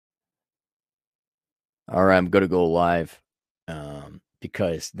All right, I'm going to go live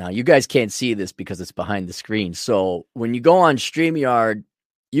because now you guys can't see this because it's behind the screen. So when you go on StreamYard,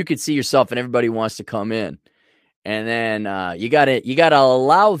 you can see yourself and everybody wants to come in. And then you gotta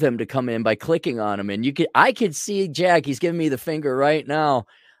allow them to come in by clicking on them. And I can see Jack. He's giving me the finger right now.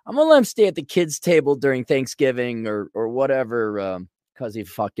 I'm gonna let him stay at the kids' table during Thanksgiving or whatever, because he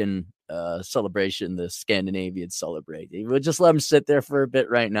fucking celebration the Scandinavians celebrate. We'll just let him sit there for a bit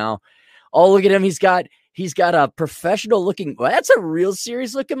right now. Oh, look at him. He's got a professional looking. Well, that's a real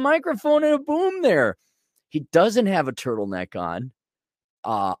serious looking microphone and a boom there. He doesn't have a turtleneck on.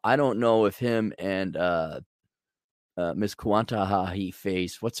 I don't know if him and Miss Kuantahahi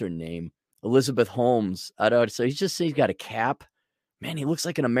face, what's her name? Elizabeth Holmes. I don't. So he's got a cap. Man, he looks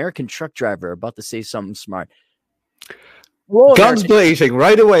like an American truck driver about to say something smart. Whoa, guns blazing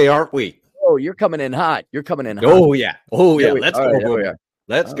right away, aren't we? Oh, you're coming in hot. You're coming in hot. Oh yeah. Let's go. Right,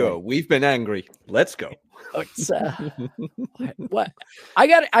 Let's go. Right. We've been angry. Let's go. What? I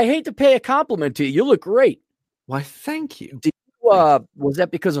hate to pay a compliment to you. You look great. Why? Thank you. Was that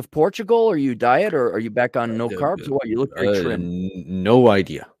because of Portugal, or you diet, or are you back on no carbs? Or what? You look very trim. No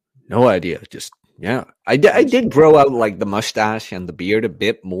idea. Just yeah. I did grow out like the mustache and the beard a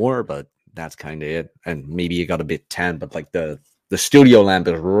bit more, but that's kind of it. And maybe it got a bit tan, but like the studio lamp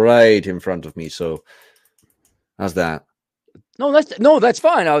is right in front of me, so how's that? No, that's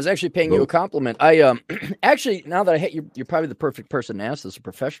fine. I was actually paying you a compliment. I actually, now that I hit you're probably the perfect person to ask this a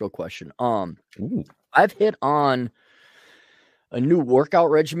professional question. I've hit on a new workout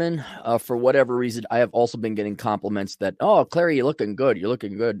regimen. For whatever reason, I have also been getting compliments that, oh, Clarey, you're looking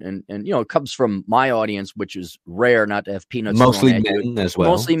good. And it comes from my audience, which is rare not to have peanuts. Mostly men as well.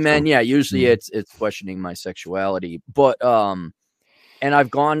 Mostly men. Yeah. Usually it's questioning my sexuality, but, and I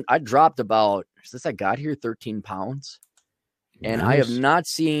dropped about, since I got here, 13 pounds. And nice. I have not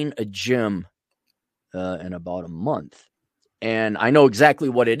seen a gym in about a month. And I know exactly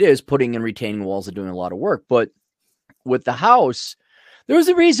what it is, putting in retaining walls and doing a lot of work. But with the house, there was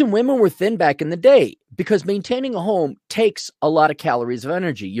a reason women were thin back in the day, because maintaining a home takes a lot of calories of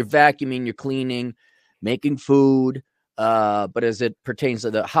energy. You're vacuuming, you're cleaning, making food. But as it pertains to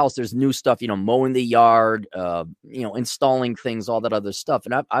the house, there's new stuff, mowing the yard, installing things, all that other stuff.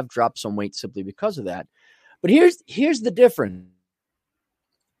 And I've dropped some weight simply because of that. But here's the difference.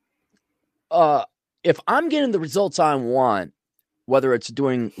 If I'm getting the results I want, whether it's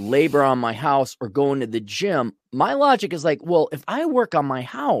doing labor on my house or going to the gym, my logic is like, well, if I work on my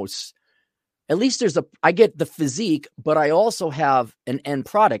house, at least I get the physique, but I also have an end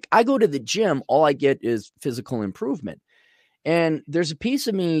product. I go to the gym, all I get is physical improvement. And there's a piece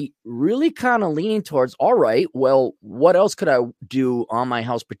of me really kind of leaning towards, all right, well, what else could I do on my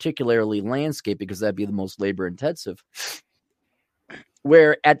house, particularly landscape, because that'd be the most labor intensive,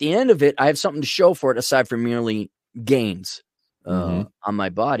 where at the end of it, I have something to show for it aside from merely gains on my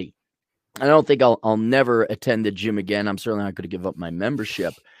body. I don't think I'll never attend the gym again. I'm certainly not going to give up my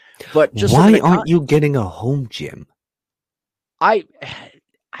membership. But just why aren't you getting a home gym? I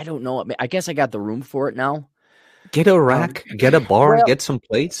don't know. I guess I got the room for it now. Get a rack, get a bar, get some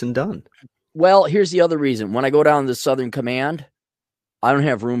plates, and done. Well, here's the other reason. When I go down to the Southern Command, I don't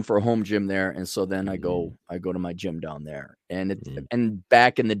have room for a home gym there, and so then I go to my gym down there. And and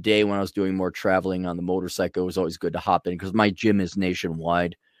back in the day when I was doing more traveling on the motorcycle, it was always good to hop in because my gym is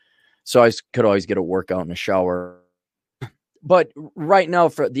nationwide, so I could always get a workout and a shower. But right now,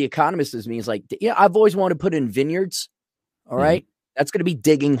 for the economist is me, is like, I've always wanted to put in vineyards. All right. That's going to be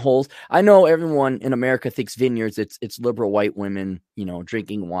digging holes. I know everyone in America thinks vineyards, it's liberal white women,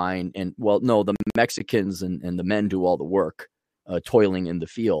 drinking wine. And no, the Mexicans and the men do all the work, toiling in the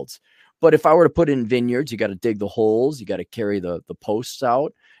fields. But if I were to put in vineyards, you got to dig the holes. You got to carry the posts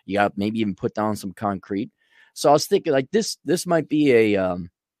out. You got maybe even put down some concrete. So I was thinking like this might be a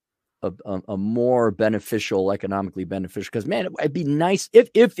more beneficial, economically beneficial, because man, it'd be nice if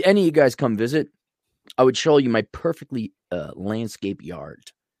any of you guys come visit, I would show you my perfectly landscape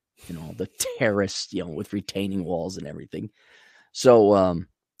yard, the terrace, with retaining walls and everything. So,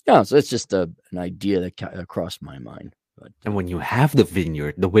 so it's just an idea that crossed my mind. But, and when you have the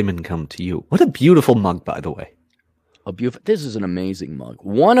vineyard, the women come to you. What a beautiful mug, by the way. This is an amazing mug.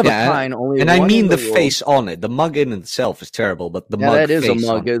 One of a kind. Only, and I mean the face on it. The mug in itself is terrible, but the mug. That is a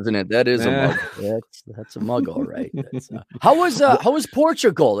mug, isn't it? That is a mug. That's a mug, all right. How was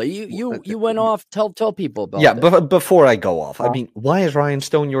Portugal? You went off. Tell people about. Yeah, but before I go off, I mean, why is Ryan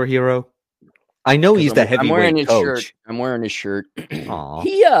Stone your hero? I know he's the heavyweight coach. I'm wearing his shirt.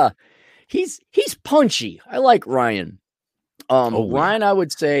 He's punchy. I like Ryan. Ryan, I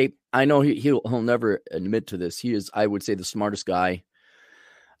would say. I know he'll never admit to this. He is, I would say, the smartest guy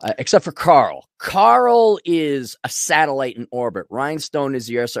except for Carl. Carl is a satellite in orbit. Rhinestone is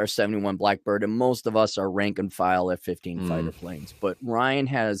the SR-71 Blackbird, and most of us are rank and file F-15 fighter planes. But Ryan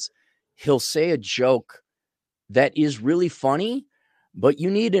he'll say a joke that is really funny, but you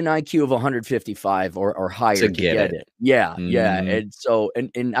need an IQ of 155 or higher to get it. Yeah, yeah. And so,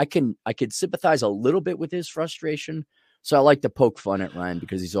 and I can sympathize a little bit with his frustration. So I like to poke fun at Ryan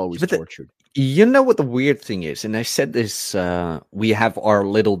because he's always tortured. You know what the weird thing is? And I said this, we have our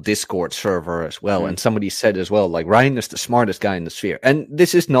little Discord server as well. And somebody said as well, like, Ryan is the smartest guy in the sphere. And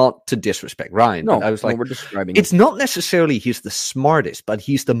this is not to disrespect Ryan. No, but I was like, we're describing it's not necessarily he's the smartest, but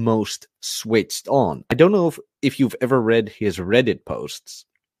he's the most switched on. I don't know if you've ever read his Reddit posts.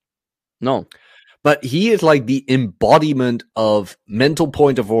 No. But he is like the embodiment of mental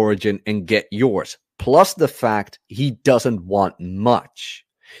point of origin and get yours. Plus the fact he doesn't want much.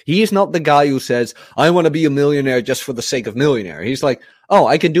 He is not the guy who says, I want to be a millionaire just for the sake of millionaire. He's like, oh,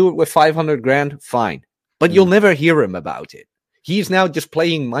 I can do it with 500 grand. Fine. But you'll never hear him about it. He's now just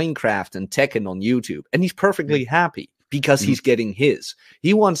playing Minecraft and Tekken on YouTube. And he's perfectly happy because he's getting his.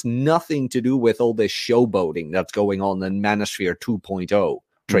 He wants nothing to do with all this showboating that's going on in Manosphere 2.0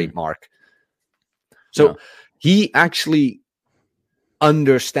 trademark. So he actually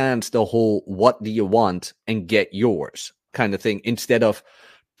understands the whole what do you want and get yours kind of thing, instead of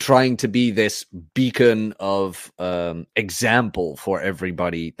trying to be this beacon of example for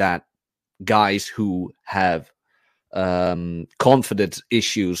everybody that guys who have confidence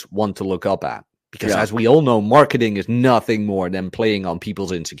issues want to look up at. Because as we all know, marketing is nothing more than playing on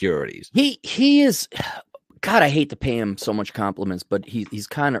people's insecurities. He is, God, I hate to pay him so much compliments, but he's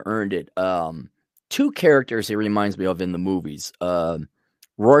kind of earned it. Two characters he reminds me of in the movies.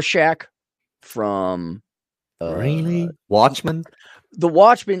 Rorschach from Watchmen? The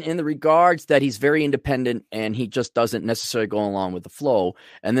Watchmen, in the regards that he's very independent and he just doesn't necessarily go along with the flow.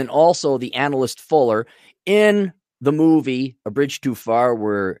 And then also the analyst Fuller in the movie A Bridge Too Far,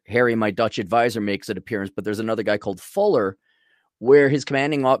 where Harry, my Dutch advisor, makes an appearance. But there's another guy called Fuller, where his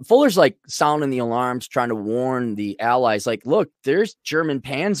commanding Fuller's like sounding the alarms, trying to warn the Allies, like, look, there's German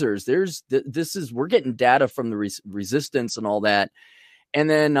panzers. We're getting data from the resistance and all that. And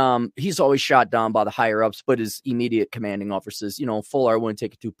then he's always shot down by the higher ups, but his immediate commanding officer says, Fuller, I wouldn't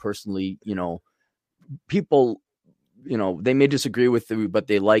take it too personally. People, they may disagree with you, but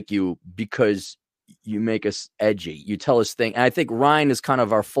they like you because you make us edgy. You tell us things. And I think Ryan is kind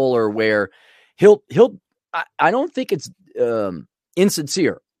of our Fuller, where I don't think it's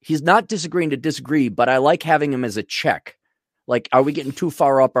insincere. He's not disagreeing to disagree, but I like having him as a check. Like, are we getting too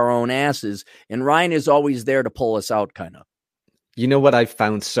far up our own asses? And Ryan is always there to pull us out, kind of. You know what I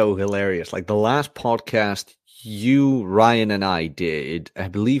found so hilarious? Like the last podcast you, Ryan, and I did, I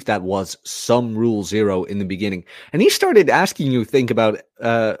believe that was Some Rule Zero in the beginning. And he started asking you things about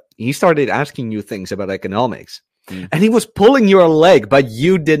economics. And he was pulling your leg, but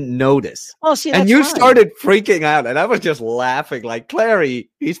you didn't notice. Oh, see, and you started freaking out, and I was just laughing like, Clarey,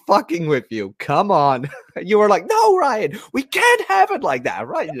 he's fucking with you. Come on. You were like, no, Ryan, we can't have it like that.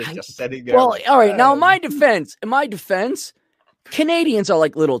 Ryan is just sitting there. Well, all right. Now, in my defense, Canadians are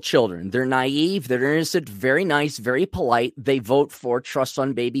like little children. They're naive. They're innocent, very nice, very polite. They vote for trust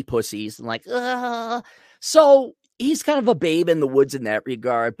fund baby pussies. And like, so he's kind of a babe in the woods in that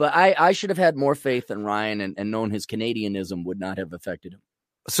regard. But I should have had more faith in Ryan and known his Canadianism would not have affected him.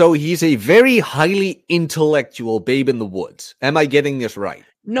 So he's a very highly intellectual babe in the woods. Am I getting this right?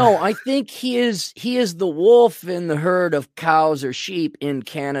 No, I think he is the wolf in the herd of cows or sheep in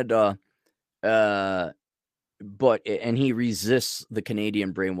Canada. But he resists the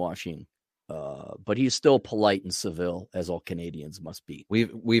Canadian brainwashing, but he's still polite and civil, as all Canadians must be.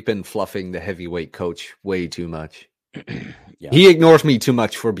 We've been fluffing the heavyweight coach way too much. He ignores me too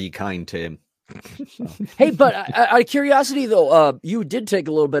much for be kind to him. Hey, but out of curiosity though, you did take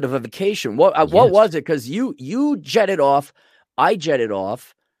a little bit of a vacation. What was it? Because you jetted off, I jetted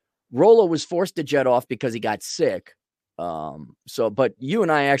off. Rolo was forced to jet off because he got sick. But you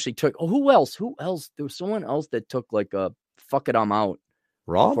and I actually took, who else? There was someone else that took like a fuck it, I'm out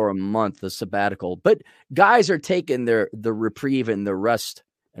for a month, the sabbatical. But guys are taking the reprieve and the rest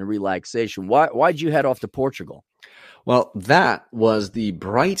and relaxation. Why'd you head off to Portugal? Well, that was the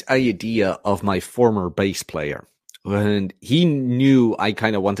bright idea of my former bass player. And he knew I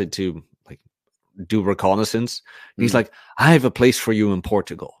kind of wanted to do reconnaissance. He's like, I have a place for you in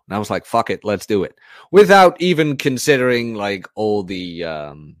Portugal. And I was like, fuck it, let's do it. Without even considering like all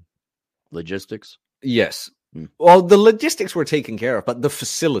the logistics. Yes. Well, the logistics were taken care of, but the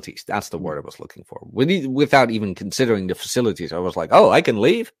facilities, that's the word I was looking for. Without even considering the facilities, I was like, oh, I can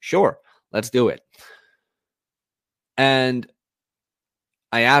leave? Sure, let's do it. And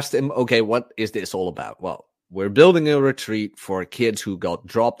I asked him, okay, what is this all about? Well, we're building a retreat for kids who got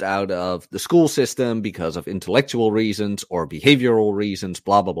dropped out of the school system because of intellectual reasons or behavioral reasons,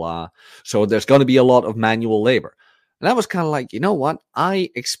 blah, blah, blah. So there's going to be a lot of manual labor. And I was kind of like, you know what? I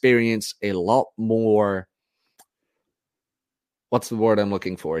experience a lot more. What's the word I'm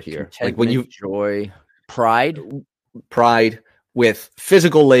looking for here? Like when you joy, pride with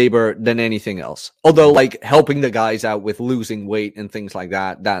physical labor than anything else. Although like helping the guys out with losing weight and things like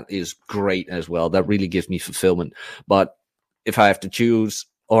that, that is great as well. That really gives me fulfillment. But if I have to choose,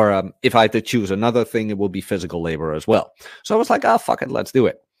 or if I have to choose another thing, it will be physical labor as well. So I was like, fuck it, let's do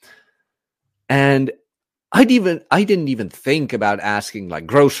it. And I didn't even think about asking like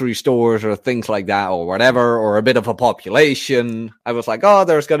grocery stores or things like that or whatever, or a bit of a population. I was like,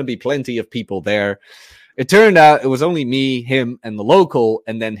 there's going to be plenty of people there. It turned out it was only me, him, and the local,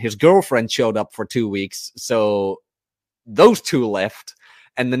 and then his girlfriend showed up for 2 weeks. So those two left,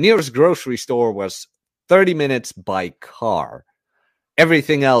 and the nearest grocery store was 30 minutes by car.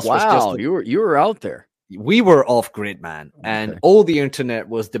 Everything else was just... you were out there. We were off grid, man, and all the internet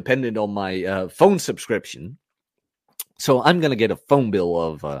was dependent on my phone subscription. So I'm gonna get a phone bill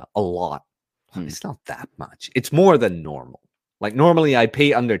of a lot. It's not that much. It's more than normal. Like normally I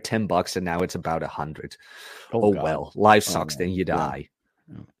pay under $10 and now it's about 100. Oh well, life sucks, then you die.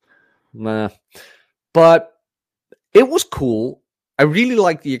 But it was cool. I really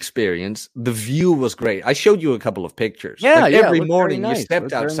liked the experience. The view was great. I showed you a couple of pictures. Yeah, like every morning nice. You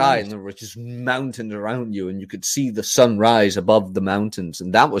stepped outside and there were just mountains around you and you could see the sun rise above the mountains.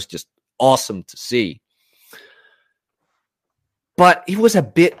 And that was just awesome to see. But it was a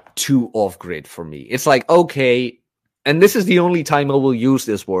bit too off-grid for me. It's like, okay, and this is the only time I will use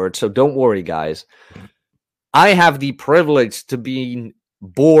this word, so don't worry, guys. I have the privilege to be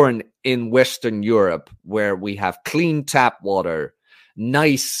born in Western Europe, where we have clean tap water,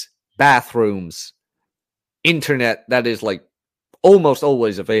 nice bathrooms, internet that is like almost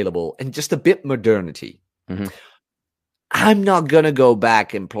always available, and just a bit modernity. Mm-hmm. I'm not going to go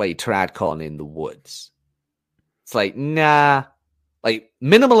back and play TradCon in the woods. It's like, nah. Like,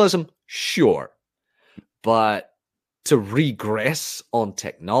 minimalism, sure. But to regress on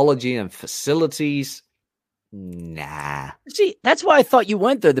technology and facilities, nah. See, that's why I thought you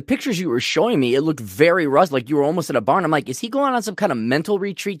went there. The pictures you were showing me, it looked very rushed, like you were almost at a barn. I'm like, is he going on some kind of mental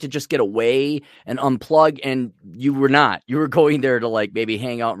retreat to just get away and unplug? And you were not. You were going there to like maybe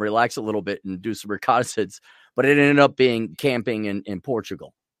hang out and relax a little bit and do some reconnaissance. But it ended up being camping in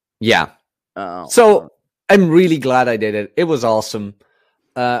Portugal. Yeah. So I'm really glad I did it. It was awesome.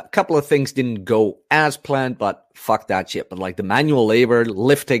 A couple of things didn't go as planned, but fuck that shit. But like the manual labor,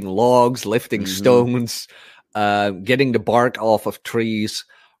 lifting logs, lifting stones, getting the bark off of trees,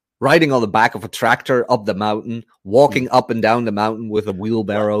 riding on the back of a tractor up the mountain, walking up and down the mountain with a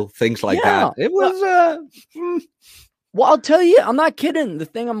wheelbarrow, things like that. It was... Well, I'll tell you, I'm not kidding. The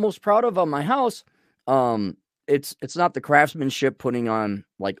thing I'm most proud of on my house, it's not the craftsmanship putting on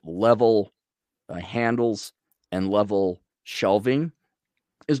like level handles and level shelving,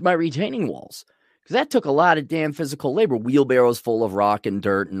 is my retaining walls, because that took a lot of damn physical labor. Wheelbarrows full of rock and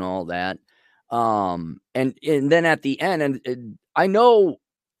dirt and all that. And then at the end, and I know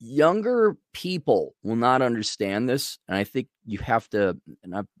younger people will not understand this, and I think you have to,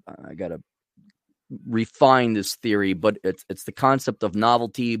 and I got to refine this theory, but it's the concept of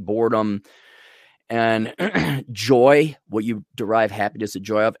novelty, boredom, and joy, what you derive happiness and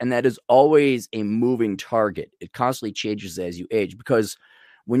joy of. And that is always a moving target. It constantly changes as you age, because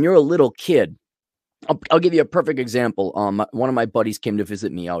when you're a little kid, I'll give you a perfect example. One of my buddies came to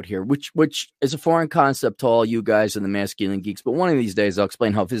visit me out here, which is a foreign concept to all you guys in the masculine geeks. But one of these days, I'll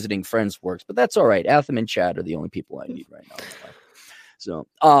explain how visiting friends works. But that's all right. Atham and Chad are the only people I need right now. So,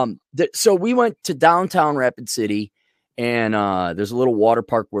 so we went to downtown Rapid City, and there's a little water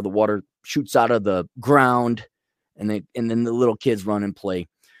park where the water shoots out of the ground, and then the little kids run and play.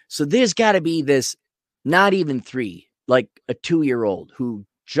 So there's got to be this, not even 3, like a 2-year-old who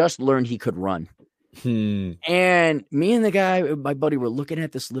just learned he could run. And me and the guy, my buddy, were looking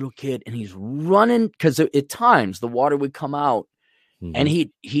at this little kid, and he's running, because at times the water would come out, and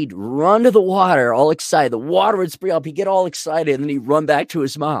he'd run to the water all excited. The water would spray up. He'd get all excited, and then he'd run back to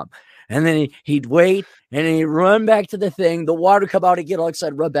his mom. And then he'd wait, and then he'd run back to the thing. The water would come out. He'd get all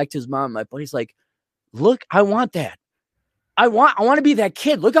excited, run back to his mom. My buddy's like, look, I want that. I want to be that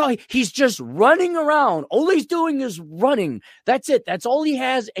kid. Look how he's just running around. All he's doing is running. That's it. That's all he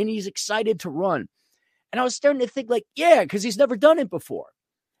has, and he's excited to run. And I was starting to think like, yeah, because he's never done it before.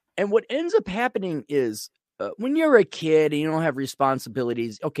 And what ends up happening is when you're a kid and you don't have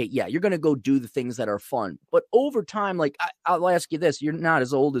responsibilities, okay, yeah, you're going to go do the things that are fun. But over time, like I'll ask you this, you're not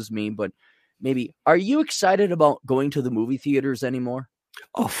as old as me, but maybe, are you excited about going to the movie theaters anymore?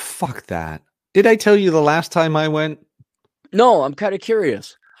 Oh, fuck that. Did I tell you the last time I went? No, I'm kind of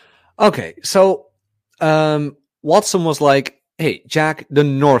curious. Okay, so Watson was like, hey, Jack, The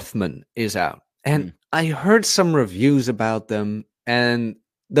Northman is out. And I heard some reviews about them, and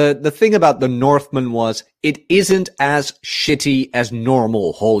the thing about The Northman was it isn't as shitty as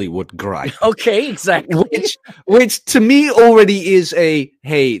normal Hollywood gripe. Okay, exactly. Which to me already is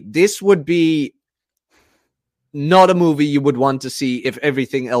hey, this would be not a movie you would want to see if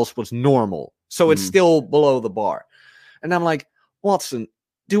everything else was normal. So it's still below the bar. And I'm like, Watson,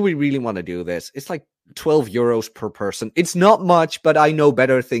 do we really want to do this? It's like 12 euros per person. It's not much, but I know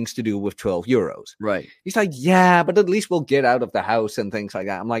better things to do with 12 euros. Right. He's like, yeah, but at least we'll get out of the house and things like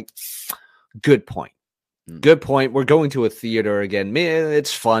that. I'm like, good point. Good point. We're going to a theater again. Man,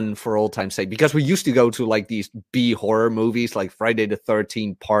 it's fun for old time's sake, because we used to go to like these B horror movies like Friday the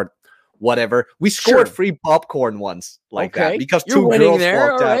 13th part whatever. We scored free popcorn once like that because you're 2 winning girls there,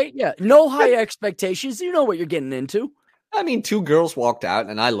 walked all out. right? Yeah. No high expectations. You know what you're getting into. I mean, 2 girls walked out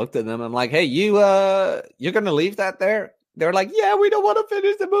and I looked at them. I'm like, hey, you're going to leave that there? They're like, yeah, we don't want to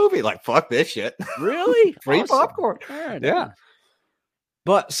finish the movie. Like, fuck this shit. Really? Free Awesome. popcorn. Right, yeah.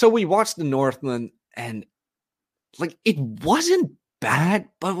 But so we watched The Northman, and like, it wasn't bad,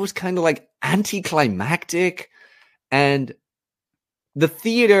 but it was kind of like anticlimactic, and the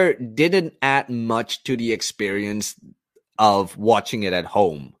theater didn't add much to the experience of watching it at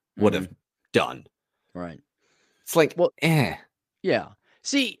home would have done. Right. It's like, well, Yeah.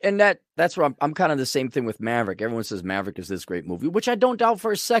 See, and that's where I'm kind of the same thing with Maverick. Everyone says Maverick is this great movie, which I don't doubt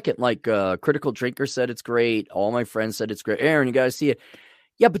for a second. Like Critical Drinker said it's great. All my friends said it's great. Aaron, you got to see it.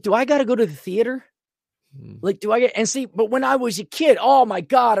 Yeah, but do I got to go to the theater? Like, do I get and see? But when I was a kid, oh my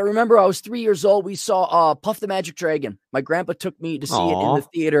God, I remember I was 3 years old. We saw Puff the Magic Dragon. My grandpa took me to see it in the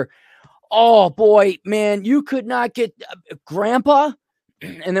theater. Oh boy, man, you could not get Grandpa.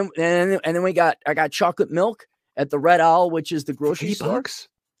 And then I got chocolate milk at the Red Owl, which is the grocery store.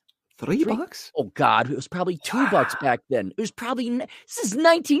 $3? Oh God, it was probably $2 back then. It was probably this is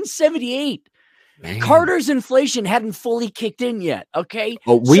 1978. Man. Carter's inflation hadn't fully kicked in yet. Okay.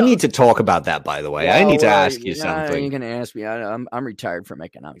 Oh, we need to talk about that, by the way. I need to ask you something. You're going to ask me. I'm retired from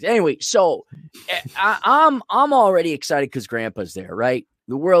economics. Anyway, so I'm already excited because Grandpa's there, right?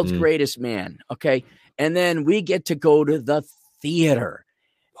 The world's greatest man. Okay. And then we get to go to the theater.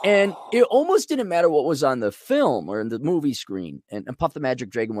 And it almost didn't matter what was on the film or in the movie screen. And Puff the Magic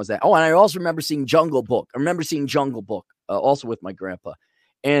Dragon was that. Oh, and I also remember seeing Jungle Book. Also with my grandpa.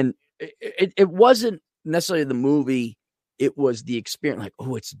 And it wasn't necessarily the movie. It was the experience. Like,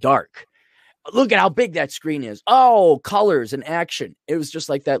 oh, it's dark. Look at how big that screen is. Oh, colors and action. It was just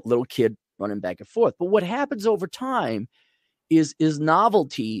like that little kid running back and forth. But what happens over time is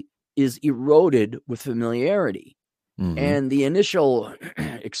novelty is eroded with familiarity. And the initial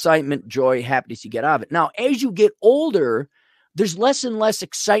excitement, joy, happiness you get out of it. Now, as you get older, there's less and less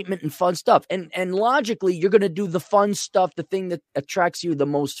excitement and fun stuff. And logically, you're going to do the fun stuff, the thing that attracts you the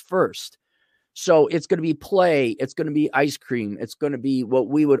most first. So it's going to be play. It's going to be ice cream. It's going to be what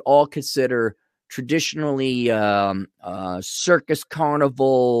we would all consider traditionally circus,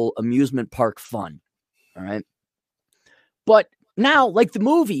 carnival, amusement park fun. All right. But now, like the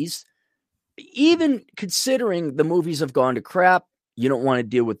movies, even considering the movies have gone to crap, you don't want to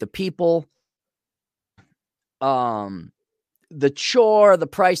deal with the people, the chore, the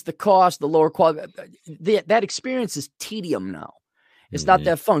price, the cost, the lower quality. That experience is tedium now. It's not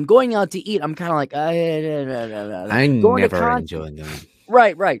that fun. Going out to eat, I'm kind of like, I never enjoyed them.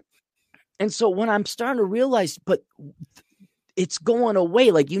 Right. And so when I'm starting to realize, but it's going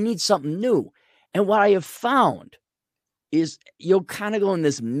away, like you need something new. And what I have found is you'll kind of go in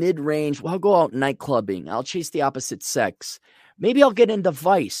this mid-range. Well, I'll go out night clubbing. I'll chase the opposite sex. Maybe I'll get into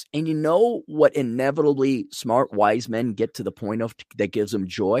Vice. And you know what inevitably smart, wise men get to the point of that gives them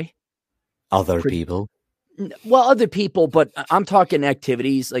joy? Other people. Well, other people, but I'm talking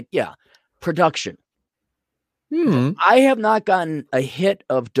activities like, production. I have not gotten a hit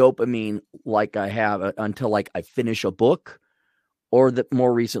of dopamine like I have until like I finish a book or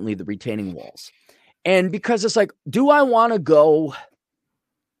more recently, The Retaining Walls. And because it's like, do I want to go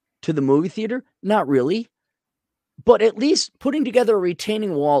to the movie theater? Not really. But at least putting together a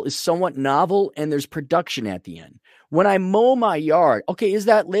retaining wall is somewhat novel and there's production at the end. When I mow my yard, okay, is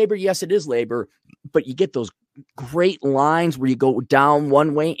that labor? Yes, it is labor. But you get those great lines where you go down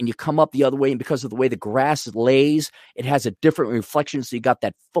one way and you come up the other way. And because of the way the grass lays, it has a different reflection. So you got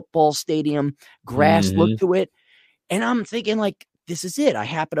that football stadium grass look to it. And I'm thinking like, this is it. I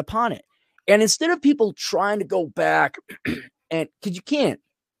happen upon it. And instead of people trying to go back and because you can't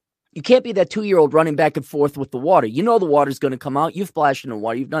be that 2-year-old running back and forth with the water. You know the water's going to come out. You've splashed in the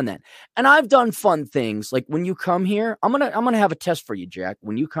water. You've done that. And I've done fun things. Like when you come here, I'm gonna have a test for you, Jack.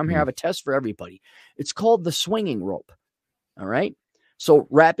 When you come here, I have a test for everybody. It's called the swinging rope. All right. So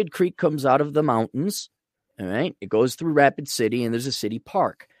Rapid Creek comes out of the mountains. All right. It goes through Rapid City, and there's a city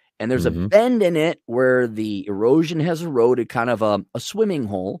park. And there's a bend in it where the erosion has eroded kind of a swimming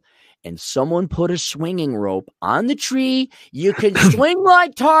hole. And someone put a swinging rope on the tree. You can swing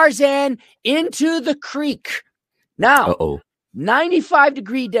like Tarzan into the creek. Now,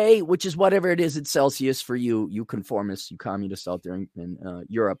 95-degree day, which is whatever it is in Celsius for you conformists, you communists out there in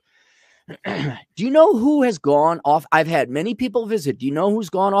Europe. Do you know who has gone off? I've had many people visit. Do you know who's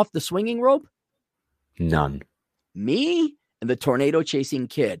gone off the swinging rope? None. Me and the tornado chasing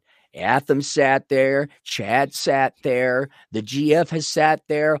kid. Atham sat there. Chad sat there. The GF has sat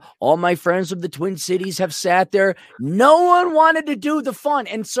there. All my friends of the Twin Cities have sat there. No one wanted to do the fun.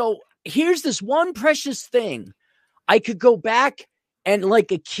 And so here's this one precious thing. I could go back and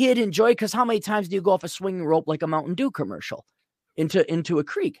like a kid enjoy, because how many times do you go off a swinging rope like a Mountain Dew commercial into a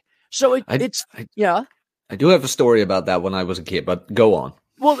creek? So I do have a story about that when I was a kid, but go on.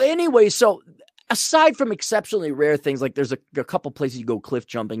 Well, anyway, so aside from exceptionally rare things, like there's a couple places you go cliff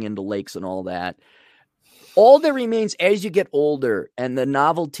jumping into lakes and all that, all that remains as you get older and the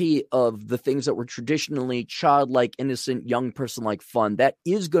novelty of the things that were traditionally childlike, innocent, young person-like fun, that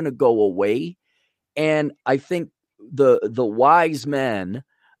is going to go away. And I think the wise men,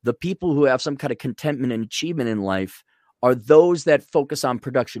 the people who have some kind of contentment and achievement in life, are those that focus on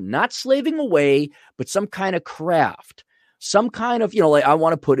production, not slaving away, but some kind of craft. Some kind of, like I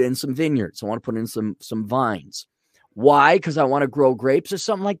want to put in some vineyards. I want to put in some vines. Why? Because I want to grow grapes or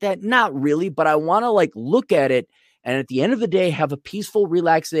something like that? Not really, but I want to like look at it and at the end of the day have a peaceful,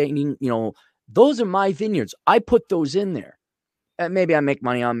 relaxing, those are my vineyards. I put those in there. And maybe I make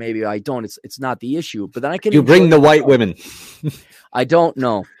money on, maybe I don't. It's not the issue. But then I can. You bring the white women. I don't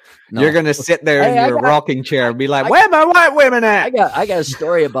know. No. You're gonna sit there in your rocking chair and be like, "Where are my white women at?" I got a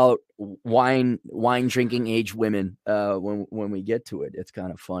story about wine drinking age women. When we get to it, it's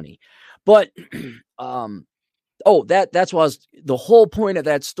kind of funny. But that's what the whole point of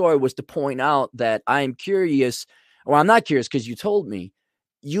that story was to point out that I'm curious. Well, I'm not curious because you told me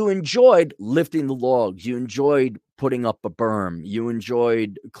you enjoyed lifting the logs. You enjoyed putting up a berm. You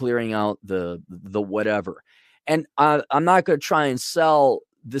enjoyed clearing out the whatever. And I'm not going to try and sell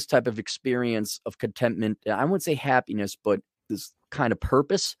this type of experience of contentment. I wouldn't say happiness, but this kind of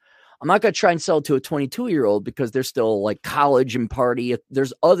purpose. I'm not going to try and sell it to a 22-year-old because they're still like college and party.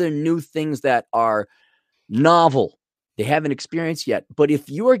 There's other new things that are novel. They haven't experienced yet. But if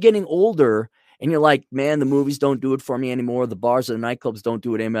you are getting older and you're like, man, the movies don't do it for me anymore. The bars and the nightclubs don't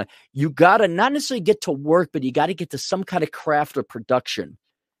do it anymore. You got to not necessarily get to work, but you got to get to some kind of craft or production.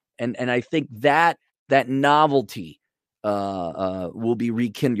 And I think that novelty will be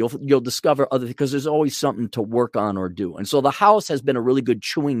rekindled. You'll discover other, because there's always something to work on or do. And so the house has been a really good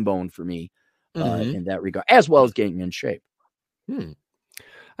chewing bone for me in that regard, as well as getting in shape.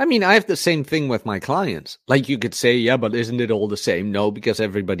 I mean, I have the same thing with my clients. Like you could say, yeah, but isn't it all the same? No, because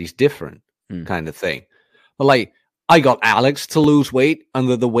everybody's different kind of thing. But like, I got Alex to lose weight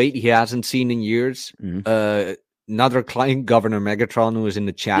under the weight he hasn't seen in years. Another client, Governor Megatron, who is in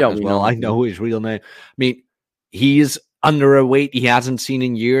the chat as well. I know his real name. I mean, he's under a weight he hasn't seen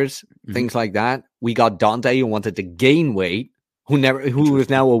in years. Things like that. We got Dante, who wanted to gain weight, who is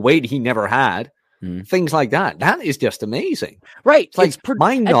now a weight he never had. Things like that. That is just amazing. Right. It's like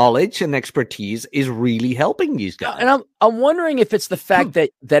my knowledge and expertise is really helping these guys. And I'm wondering if it's the fact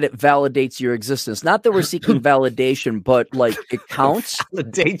that it validates your existence. Not that we're seeking validation, but like it counts.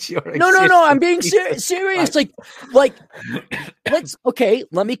 Validates your existence. No. I'm being serious. Like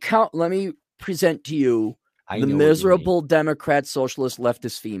let me present to you the miserable Democrat, socialist,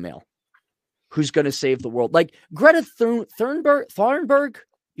 leftist female who's going to save the world. Like Greta Thunberg.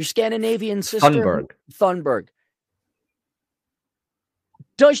 Your Scandinavian sister, Thunberg.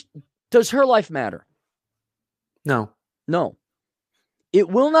 Does her life matter? No. It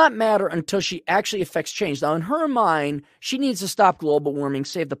will not matter until she actually affects change. Now, in her mind, she needs to stop global warming,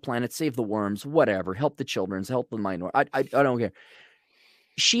 save the planet, save the worms, whatever, help the children, help the minority. I don't care.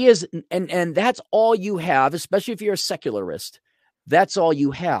 She is, and that's all you have, especially if you're a secularist. That's all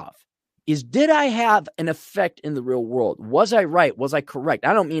you have. is, did I have an effect in the real world? Was I right? Was I correct?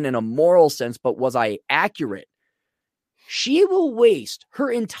 I don't mean in a moral sense, but was I accurate? She will waste her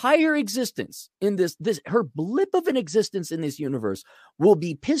entire existence in this her blip of an existence in this universe will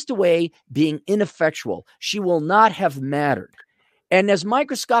be pissed away being ineffectual. She will not have mattered. And as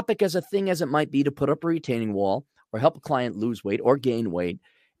microscopic as a thing as it might be to put up a retaining wall or help a client lose weight or gain weight,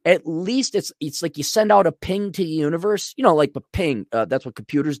 at least it's like you send out a ping to the universe, like a ping. That's what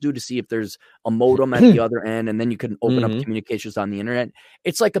computers do to see if there's a modem at the other end, and then you can open up communications on the internet.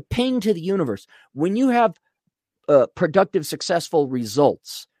 It's like a ping to the universe. When you have productive, successful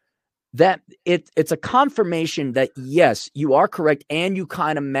results, that it's a confirmation that yes, you are correct and you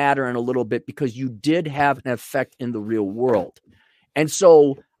kind of matter in a little bit because you did have an effect in the real world. And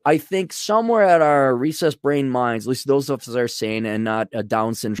so I think somewhere at our recessed brain minds, at least those of us that are sane and not a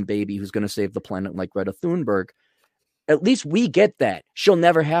Down syndrome baby who's going to save the planet like Greta Thunberg, at least we get that. She'll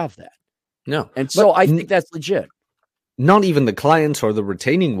never have that. No. And so I think that's legit. Not even the clients or the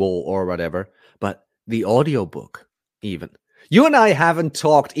retaining wall or whatever, but the audiobook even. You and I haven't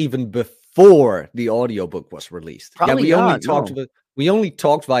talked even before the audiobook was released. Probably we only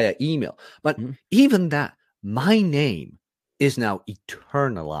talked via email. But even that, my name is now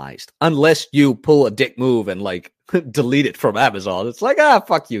eternalized unless you pull a dick move and like delete it from Amazon. It's like,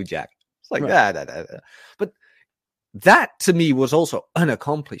 fuck you, Jack. It's like that. But that to me was also an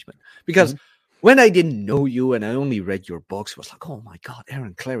accomplishment because when I didn't know you and I only read your books, it was like, oh my God,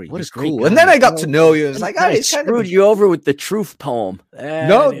 Aaron Clarey, what is cool. And then I got to know you. It's like, I screwed you over with the truth poem.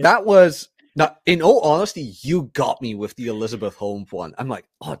 That was not. In all honesty, you got me with the Elizabeth Holmes one. I'm like,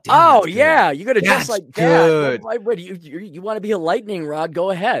 oh, damn. Oh yeah, you got to just like good. That. You want to be a lightning rod? Go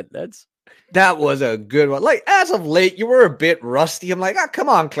ahead. That was a good one. Like, as of late, you were a bit rusty. I'm like, come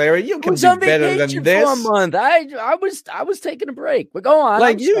on, Clarey, you can do better than this. For a month. I was taking a break, but go on.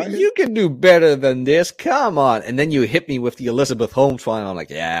 Like, you can do better than this. Come on. And then you hit me with the Elizabeth Holmes one. I'm like,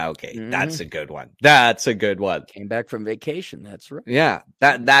 yeah, okay, that's a good one. That's a good one. Came back from vacation. That's right. Yeah,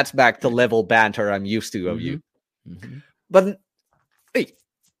 that's back to level banter I'm used to of you. But hey,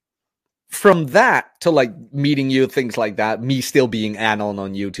 from that to like meeting you, things like that, me still being anon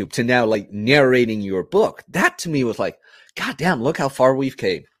on YouTube to now like narrating your book, that to me was like, God damn, look how far we've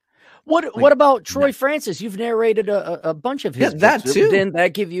came. What about Troy Francis? You've narrated a bunch of his books. That too. Didn't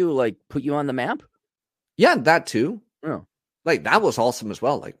that give you like put you on the map? Yeah, that too. Oh. Like that was awesome as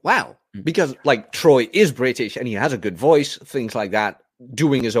well. Like, wow. Because like Troy is British and he has a good voice, things like that,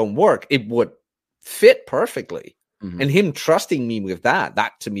 doing his own work, it would fit perfectly. And him trusting me with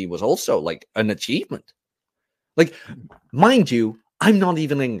that to me was also like an achievement. Like, mind you, I'm not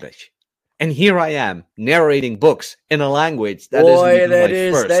even English. And here I am narrating books in a language that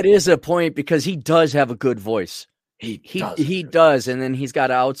that is a point because he does have a good voice. He does. And then he's got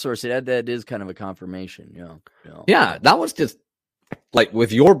to outsource it. That is kind of a confirmation. Yeah, that was just like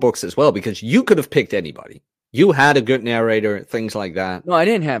with your books as well, because you could have picked anybody. You had a good narrator, things like that. No, I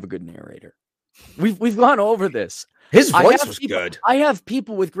didn't have a good narrator. We've gone over this. His voice was good. I have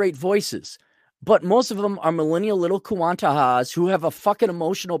people with great voices, but most of them are millennial little Kuantahas who have a fucking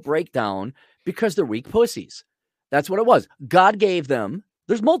emotional breakdown because they're weak pussies. That's what it was. God gave them,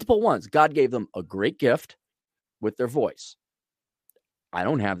 there's multiple ones. God gave them a great gift with their voice. I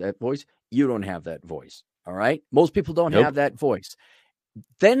don't have that voice. You don't have that voice. All right. Most people don't have that voice.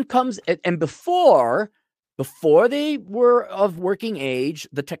 Then comes, and before they were of working age,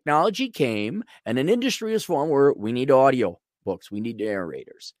 the technology came and an industry is formed where we need audio books. We need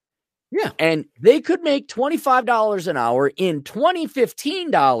narrators. Yeah. And they could make $25 an hour in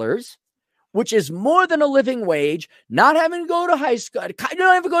 $2015, which is more than a living wage, not having to go to high school. You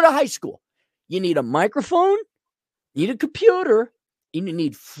don't have to go to high school. You need a microphone, you need a computer, and you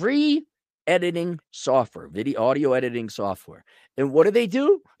need free editing software, video audio editing software. And what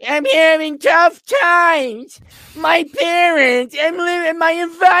do? I'm having tough times. My parents, I'm living in my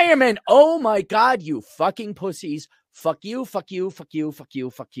environment. Oh my God, you fucking pussies. Fuck you, fuck you, fuck you, fuck you,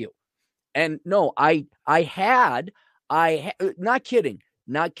 fuck you. And no, not kidding.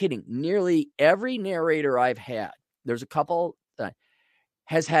 Nearly every narrator I've had, there's a couple that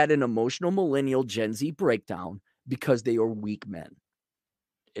has had an emotional millennial Gen Z breakdown because they are weak men.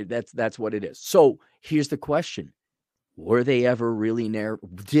 That's what it is. So here's the question. Were they ever really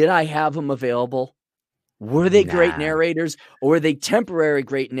did I have them available? Were they great narrators, or were they temporary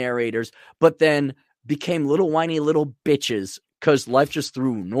great narrators, but then became little whiny little bitches because life just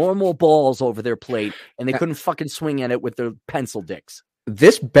threw normal balls over their plate and they couldn't fucking swing at it with their pencil dicks?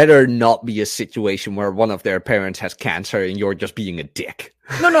 This better not be a situation where one of their parents has cancer and you're just being a dick.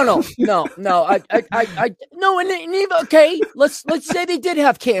 No. No. And even, okay, let's say they did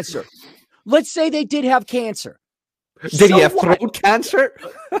have cancer. Let's say they did have cancer. Did he have throat cancer?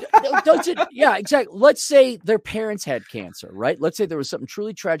 Yeah, exactly. Let's say their parents had cancer, right? Let's say there was something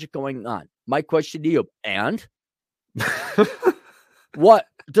truly tragic going on. My question to you, and what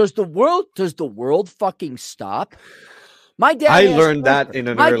does the world fucking stop? My dad. I learned that in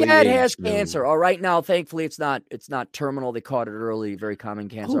an early age. My dad has cancer. All right, now thankfully it's not terminal. They caught it early. Very common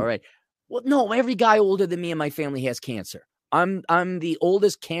cancer. All right. Well, no, every guy older than me in my family has cancer. I'm the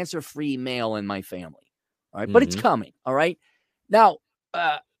oldest cancer-free male in my family. All right, but it's coming. All right. Now,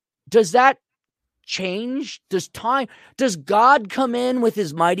 does that change? Does God come in with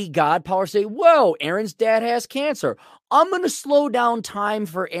his mighty God power, say, whoa, Aaron's dad has cancer. I'm going to slow down time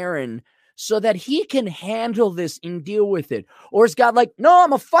for Aaron so that he can handle this and deal with it? Or is God like, no,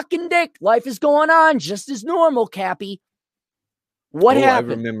 I'm a fucking dick. Life is going on just as normal, Cappy. What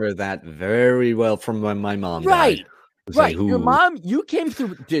happened? I remember that very well from when my mom died. Right. Like, your mom, you came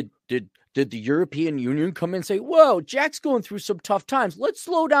through. Did the European Union come in and say, whoa, Jack's going through some tough times. Let's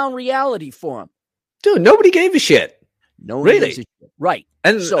slow down reality for him. Dude, nobody gave a shit. No, really? Right.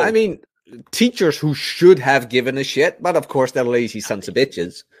 And so, I mean, teachers who should have given a shit, but of course they're lazy sons of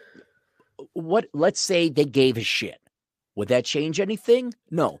bitches. Let's say they gave a shit. Would that change anything?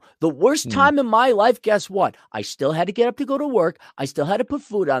 No. The worst time in my life, guess what? I still had to get up to go to work. I still had to put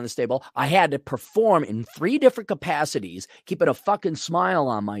food on the table. I had to perform in 3 different capacities, keeping a fucking smile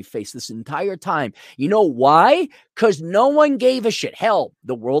on my face this entire time. You know why? Because no one gave a shit. Hell,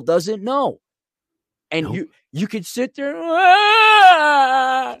 the world doesn't know. And you could sit there,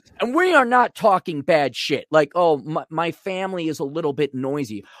 and we are not talking bad shit. Like, oh, my family is a little bit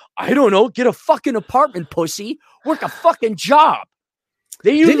noisy. I don't know. Get a fucking apartment, pussy. Work a fucking job.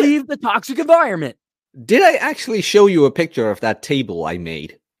 Then you leave the toxic environment. Did I actually show you a picture of that table I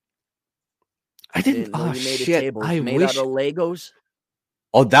made? I didn't. Oh, shit. I made out of Legos.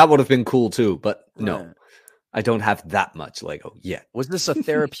 Oh, that would have been cool too, but no. I don't have that much Lego yet. Was this a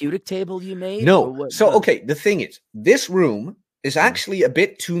therapeutic table you made? No. So, okay, the thing is, this room is actually a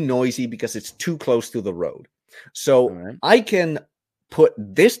bit too noisy because it's too close to the road. So I can put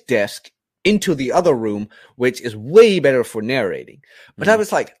this desk into the other room, which is way better for narrating. But I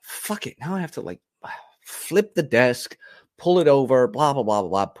was like, fuck it. Now I have to like flip the desk, pull it over, blah, blah, blah,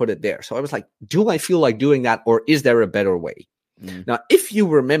 blah, put it there. So I was like, do I feel like doing that, or is there a better way? Now, if you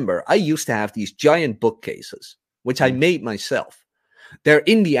remember, I used to have these giant bookcases, which I made myself. They're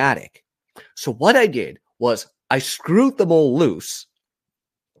in the attic. So what I did was I screwed them all loose,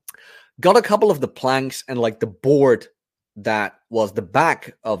 got a couple of the planks and like the board that was the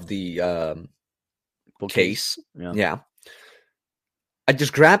back of the case. Yeah. I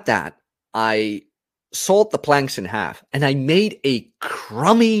just grabbed that. I sawed the planks in half and I made a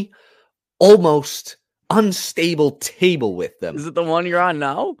crummy, almost unstable table with them. Is it the one you're on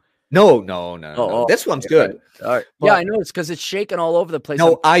now? No. This one's good. All right. Yeah, I know. It's because it's shaking all over the place.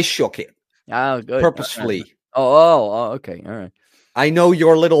 No, I shook it. Oh, good. Purposefully. Oh, okay. All right. I know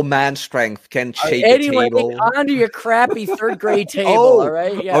your little man strength can shake a table. Onto your crappy 3rd grade table. All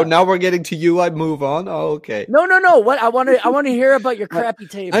right. Yeah. Oh, now we're getting to you. I move on. Oh, okay. No. What I want to hear about your crappy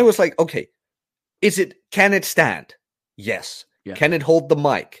table. I was like, okay, can it stand? Yes. Yeah. Can it hold the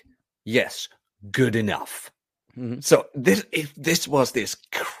mic? Yes. Good enough. So this was this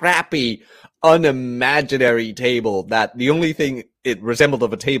crappy, unimaginary table that the only thing it resembled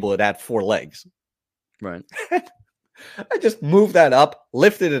of a table, it had 4 legs. Right. I just moved that up,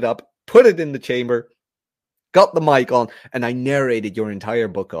 lifted it up, put it in the chamber, got the mic on, and I narrated your entire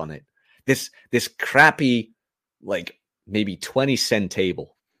book on it. This crappy, like maybe 20-cent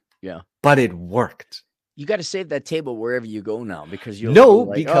table. Yeah. But it worked. You got to save that table wherever you go now because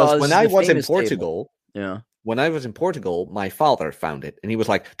because when I was in Portugal, when I was in Portugal, my father found it and he was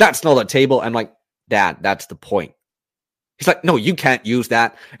like, "That's not a table." I'm like, "Dad, that's the point." He's like, "No, you can't use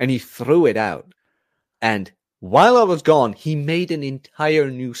that," and he threw it out. And while I was gone, he made an entire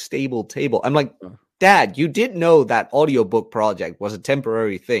new stable table. I'm like, "Dad, you did know that audiobook project was a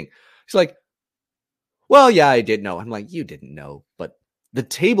temporary thing." He's like, "Well, yeah, I did know." I'm like, "You didn't know, but the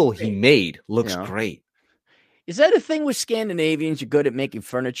table he made looks great." Is that a thing with Scandinavians? You're good at making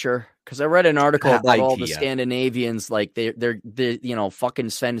furniture? Because I read an article about all the Scandinavians, like they're fucking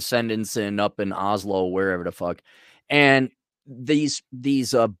Svensen up in Oslo, wherever the fuck, and these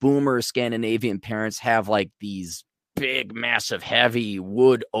boomer Scandinavian parents have like these big, massive, heavy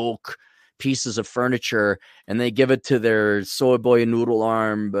wood oak pieces of furniture, and they give it to their soy boy noodle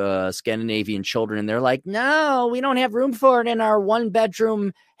arm Scandinavian children, and they're like, "No, we don't have room for it in our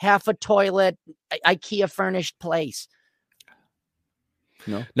 1-bedroom, half a toilet, IKEA furnished place."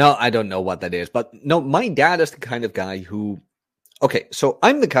 No, I don't know what that is, but no, my dad is the kind of guy who okay, so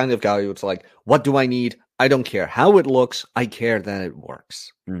I'm the kind of guy who's like, what do I need? I don't care how it looks. I care that it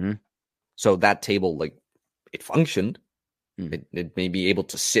works. Mm-hmm. So that table, like, it functioned. It may be able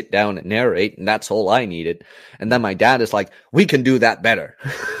to sit down and narrate, and that's all I needed. And then my dad is like, we can do that better.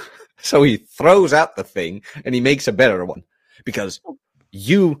 So he throws out the thing and he makes a better one because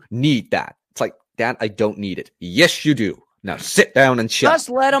you need that. It's like, Dad, I don't need it. Yes, you do. Now sit down and shut. Just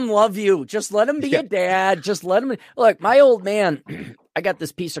let him love you. Just let him be a dad. Just let him. Look, my old man, I got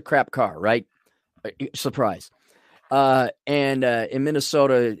this piece of crap car, right? Surprise. And in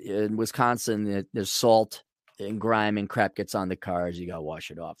Minnesota, in Wisconsin, there's salt and grime and crap gets on the cars. You got to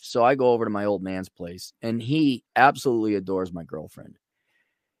wash it off. So I go over to my old man's place, and he absolutely adores my girlfriend.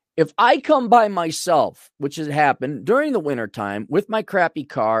 If I come by myself, which has happened during the wintertime with my crappy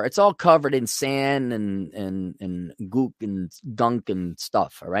car, it's all covered in sand and gook and gunk and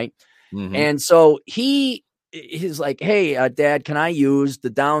stuff. All right. Mm-hmm. And so he's like, hey, Dad, can I use the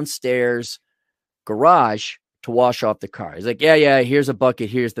downstairs garage to wash off the car? He's like, yeah, here's a bucket.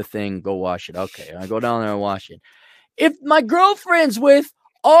 Here's the thing. Go wash it. Okay. I go down there and wash it. If my girlfriend's with,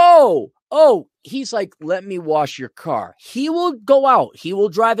 he's like, let me wash your car. He will go out. He will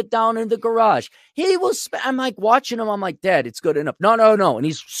drive it down in the garage. He will. I'm like watching him. I'm like, Dad, it's good enough. No. And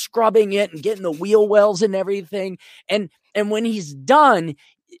he's scrubbing it and getting the wheel wells and everything. And when he's done,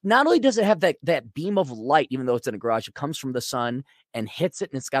 not only does it have that beam of light, even though it's in a garage, it comes from the sun and hits it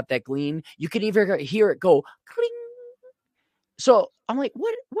and it's got that gleam. You can even hear it go cling. So I'm like,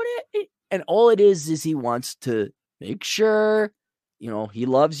 what? And all it is he wants to make sure, he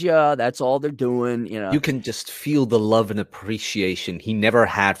loves you. That's all they're doing. You can just feel the love and appreciation he never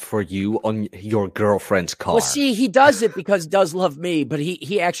had for you on your girlfriend's car. Well, see, he does it because he does love me, but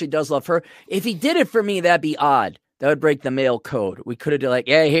he actually does love her. If he did it for me, that'd be odd. That would break the male code. We could have done like,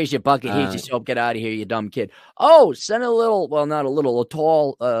 hey, here's your bucket. Here's your soap. Get out of here, you dumb kid. Oh, send a tall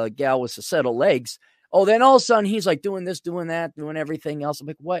gal with a set of legs. Oh, then all of a sudden he's like doing this, doing that, doing everything else. I'm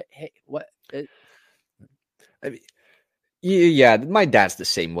like, what? Hey, what? I mean, yeah, my dad's the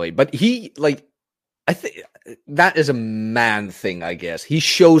same way, but I think that is a man thing, I guess. He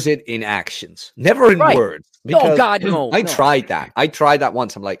shows it in actions, never in words. Oh, God, no. I tried that. I tried that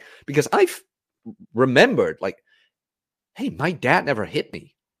once. I'm like, because I've remembered, like, hey, my dad never hit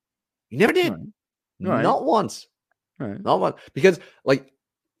me. He never did. Right. Not once. Right. Not once. Because, like,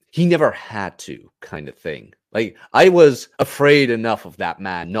 he never had to, kind of thing. Like, I was afraid enough of that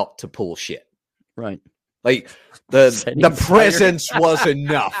man not to pull shit. Right. Like, the presence was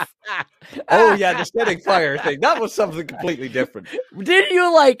enough. Oh, yeah, the setting fire thing. That was something completely different. Didn't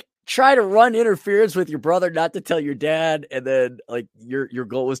you, like, try to run interference with your brother not to tell your dad, and then, like, your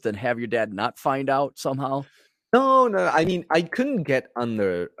goal was to have your dad not find out somehow? No. I mean, I couldn't get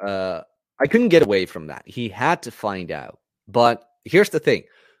away from that. He had to find out. But here's the thing.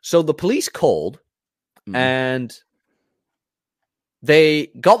 So the police called, and they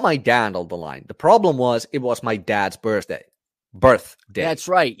got my dad on the line. The problem was it was my dad's birthday. That's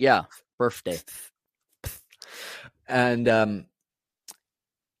right. Yeah. Birthday. And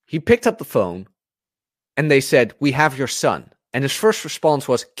he picked up the phone and they said, we have your son. And his first response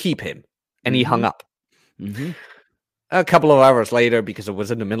was, keep him. And he hung up. Mm-hmm. A couple of hours later, because it was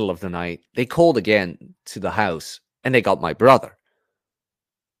in the middle of the night, they called again to the house and they got my brother.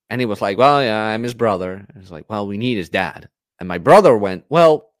 And he was like, well, yeah, I'm his brother. I was like, well, we need his dad. And my brother went,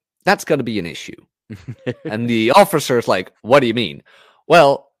 well, that's going to be an issue. And the officer's like, what do you mean?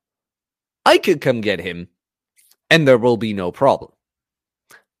 Well, I could come get him and there will be no problem.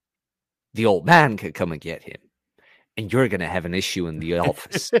 The old man could come and get him and you're going to have an issue in the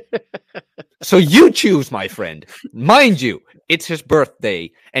office. So you choose, my friend. Mind you, it's his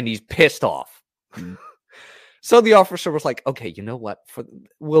birthday and he's pissed off. So the officer was like, okay, you know what?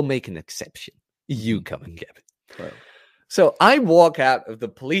 We'll make an exception. You come and get it. Right. So I walk out of the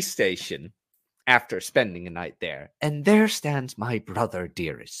police station after spending a night there, and there stands my brother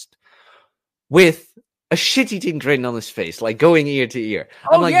dearest with a shit-eating grin on his face, like going ear to ear.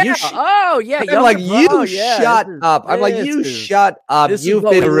 I'm like, you shut up. I'm like, you shut up. You've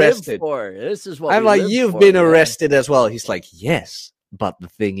been arrested. This is what I'm like, you've been arrested as well. He's like, yes, but the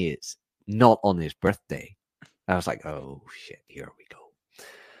thing is, not on his birthday. I was like, oh shit, here we go.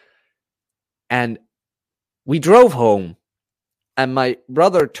 And we drove home. And my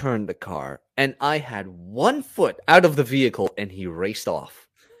brother turned the car, and I had 1 foot out of the vehicle, and he raced off.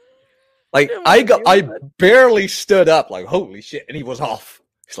 Like, I barely stood up, like, holy shit, and he was off.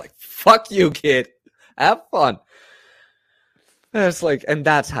 He's like, fuck you, kid. Have fun. And it's like, and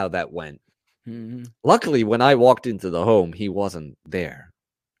that's how that went. Mm-hmm. Luckily, when I walked into the home, he wasn't there.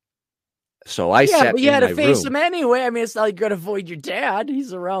 So I Yeah, sat but you in had my to face room. him anyway. I mean, it's not like you're gonna avoid your dad.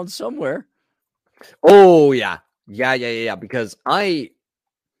 He's around somewhere. Oh yeah. Yeah. Because I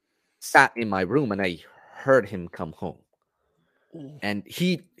sat in my room and I heard him come home. And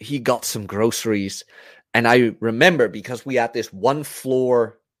he got some groceries. And I remember because we had this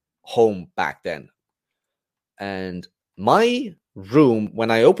 1-floor home back then. And my room,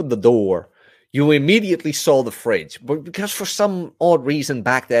 when I opened the door, you immediately saw the fridge. But because for some odd reason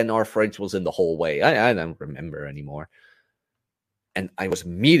back then our fridge was in the hallway. I don't remember anymore. And I was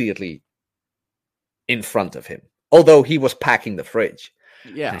immediately in front of him, although he was packing the fridge.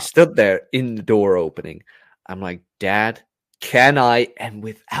 Yeah. And I stood there in the door opening. I'm like, Dad, can I? And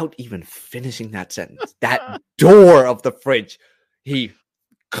without even finishing that sentence, that door of the fridge, he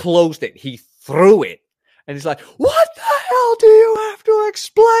closed it. He threw it. And he's like, what the hell do you have to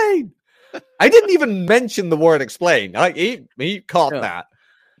explain? I didn't even mention the word explain. He caught that.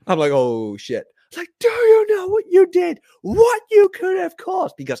 I'm like, oh, shit. It's like, do you know what you did? What you could have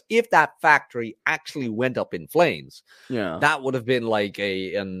caused? Because if that factory actually went up in flames, that would have been like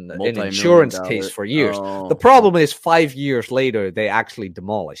an insurance case for years. The problem is 5 years later, they actually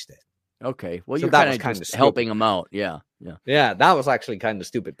demolished it. Okay. Well, so you're kind of helping him out. Yeah. Yeah, that was actually kind of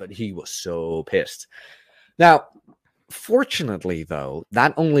stupid, but he was so pissed. Now, fortunately, though,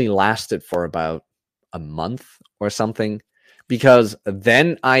 that only lasted for about a month or something, because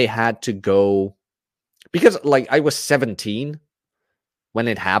then I had to go, because like I was 17 when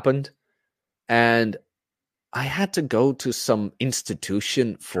it happened, and I had to go to some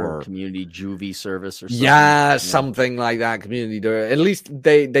institution for community juvie service or something. Yeah, something like that. Community. At least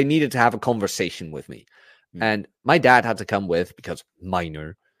they needed to have a conversation with me. And my dad had to come with because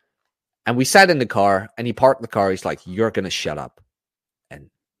minor. And we sat in the car and he parked the car. He's like, you're going to shut up and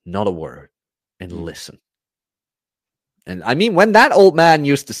not a word and listen. And I mean, when that old man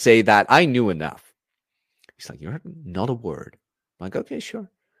used to say that, I knew enough. He's like, you're not a word. I'm like, okay, sure.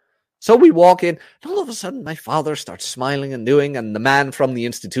 So we walk in, and all of a sudden my father starts smiling and the man from the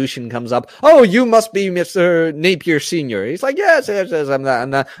institution comes up. Oh, you must be Mr. Napier Sr. He's like, yes, I'm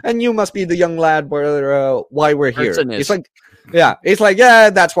that. And you must be the young lad why we're here. He's like,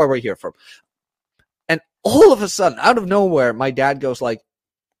 yeah, that's why we're here for. And all of a sudden, out of nowhere, my dad goes like,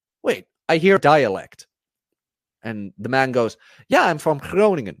 wait, I hear dialect. And the man goes, yeah, I'm from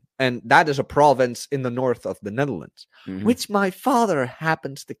Groningen. And that is a province in the north of the Netherlands, which my father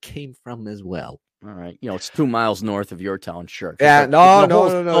happens to came from as well. All right. It's 2 miles north of your town, sure. Yeah, no.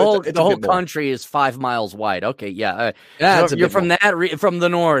 The whole country is 5 miles wide. Okay, yeah. You're from from the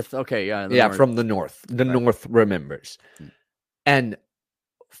north. Okay, yeah. North. From the north. The north remembers. And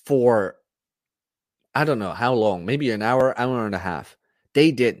for, I don't know how long, maybe an hour and a half,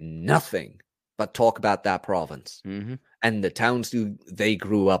 they did nothing but talk about that province and the towns they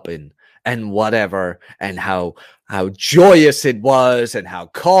grew up in and whatever, and how joyous it was and how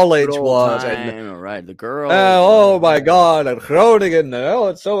college was. Right, the girl. Oh my God, and Groningen,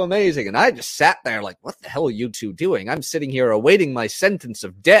 it's so amazing. And I just sat there like, what the hell are you two doing? I'm sitting here awaiting my sentence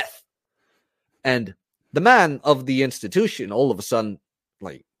of death. And the man of the institution all of a sudden,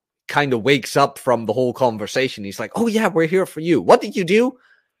 like, kind of wakes up from the whole conversation. He's like, oh yeah, we're here for you. What did you do?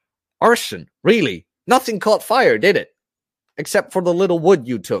 Arson, really? Nothing caught fire, did it? Except for the little wood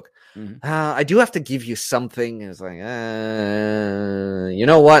you took. I do have to give you something. It's like, you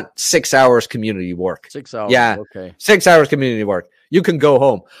know what? 6 hours community work. 6 hours. Yeah. Okay. 6 hours community work. You can go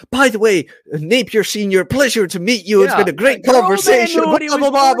home. By the way, Napier Sr., pleasure to meet you. It's been a great conversation.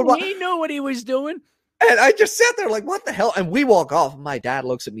 He knew what he was doing. And I just sat there like, what the hell? And we walk off. And my dad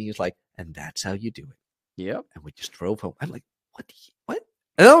looks at me. He's like, and that's how you do it. Yep. And we just drove home. I'm like, what?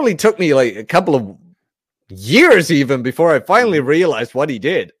 It only took me like a couple of years even before I finally realized what he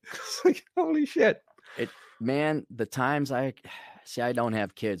did. It's like, holy shit. Man, the times I don't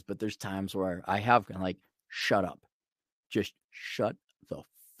have kids, but there's times where I have like, shut up. Just shut the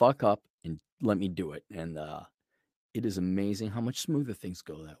fuck up and let me do it. And it is amazing how much smoother things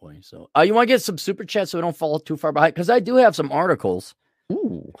go that way. So you want to get some super chats so we don't fall too far behind? Because I do have some articles.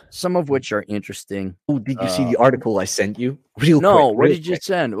 Ooh. Some of which are interesting. Oh, did you see the article I sent you? What did you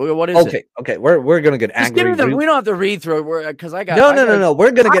send? What is it? Okay. We're gonna get angry. We don't have to read through it because I got no.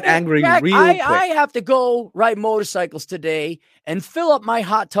 We're gonna get angry real quick. I have to go ride motorcycles today and fill up my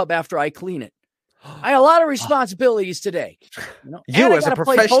hot tub after I clean it. I have a lot of responsibilities today. You as a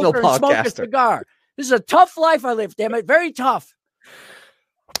professional podcaster. Smoke a cigar. This is a tough life I live. Damn it, very tough.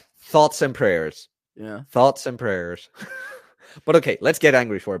 Thoughts and prayers. Yeah. Thoughts and prayers. But okay, let's get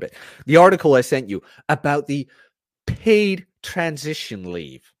angry for a bit. The article I sent you about the paid transition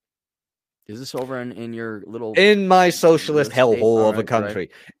leave. Is this over in your little... In my socialist hellhole of a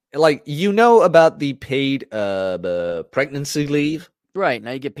country. Right. like, you know about the paid pregnancy leave? Right.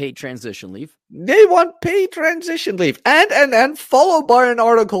 Now you get paid transition leave. They want paid transition leave. And followed by an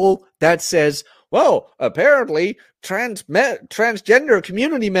article that says, well, apparently transgender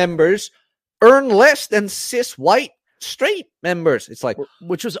community members earn less than cis white straight members. It's like,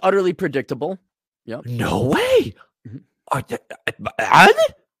 which was utterly predictable. Yeah. No way. And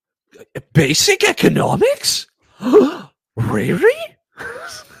basic economics? Really?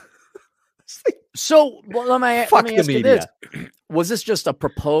 So, well, let me ask you media. this. Was this just a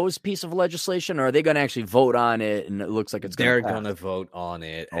proposed piece of legislation, or are they going to actually vote on it? And it looks like they're going to vote on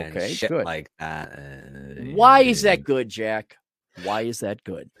it. And shit good. Like that. Why is that good, Jack? Why is that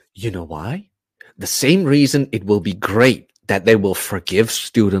good? You know why? The same reason it will be great that they will forgive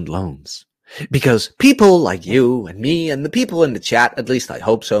student loans. Because people like you and me and the people in the chat, at least I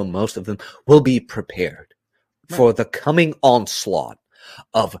hope so, most of them, will be prepared for the coming onslaught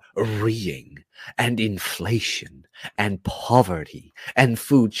of reeing and inflation and poverty and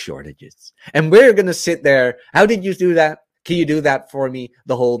food shortages. And we're going to sit there. How did you do that? Can you do that for me?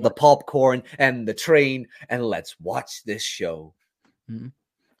 The popcorn and the train, and let's watch this show. Mm-hmm.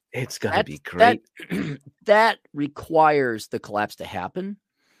 It's going to be great. That requires the collapse to happen.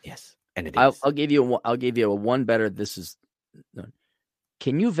 Yes. And it is. I'll give you a one better. This is,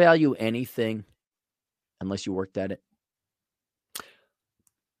 can you value anything unless you worked at it?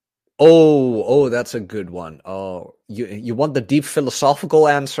 Oh, that's a good one. Oh, you want the deep philosophical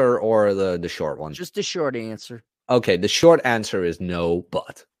answer or the short one? Just the short answer. Okay, the short answer is no,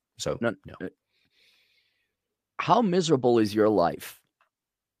 but. So, no. How miserable is your life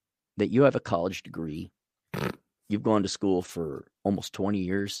that you have a college degree, you've gone to school for almost 20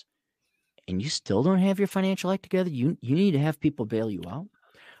 years, and you still don't have your financial act together? You need to have people bail you out.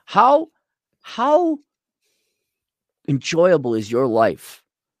 How enjoyable is your life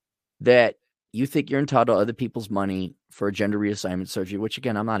that you think you're entitled to other people's money for a gender reassignment surgery, which,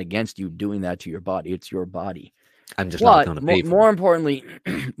 again, I'm not against you doing that to your body. It's your body. I'm just not going to pay for it.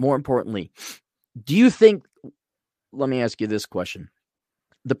 More importantly, do you think, let me ask you this question.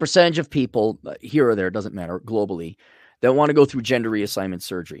 The percentage of people here or there, doesn't matter, globally, that want to go through gender reassignment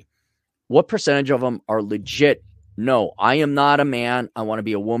surgery, what percentage of them are legit? No, I am not a man. I want to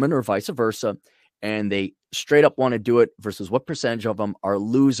be a woman, or vice versa. And they straight up want to do it, versus what percentage of them are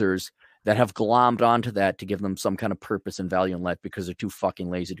losers that have glommed onto that to give them some kind of purpose and value in life because they're too fucking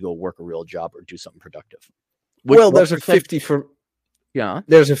lazy to go work a real job or do something productive. There's a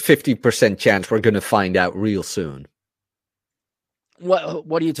 50% chance we're going to find out real soon. What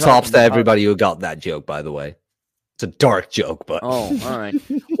are you talking Props about? to everybody who got that joke, by the way. It's a dark joke, but all right.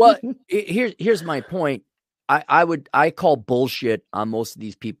 Well, here's my point. I call bullshit on most of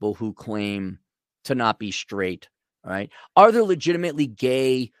these people who claim to not be straight. All right. Are there legitimately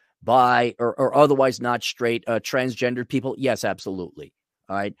gay, bi, or otherwise not straight transgendered people? Yes, absolutely.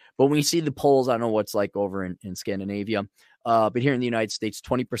 All right. But when you see the polls, I don't know what's like over in Scandinavia. But here in the United States,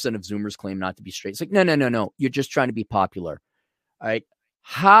 20% of Zoomers claim not to be straight. It's like, no. You're just trying to be popular. All right.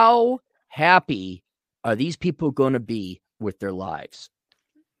 How happy are these people going to be with their lives?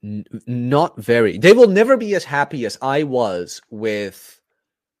 Not very. They will never be as happy as I was with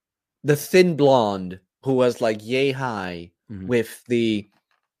the thin blonde who was like yay high with the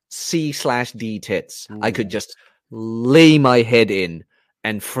C/D tits. Ooh. I could just lay my head in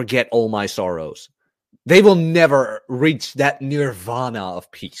and forget all my sorrows. They will never reach that nirvana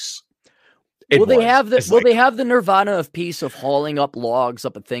of peace. Will they have the nirvana of peace of hauling up logs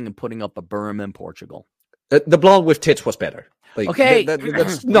up a thing and putting up a berm in Portugal? The blonde with tits was better. Like, okay,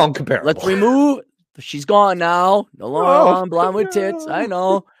 that's non-comparable. Let's remove. She's gone now. No longer blonde with tits. I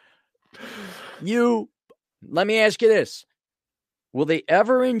know. Let me ask you this: will they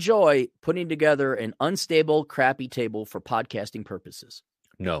ever enjoy putting together an unstable, crappy table for podcasting purposes?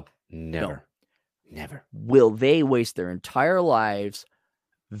 No, never. Never. Will they waste their entire lives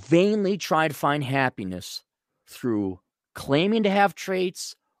vainly trying to find happiness through claiming to have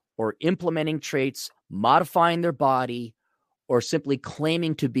traits or implementing traits, modifying their body, or simply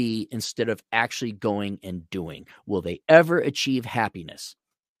claiming to be instead of actually going and doing? Will they ever achieve happiness?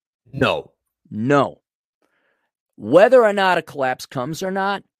 No. Whether or not a collapse comes or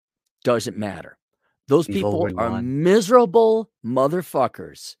not doesn't matter. Those people are miserable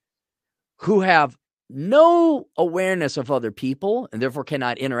motherfuckers who have no awareness of other people and therefore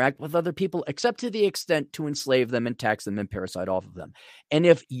cannot interact with other people except to the extent to enslave them and tax them and parasite off of them. And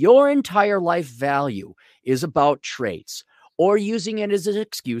if your entire life value is about traits or using it as an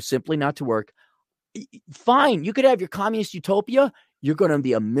excuse simply not to work, fine, you could have your communist utopia. You're going to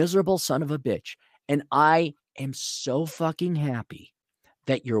be a miserable son of a bitch. And I am so fucking happy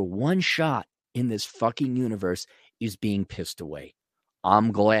that your one shot in this fucking universe is being pissed away.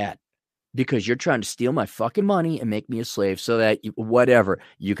 I'm glad, because you're trying to steal my fucking money and make me a slave so that whatever,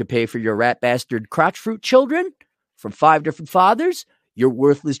 you could pay for your rat bastard crotch fruit children from 5 different fathers, your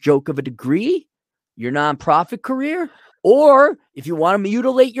worthless joke of a degree, your nonprofit career, or if you want to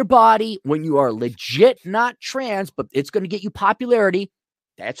mutilate your body when you are legit not trans, but it's going to get you popularity,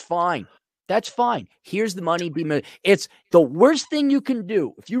 that's fine. That's fine. Here's the money. It's the worst thing you can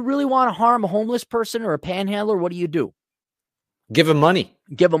do. If you really want to harm a homeless person or a panhandler, what do? Give him money.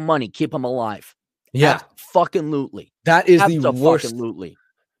 Give them money. Keep them alive. Yeah. Fucking-lutely. That is the worst. Fucking-lutely.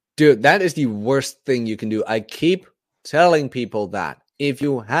 Dude, that is the worst thing you can do. I keep telling people that. If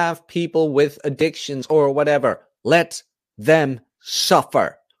you have people with addictions or whatever, let them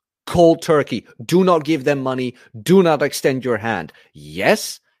suffer. Cold turkey. Do not give them money. Do not extend your hand.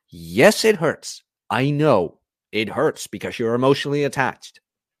 Yes, it hurts. I know it hurts because you're emotionally attached.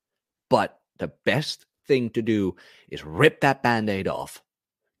 But the best thing to do is rip that Band-Aid off.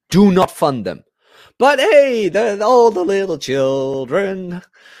 Do not fund them. But hey, all the little children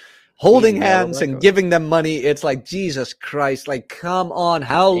holding hands and giving them money. It's like, Jesus Christ, like, come on.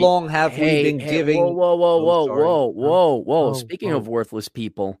 How long have we been giving? Whoa. Speaking of worthless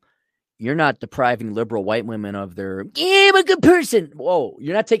people, you're not depriving liberal white women of their, I'm a good person. Whoa,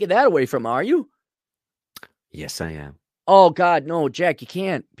 you're not taking that away from them, are you? Yes, I am. Oh, God, no, Jack, you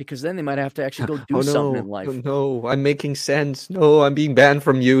can't, because then they might have to actually go do something in life. No, I'm making sense. No, I'm being banned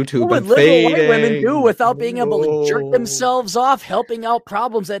from YouTube. What would liberal white women do without being able to jerk themselves off, helping out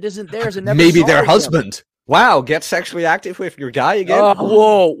problems that isn't theirs? And never maybe their husband. Them. Wow, get sexually active with your guy again?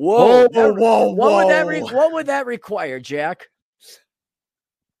 Whoa. Whoa. What would that require, Jack?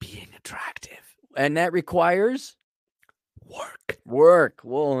 Being attractive. And that requires? Work.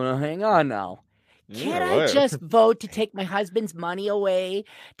 Well, hang on now. Can't I just vote to take my husband's money away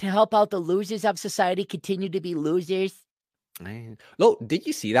to help out the losers of society continue to be losers? Look, did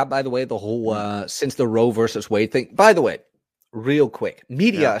you see that, by the way, the whole since the Roe versus Wade thing? By the way, real quick,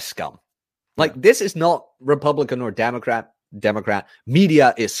 media is scum. Like, this is not Republican or Democrat.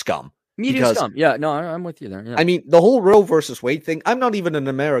 Media is scum. Media is scum. Yeah, no, I'm with you there. Yeah. I mean, the whole Roe versus Wade thing, I'm not even an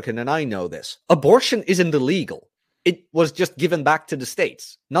American, and I know this. Abortion isn't illegal. It was just given back to the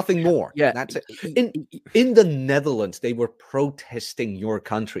states. Nothing more. Yeah. That's it. In the Netherlands, they were protesting your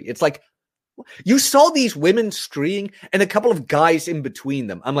country. It's like, you saw these women streeing and a couple of guys in between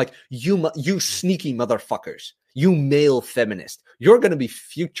them. I'm like, you sneaky motherfuckers. You male feminist. You're going to be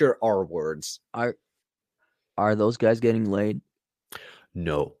future R words. Are those guys getting laid?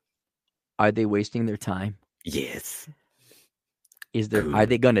 No. Are they wasting their time? Yes. Are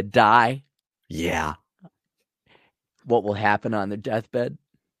they going to die? Yeah. What will happen on their deathbed?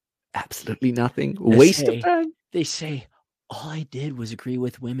 Absolutely nothing. Waste of time. They say, all I did was agree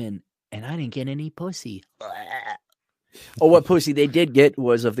with women and I didn't get any pussy. Oh, what pussy they did get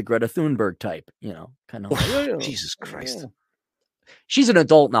was of the Greta Thunberg type, kind of like, Jesus Christ. She's an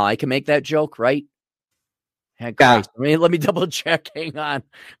adult now. I can make that joke, right? Yeah. Let me double check. Hang on.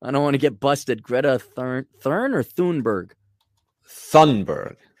 I don't want to get busted. Greta Thurn or Thunberg?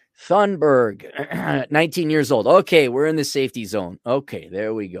 Thunberg, 19 years old. Okay, we're in the safety zone. Okay,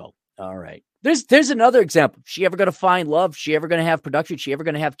 there we go. All right. There's another example. She ever going to find love? She ever going to have production? She ever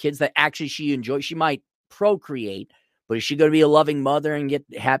going to have kids that actually she enjoys? She might procreate, but is she going to be a loving mother and get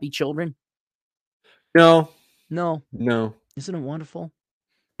happy children? No. Isn't it wonderful?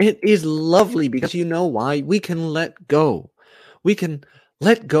 It is lovely because you know why? We can let go. We can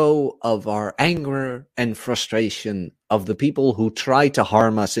let go of our anger and frustration of the people who try to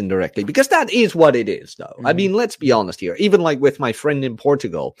harm us indirectly, because that is what it is, though. I mean, let's be honest here. Even like with my friend in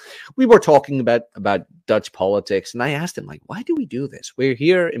Portugal, we were talking about Dutch politics, and I asked him, like, why do we do this? We're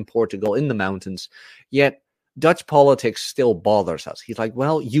here in Portugal in the mountains, yet Dutch politics still bothers us. He's like,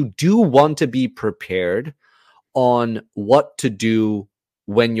 well, you do want to be prepared on what to do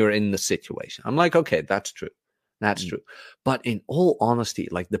when you're in the situation. I'm like, okay, that's true. That's true. But in all honesty,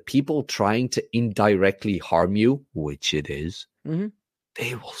 like the people trying to indirectly harm you, which it is,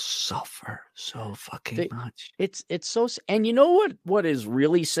 they will suffer so fucking much. It's so, and you know what is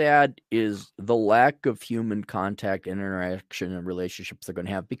really sad is the lack of human contact and interaction and relationships they're going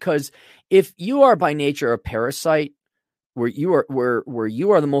to have. Because if you are by nature a parasite, where you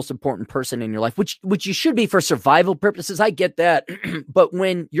are the most important person in your life, which you should be for survival purposes, I get that. But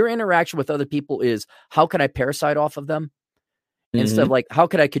when your interaction with other people is, how can I parasite off of them? Instead of like, how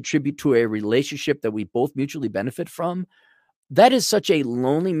could I contribute to a relationship that we both mutually benefit from? That is such a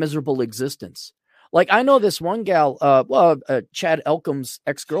lonely, miserable existence. Like, I know this one gal, Chad Elkham's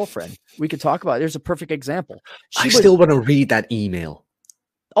ex-girlfriend. We could talk about it. There's a perfect example. I still want to read that email.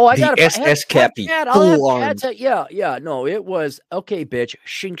 Oh, I The got SS Cappy. Full on. Yeah. No, it was okay, bitch.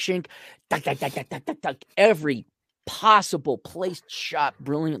 Shink, shink. Duck, duck, duck, duck, duck, duck, duck. Every possible placed shot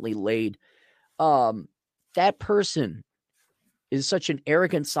brilliantly laid. That person is such an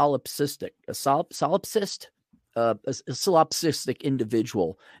arrogant solipsistic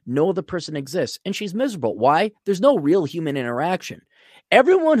individual. No other person exists, and she's miserable. Why? There's no real human interaction.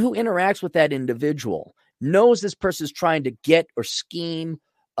 Everyone who interacts with that individual knows this person is trying to get or scheme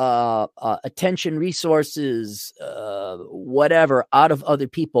attention, resources, whatever, out of other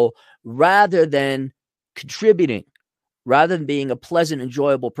people, rather than contributing, rather than being a pleasant,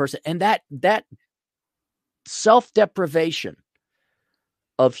 enjoyable person. And that self-deprivation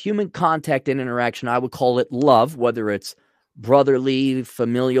of human contact and interaction, I would call it love, whether it's brotherly,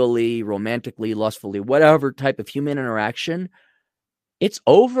 familially, romantically, lustfully, whatever type of human interaction, it's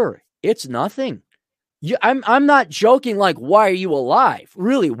over. It's nothing. I'm not joking. Like, why are you alive?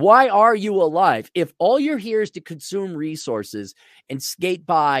 Really, why are you alive? If all you're here is to consume resources and skate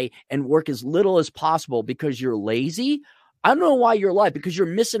by and work as little as possible because you're lazy, I don't know why you're alive, because you're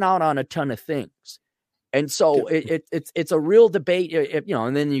missing out on a ton of things. And so it's a real debate,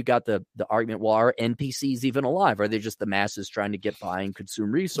 and then you got the argument, well, are NPCs even alive? Are they just the masses trying to get by and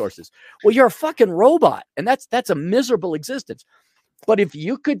consume resources? Well, you're a fucking robot, and that's a miserable existence. But if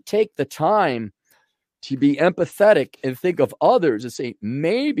you could take the time to be empathetic and think of others and say,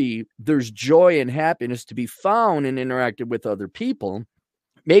 maybe there's joy and happiness to be found in interacting with other people,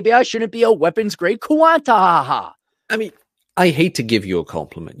 maybe I shouldn't be a weapons-grade Kuanta. I mean, I hate to give you a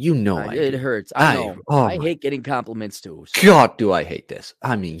compliment. You know it hurts. I know. I hate getting compliments too. So. God, do I hate this.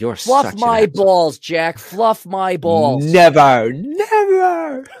 I mean, you're Fluff my balls, Jack. Fluff my balls. Never.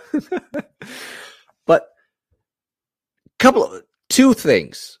 But two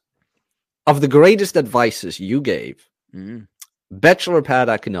things of the greatest advices you gave. Bachelor Pad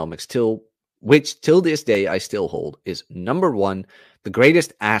Economics, which till this day I still hold, is number one, the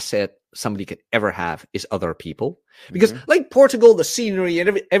greatest asset somebody could ever have is other people. Because like Portugal, the scenery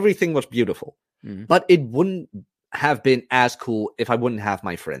and everything was beautiful, but it wouldn't have been as cool if I wouldn't have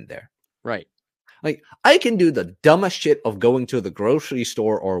my friend there. Right. Like, I can do the dumbest shit of going to the grocery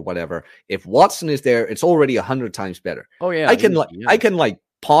store or whatever. If Watson is there, it's already 100 times better. Oh yeah. I can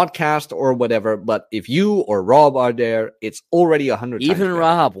podcast or whatever, but if you or Rob are there, it's already 100 times better.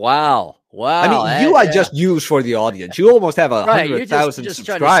 Rob. Wow. I mean, I just use for the audience. You almost have 100,000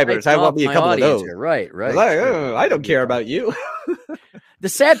 subscribers. I want me a couple of those. Here. Right. Like, I don't care about you. The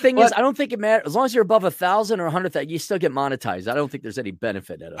sad thing is, I don't think it matters. As long as you're above 1,000 or 100,000, you still get monetized. I don't think there's any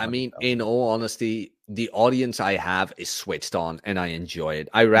benefit at it. I mean, in all honesty, the audience I have is switched on and I enjoy it.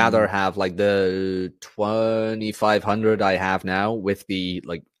 I rather have like the 2,500 I have now with the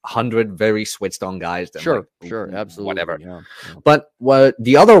like 100 very switched on guys. That sure, absolutely. Whatever. Yeah. But what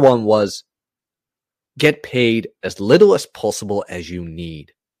the other one was, get paid as little as possible as you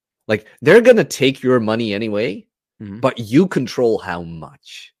need. Like, they're going to take your money anyway. But you control how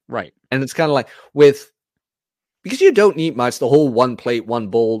much. Right. And it's kind of like because you don't need much, the whole one plate, one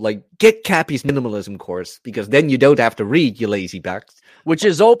bowl, like get Cappy's minimalism course, because then you don't have to read, you lazy backs. Which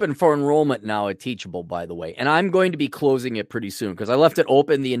is open for enrollment now at Teachable, by the way. And I'm going to be closing it pretty soon because I left it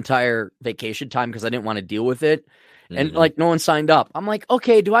open the entire vacation time because I didn't want to deal with it. And like, no one signed up. I'm like,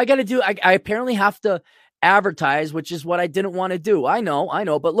 okay, do I got to do, I apparently have to advertise, which is what I didn't want to do. I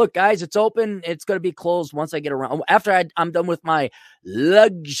know. But look, guys, it's open. It's going to be closed once I get around. After I'm done with my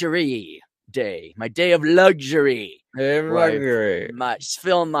luxury day, my day of luxury.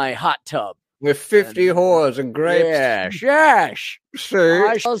 Fill my hot tub. With 50 whores and grapes. Yes.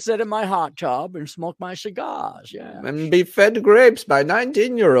 I shall sit in my hot tub and smoke my cigars. Yeah. And be fed grapes by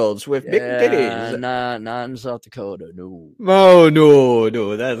 19-year-olds with big titties. Not in South Dakota. No. Oh,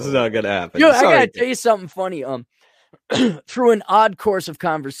 no. That's not going to happen. I got to tell you something funny. Through an odd course of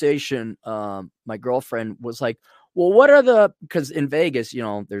conversation, my girlfriend was like, well, because in Vegas,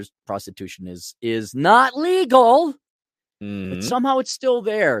 there's prostitution is not legal. But somehow it's still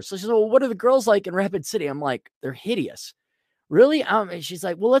there. So she said, well, what are the girls like in Rapid City? I'm like, they're hideous. Really? And she's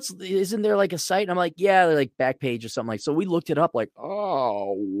like, well, isn't there like a site? And I'm like, yeah, they're like Backpage or something. Like, so we looked it up like,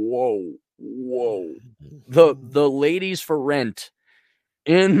 oh, whoa. The ladies for rent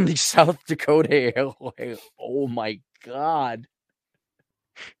in the South Dakota area. Oh my God.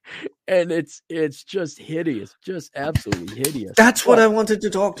 And it's just hideous, just absolutely hideous. That's what I wanted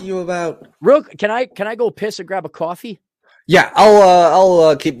to talk to you about. Rook, can I go piss and grab a coffee? Yeah,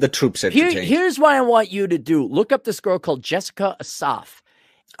 I'll keep the troops entertained. Here's what I want you to do. Look up this girl called Jessica Asaf.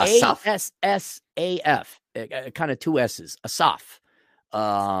 Assaf. Kind of two S's. Asaf.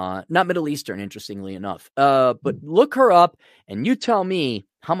 Not Middle Eastern, interestingly enough. But look her up and you tell me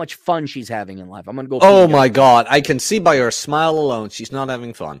how much fun she's having in life. I'm going to go. Oh my God. I can see by her smile alone, she's not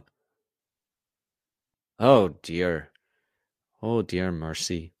having fun. Oh dear. Oh dear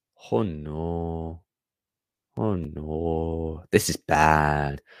mercy. Oh no. Oh no. This is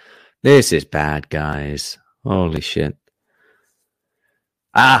bad. This is bad, guys. Holy shit.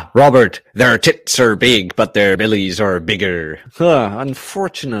 Ah, Robert, their tits are big, but their bellies are bigger.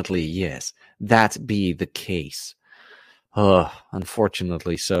 Unfortunately, yes, that be the case.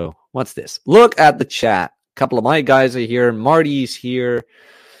 Unfortunately so. What's this? Look at the chat. A couple of my guys are here. Marty's here.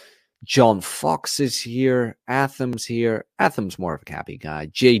 John Fox is here. Athem's here. Athem's more of a happy guy.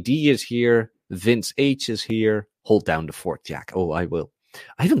 JD is here. Vince H is here. Hold down the fort, Jack. Oh, I will.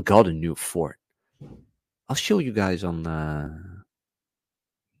 I haven't got a new fort. I'll show you guys on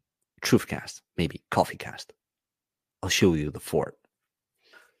Truthcast, maybe Coffeecast. I'll show you the fort.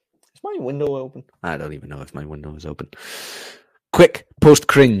 Is my window open? I don't even know if my window is open. Quick, post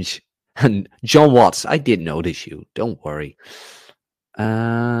cringe. And John Watts, I did notice you. Don't worry.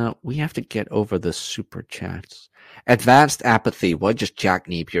 We have to get over the super chats. Advanced apathy. Why does Jack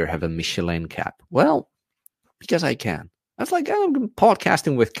Napier have a Michelin cap? Well, because I can. That's like, I'm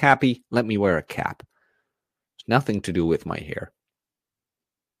podcasting with Cappy. Let me wear a cap. It's nothing to do with my hair.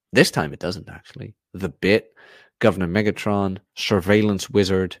 This time it doesn't, actually. The Bit, Governor Megatron, Surveillance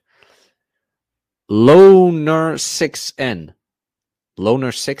Wizard, Loner 6N.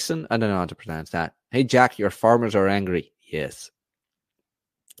 Loner 6N? I don't know how to pronounce that. Hey, Jack, your farmers are angry. Yes.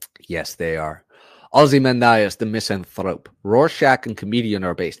 Yes, they are. Ozymandias, the misanthrope. Rorschach and Comedian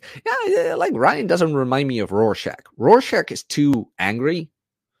are based. Yeah, like Ryan doesn't remind me of Rorschach. Rorschach is too angry,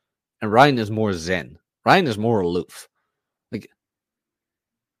 and Ryan is more zen. Ryan is more aloof. Like,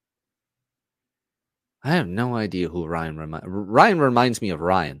 I have no idea who Ryan reminds. Ryan reminds me of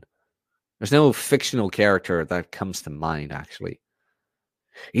Ryan. There's no fictional character that comes to mind, actually.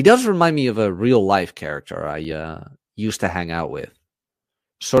 He does remind me of a real life character I used to hang out with.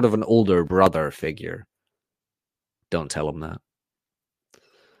 Sort of an older brother figure. Don't tell him that.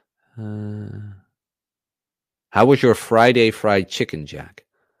 How was your Friday fried chicken, Jack?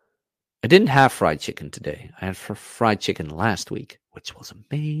 I didn't have fried chicken today. I had fried chicken last week, which was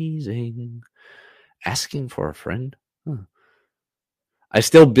amazing. Asking for a friend? Huh. I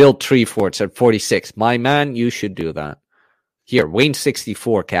still build tree forts at 46. My man, you should do that. Here,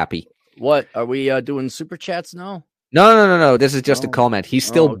 Wayne64, Cappy. What? Are we doing super chats now? No. This is just a comment. He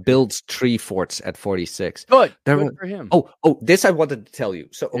still builds tree forts at 46. Good for him. Oh, this I wanted to tell you.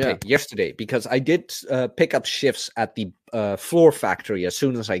 So, yesterday, because I did pick up shifts at the floor factory as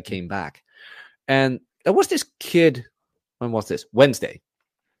soon as I came back. And there was this kid, when was this? Wednesday.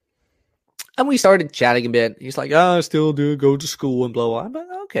 And we started chatting a bit. He's like, I still do go to school and blah, blah. I'm like,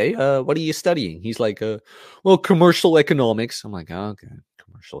 okay, what are you studying? He's like, well, commercial economics. I'm like, okay.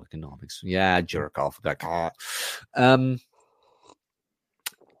 Commercial economics. Yeah, jerk off. Like, I'm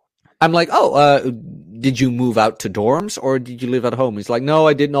like, did you move out to dorms or did you live at home? He's like, no,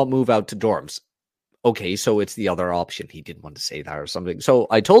 I did not move out to dorms. Okay, so it's the other option. He didn't want to say that or something. So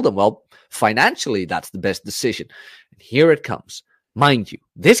I told him, well, financially, that's the best decision. And here it comes. Mind you,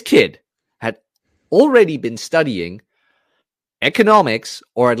 this kid had already been studying economics,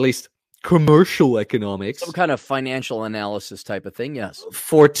 or at least commercial economics, some kind of financial analysis type of thing, yes,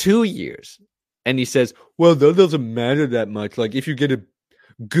 for 2 years. And he says, well, that doesn't matter that much. Like, if you get a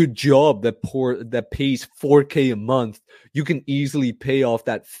good job that pays 4K a month, you can easily pay off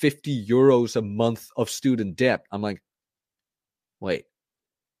that 50 euros a month of student debt. I'm like, wait,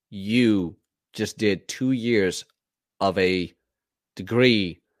 you just did 2 years of a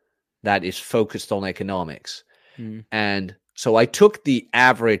degree that is focused on economics. And so I took the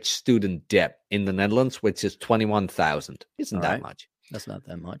average student debt in the Netherlands, which is 21,000. Isn't that much? That's not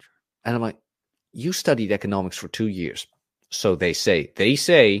that much. And I'm like, you studied economics for 2 years. So they say,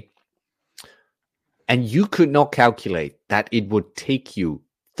 and you could not calculate that it would take you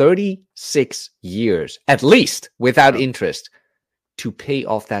 36 years, at least without interest, to pay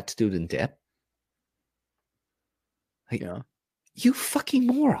off that student debt. Like, you fucking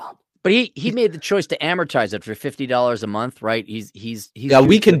moron. But he made the choice to amortize it for $50 a month, right? He's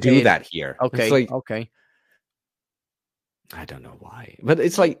we can do that here. Okay, like, okay. I don't know why, but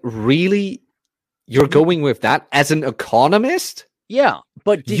it's like, really, you're going with that as an economist? Yeah,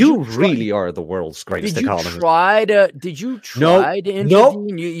 but you really are the world's greatest economist. Did you try to intervene? No.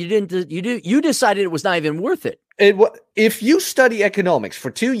 You didn't. You decided it was not even worth it. If you study economics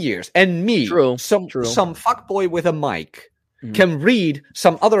for 2 years, and me, some fuckboy with a mic. Can read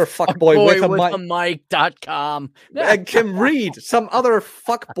some other fuckboy with a mic.com. Can read some other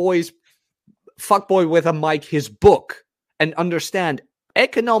fuckboy with a mic his book and understand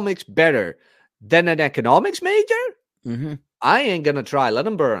economics better than an economics major, Mm-hmm. I ain't gonna try. Let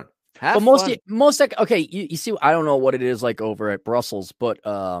them burn. Have But fun. okay, you see, I don't know what it is like over at Brussels, but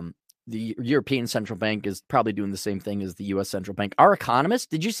the European Central Bank is probably doing the same thing as the U.S. Central Bank. Our economists,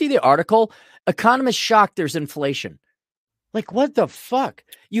 did you see the article? Economists shocked there's inflation. Like, what the fuck?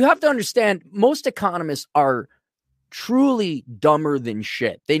 You have to understand, most economists are truly dumber than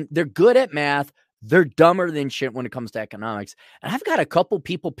shit. They're good at math. They're dumber than shit when it comes to economics. And I've got a couple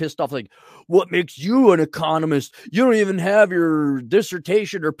people pissed off, like, what makes you an economist? You don't even have your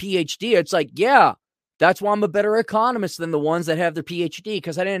dissertation or PhD. It's like, yeah, that's why I'm a better economist than the ones that have their PhD,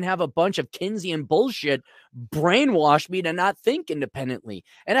 because I didn't have a bunch of Keynesian bullshit brainwash me to not think independently.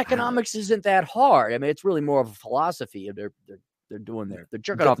 And economics isn't that hard. I mean, it's really more of a philosophy. They're doing there. They're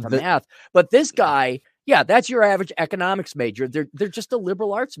jerking off the math. But this guy, yeah, that's your average economics major. They're just a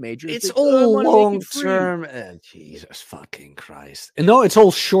liberal arts major. It's all long term. Jesus fucking Christ! No, it's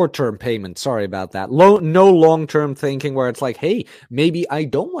all short term payment. Sorry about that. No long term thinking where it's like, hey, maybe I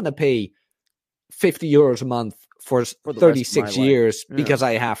don't want to pay €50 a month for 36 years because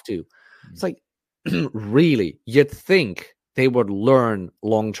I have to. It's like, really, you'd think they would learn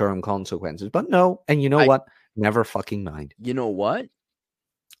long term consequences, but no. And you know what? Never fucking mind. You know what?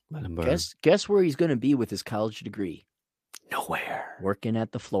 Guess where he's going to be with his college degree? Nowhere. Working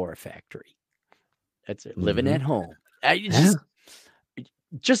at the Flora factory. That's it. Living at home. In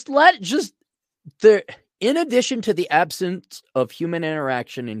addition to the absence of human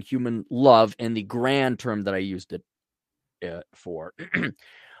interaction and human love, and the grand term that I used it for,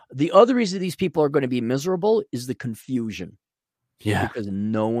 the other reason these people are going to be miserable is the confusion. Yeah. Because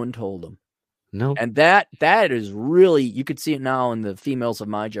no one told them. No. And that is really, you could see it now in the females of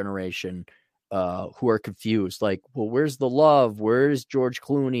my generation who are confused. Like, well, where's the love? Where's George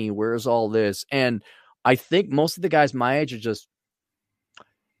Clooney? Where's all this? And I think most of the guys my age are just,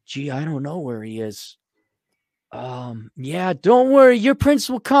 gee, I don't know where he is. Yeah, don't worry. Your prince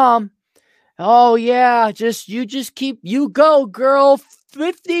will come. Oh yeah. You go, girl.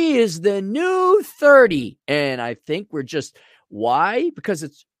 50 is the new 30. And I think we're just, why? Because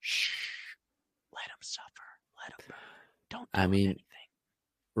it's, let him suffer. Let him burn. Don't anything.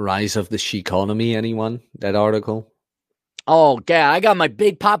 Rise of the Sheekonomy, anyone? That article? Oh, yeah, I got my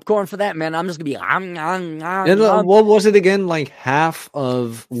big popcorn for that, man. I'm just going to be... What was it again? Like half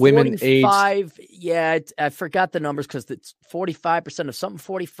of women 45, aged... Yeah, I forgot the numbers because it's 45% of something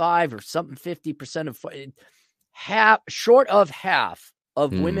 45 or something 50% of... Short of half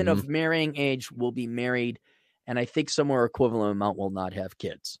of women of marrying age will be married, and I think somewhere equivalent amount will not have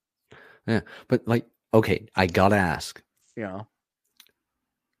kids. Yeah, but like, okay, I gotta ask. Yeah.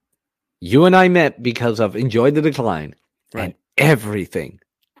 You and I met because of Enjoy the Decline. Right. And everything,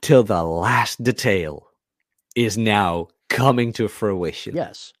 till the last detail, is now coming to fruition.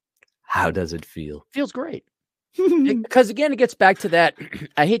 Yes. How does it feel? Feels great. Because again, it gets back to that,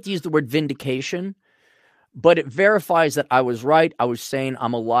 I hate to use the word vindication, but it verifies that I was right. I was saying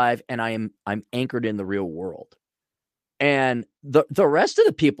I'm alive and I'm anchored in the real world. And the rest of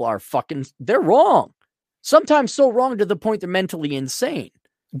the people are they're wrong. Sometimes so wrong to the point they're mentally insane.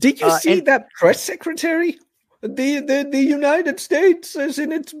 Did you see that press secretary? The United States is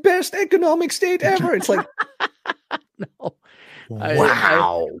in its best economic state ever. It's like, no,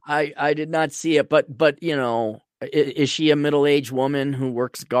 wow. I did not see it, but you know, is she a middle-aged woman who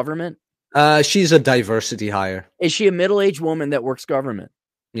works government? She's a diversity hire. Is she a middle-aged woman that works government?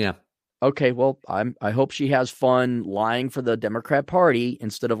 Yeah. Okay, well, I hope she has fun lying for the Democrat Party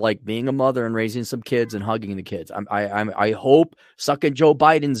instead of like being a mother and raising some kids and hugging the kids. I hope sucking Joe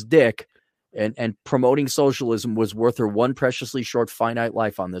Biden's dick and promoting socialism was worth her one preciously short finite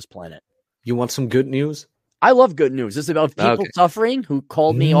life on this planet. You want some good news? I love good news. It's about people suffering who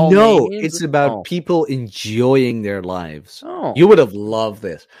called me all names. No, it's about people enjoying their lives. Oh. You would have loved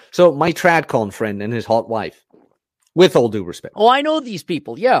this. So my TradCon friend and his hot wife, with all due respect. Oh, I know these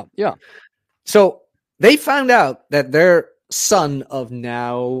people. Yeah. So they found out that their son of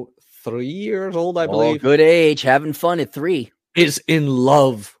now 3 years old, I believe. Good age, having fun at 3. Is in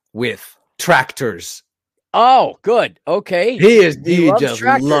love with tractors. Oh, good. Okay. He just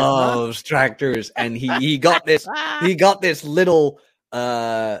tractors, loves tractors, and he got this little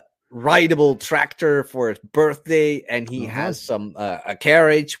rideable tractor for his birthday, and he has some a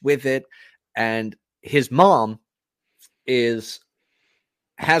carriage with it, and his mom has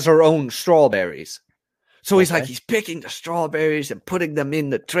her own strawberries. So he's picking the strawberries and putting them in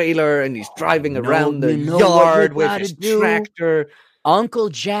the trailer, and he's driving around the yard with his tractor. Uncle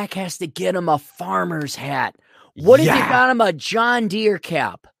Jack has to get him a farmer's hat. What if you got him a John Deere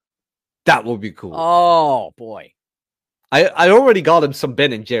cap? That would be cool. Oh, boy. I already got him some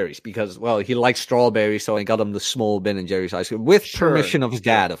Ben and Jerry's because, well, he likes strawberries, so I got him the small Ben and Jerry's ice cream with permission of his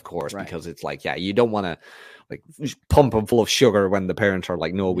dad, of course, because it's like, yeah, you don't want to like pump them full of sugar when the parents are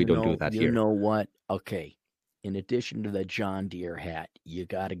like, no, we don't do that here. You know what? Okay. In addition to the John Deere hat, you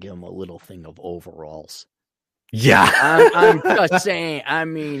got to give him a little thing of overalls. Yeah. I'm just saying, I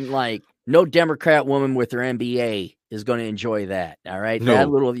mean, like, no Democrat woman with her MBA is going to enjoy that. All right. No. That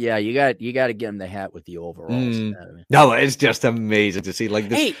little, you got to get him the hat with the overalls. No, it's just amazing to see like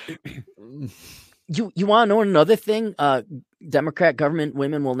this. Hey, you want to know another thing? Democrat government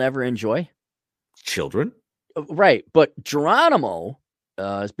women will never enjoy children. Right. But Geronimo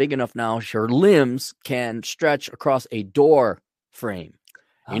is big enough now. Her limbs can stretch across a door frame.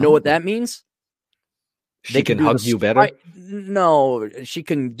 You know what that means? They can hug you better? No, she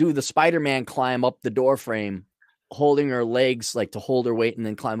can do the Spider-Man climb up the door frame, holding her legs like to hold her weight and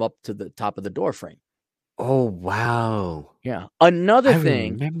then climb up to the top of the door frame. Oh, wow. Yeah. Another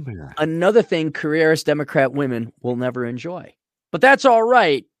thing careerist Democrat women will never enjoy. But that's all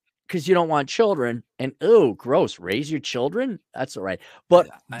right because you don't want children. And, oh, gross, raise your children? That's all right.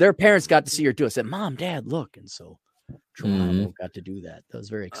 But their parents got to see her do it. Said, Mom, Dad, look. And so Geronimo got to do that. That was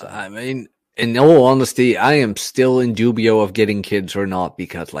very exciting. I mean, in all honesty, I am still in dubio of getting kids or not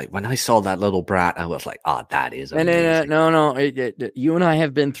because, like, when I saw that little brat, I was like, "Oh, that is amazing." No. You and I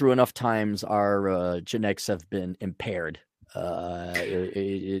have been through enough times. Our genetics have been impaired.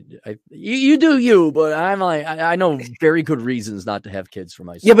 You do you, but I'm like, I know very good reasons not to have kids for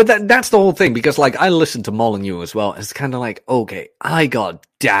myself. Yeah, but that's the whole thing because, like, I listened to Molyneux as well. It's kind of like, okay, I got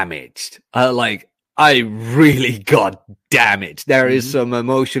damaged. I really got damaged. There is some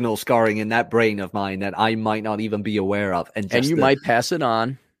emotional scarring in that brain of mine that I might not even be aware of. And you might pass it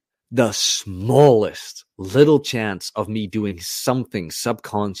on. The smallest little chance of me doing something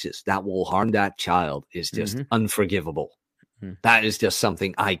subconscious that will harm that child is just unforgivable. That is just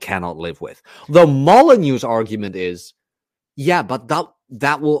something I cannot live with. The Molyneux's argument is, yeah, but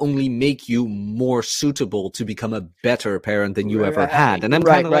that will only make you more suitable to become a better parent than you ever had. And I'm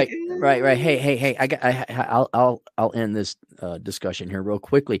kind of like, right. Hey, I'll end this discussion here real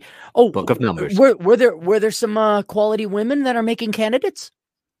quickly. Oh, Book of Numbers. Were there some quality women that are making candidates?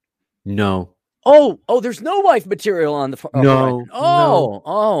 No. Oh, there's no wife material on the no.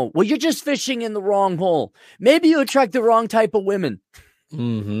 Oh, well, you're just fishing in the wrong hole. Maybe you attract the wrong type of women.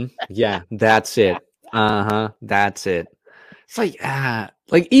 Yeah, that's it. That's it. It's like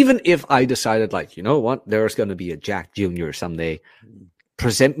even if I decided, like, you know what, there's going to be a Jack Jr. someday,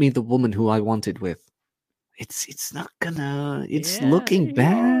 present me the woman who I wanted with. It's not gonna. It's looking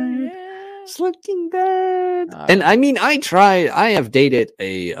bad. Yeah. It's looking bad. And I mean, I have dated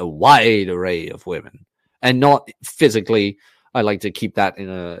a wide array of women, and not physically. I like to keep that in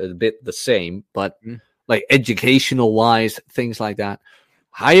a bit the same, but like educational wise, things like that.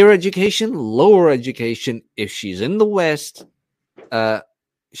 Higher education, lower education. If she's in the West,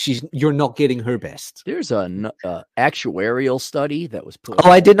 you're not getting her best. There's an actuarial study that was put.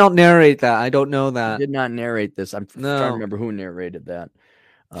 Oh, I did not narrate that. I don't know that. I did not narrate this. I'm trying to remember who narrated that.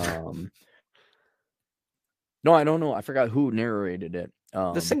 No, I don't know. I forgot who narrated it.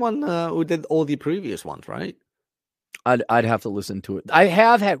 The same one who did all the previous ones, right? I'd have to listen to it. I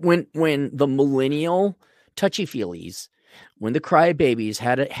have had when the millennial touchy-feelies, when the crybabies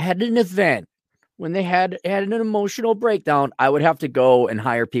had an event, when they had an emotional breakdown, I would have to go and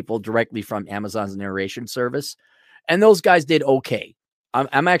hire people directly from Amazon's narration service. And those guys did okay.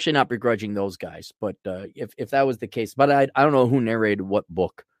 I'm actually not begrudging those guys, but if that was the case, but I don't know who narrated what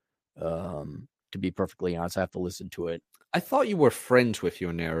book. To be perfectly honest, I have to listen to it. I thought you were friends with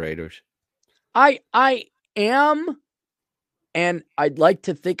your narrators. I am, and I'd like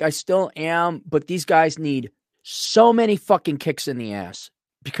to think I still am, but these guys need so many fucking kicks in the ass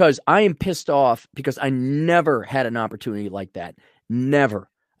because I am pissed off because I never had an opportunity like that. Never.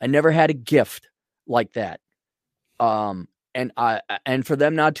 I never had a gift like that. And for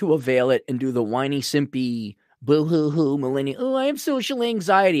them not to avail it and do the whiny, simpy, boo-hoo-hoo, millennial, oh, I have social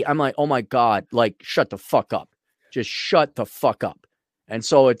anxiety. I'm like, oh my God, like, shut the fuck up. Just shut the fuck up. And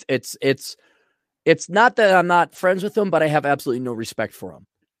so it's not that I'm not friends with them, but I have absolutely no respect for them.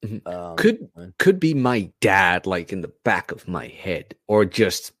 Could be my dad, like, in the back of my head, or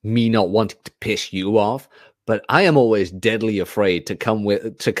just me not wanting to piss you off. But I am always deadly afraid to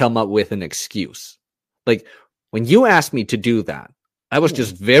come up with an excuse. Like, when you asked me to do that, I was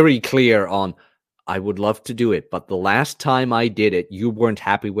just very clear on, I would love to do it, but the last time I did it, you weren't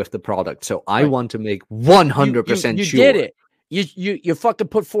happy with the product. So I want to make 100% you sure. You did it. You fucking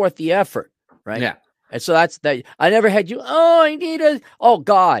put forth the effort, right? Yeah. And so that's that. I never had you. Oh, I need oh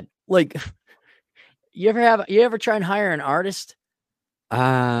God. Like, You ever try and hire an artist?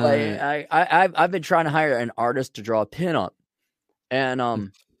 I've been trying to hire an artist to draw a pinup, and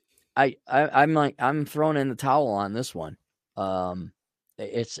I'm throwing in the towel on this one.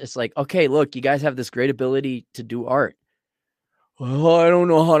 It's like, okay, look, you guys have this great ability to do art. Well, I don't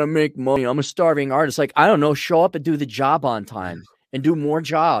know how to make money. I'm a starving artist. Like, I don't know, show up and do the job on time and do more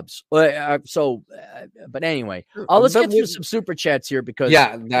jobs. But anyway, let's get through some super chats here because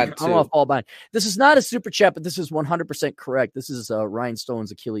I'm gonna fall behind. This is not a super chat, but this is 100% correct. This is Ryan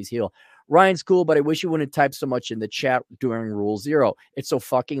Stone's Achilles heel. Ryan's cool, but I wish you wouldn't type so much in the chat during Rule 0. It's so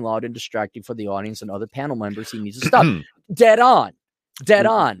fucking loud and distracting for the audience and other panel members. He needs to stop. Dead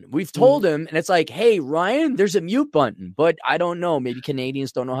on. We've told him, and it's like, hey, Ryan, there's a mute button, but I don't know. Maybe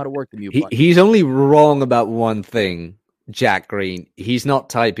Canadians don't know how to work the mute button. He's only wrong about one thing, Jack Green. He's not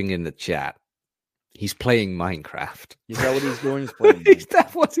typing in the chat. He's playing Minecraft. Is that what he's doing? He's playing Is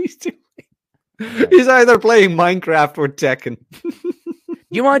that what he's doing? Okay. He's either playing Minecraft or Tekken.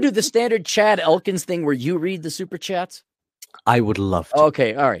 You want to do the standard Chad Elkins thing where you read the super chats? I would love to.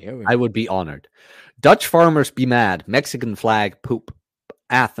 Okay, all right. I would be honored. Dutch farmers be mad. Mexican flag poop.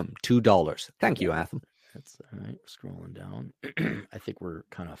 Atham, $2. Thank you, Atham. That's all right. Scrolling down. I think we're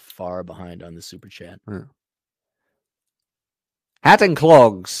kind of far behind on the super chat. Hat and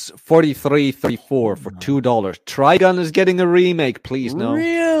Clogs, 43.34 for $2. Trigun is getting a remake. Please no.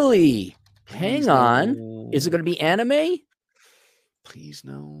 Really? Hang on. No. Is it going to be anime? Please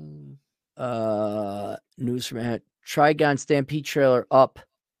no. News from Trigon Stampede trailer up.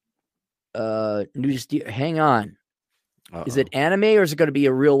 News. Hang on. Uh-oh. Is it anime or is it going to be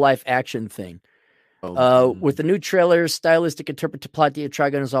a real life action thing? With the new trailer, stylistic interpret to plot,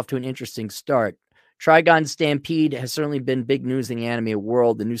 Trigon is off to an interesting start. Trigon Stampede has certainly been big news in the anime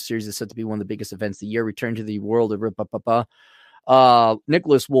world. The new series is set to be one of the biggest events of the year. Return to the world of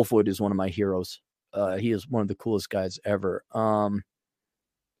Nicholas Wolfwood is one of my heroes. He is one of the coolest guys ever.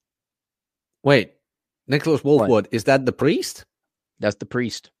 Wait, Nicholas Wolfwood, is that the priest? That's the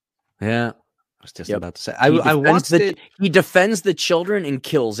priest. Yeah. I was just about to say. I watched it. He defends the children and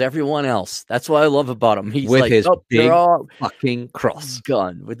kills everyone else. That's what I love about him. He's with like, his big fucking cross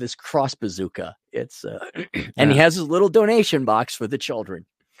gun, with his cross bazooka. It's and he has his little donation box for the children.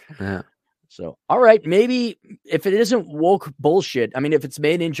 Yeah. So, all right, maybe if it isn't woke bullshit, I mean, if it's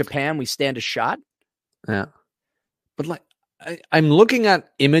made in Japan, we stand a shot. Yeah. But like, I'm looking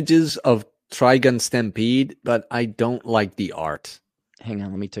at images of Trigun Stampede, but I don't like the art. Hang on,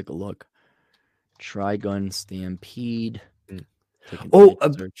 let me take a look. Trigun Stampede.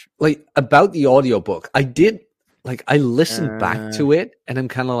 Like about the audiobook, I listened back to it and I'm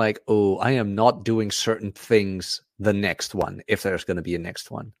kind of like, oh, I am not doing certain things the next one, if there's going to be a next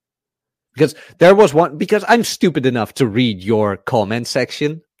one. Because there was one, because I'm stupid enough to read your comment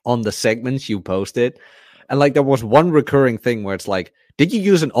section on the segments you posted. And like, there was one recurring thing where it's like, did you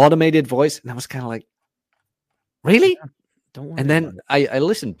use an automated voice? And I was kind of like, really? Yeah. Don't and then I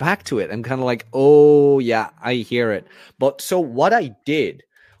listened back to it. I'm kind of like, oh, yeah, I hear it. But so what I did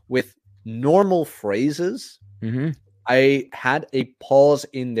with normal phrases, I had a pause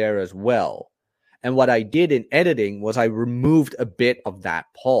in there as well. And what I did in editing was I removed a bit of that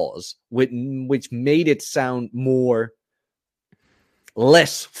pause, which made it sound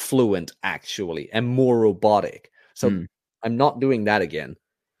less fluent, actually, and more robotic. So I'm not doing that again.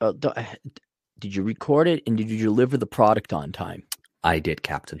 Did you record it and did you deliver the product on time? I did,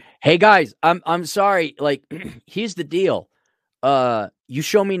 Captain. Hey guys, I'm sorry. Like, here's the deal. You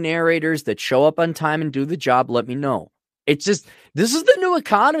show me narrators that show up on time and do the job. Let me know. It's just, this is the new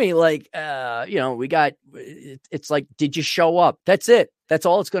economy. Like, we got. It's like, did you show up? That's it. That's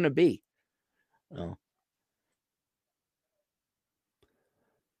all it's going to be. Oh.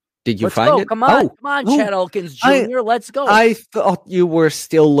 Did you let's find go. it? Come on, Chad Elkins Jr. Let's go. I thought you were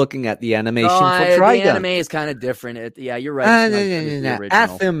still looking at the animation for Trigun. The anime is kind of different. Yeah, you're right.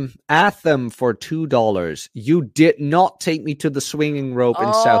 Atham for $2. You did not take me to the swinging rope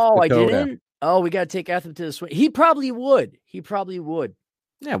in South Dakota. I didn't? Oh, we got to take Atham to the swing. He probably would.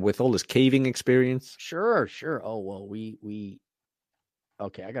 Yeah, with all his caving experience. Sure. Oh, well,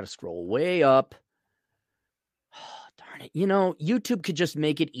 okay, I got to scroll way up. Darn it. YouTube could just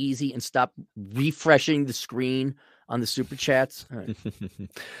make it easy and stop refreshing the screen on the super chats. Right.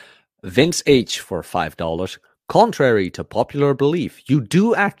 Vince H for $5. Contrary to popular belief, you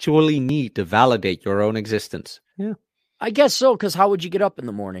do actually need to validate your own existence. Yeah. I guess so, because how would you get up in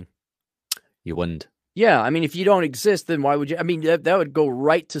the morning? You wouldn't. Yeah, I mean, if you don't exist, then why would you? I mean, that would go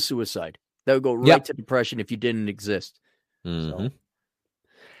right to suicide. That would go right to depression if you didn't exist. Mm-hmm. So.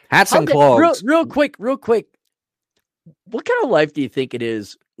 Hats and clogs. Real quick. What kind of life do you think it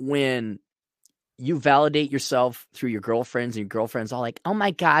is when you validate yourself through your girlfriends, and your girlfriends all like, oh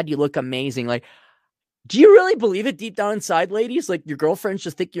my God, you look amazing. Like, do you really believe it deep down inside, ladies? Like, your girlfriends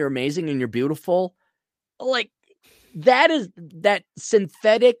just think you're amazing and you're beautiful? Like, that is that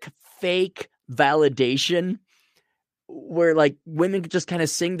synthetic, fake validation where like women just kind of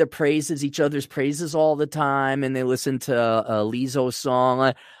sing the praises, each other's praises all the time, and they listen to a Lizzo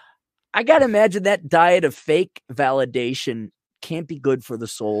song. I got to imagine that diet of fake validation can't be good for the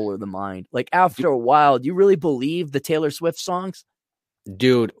soul or the mind. Like, after a while, do you really believe the Taylor Swift songs?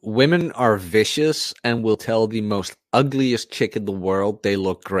 Dude, women are vicious and will tell the most ugliest chick in the world they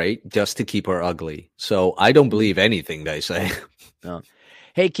look great just to keep her ugly. So I don't believe anything they say. No.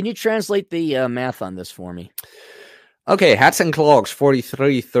 Hey, can you translate the math on this for me? Okay, hats and clogs,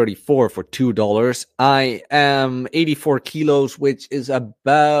 43.34 for $2. I am 84 kilos, which is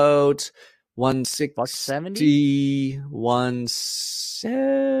about 160,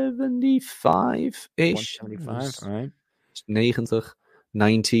 175-ish. 175, all right. 90,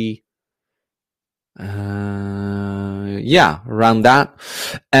 90. Yeah, around that.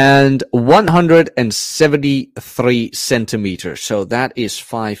 And 173 centimeters. So that is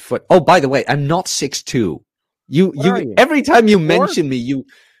 5 foot. Oh, by the way, I'm not 6'2". You every time you mention me,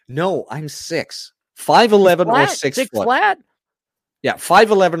 no, I'm 6. 5'11" or 6 foot. Flat? Yeah,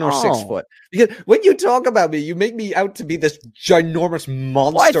 5'11" or 6 foot. Because when you talk about me, you make me out to be this ginormous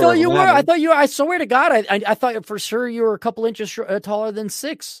monster. Well, I thought you were. I swear to God, I thought for sure you were a couple inches taller than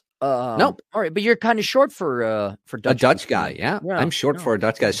 6. No, all right, but you're kind of short for Dutch a Dutch guy. Yeah, I'm short for a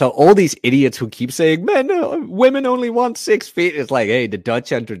Dutch guy. So all these idiots who keep saying, "Man, women only want 6 feet," it's like, hey, the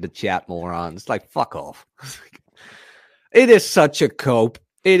Dutch entered the chat, moron. It's like, fuck off. It is such a cope.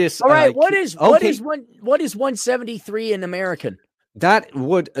 It is all right. What is 173 in American? That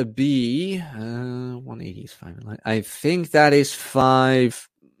would be 180 is 5'9". I think that is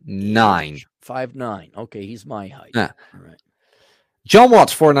 5'9". 5'9". Okay, he's my height. Yeah. All right. John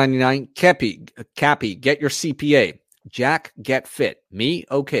Watts, $4.99. Cappy, get your CPA. Jack, get fit. Me,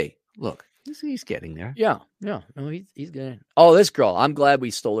 okay. Look, he's getting there. Yeah. No, he's good. Oh, this girl. I'm glad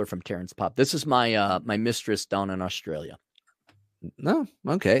we stole her from Terrence Pop. This is my my mistress down in Australia. No,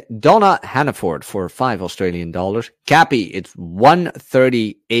 okay. Donna Hannaford for $5 Australian. Cappy, it's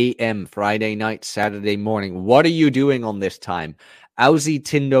 1:30 a.m. Friday night, Saturday morning. What are you doing on this time? Aussie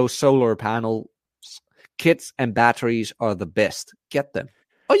Tindo solar panel kits and batteries are the best. Get them.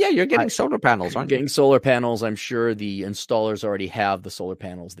 Oh, yeah, you're getting solar panels, aren't you? Getting solar panels. I'm sure the installers already have the solar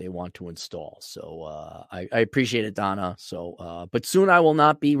panels they want to install. So I appreciate it, Donna. So, but soon I will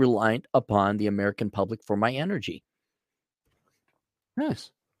not be reliant upon the American public for my energy.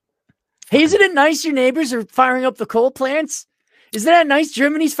 Nice. Hey, isn't it nice your neighbors are firing up the coal plants? Isn't that nice?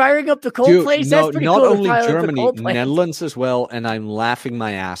 Germany's firing up the coal plants. No, that's pretty not cool. Only Germany, Netherlands as well. And I'm laughing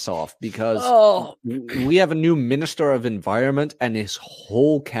my ass off because we have a new minister of environment, and his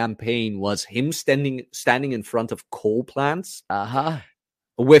whole campaign was him standing in front of coal plants.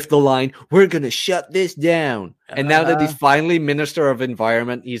 With the line, we're going to shut this down. And now that he's finally Minister of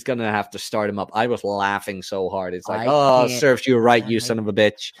Environment, he's going to have to start him up. I was laughing so hard. It's like, serves you right, you son of a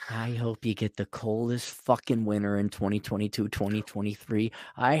bitch. I hope you get the coldest fucking winter in 2022, 2023.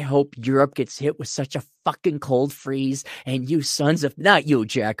 I hope Europe gets hit with such a fucking cold freeze. And you sons of, not you,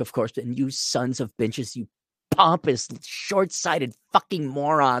 Jack, of course, but you sons of bitches, you pompous, short-sighted fucking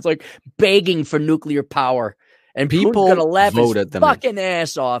morons, like begging for nuclear power. And people gonna laugh his fucking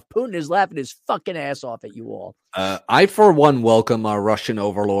ass off. Putin is laughing his fucking ass off at you all. I, for one, welcome our Russian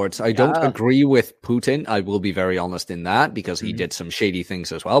overlords. I don't agree with Putin. I will be very honest in that because he did some shady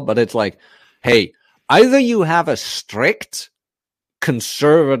things as well. But it's like, hey, either you have a strict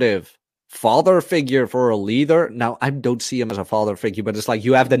conservative father figure for a leader. Now, I don't see him as a father figure, but it's like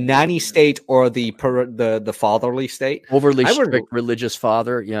you have the nanny state or the fatherly state. Overly strict religious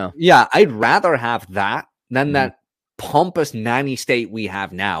father. Yeah. Yeah, I'd rather have that than that pompous nanny state we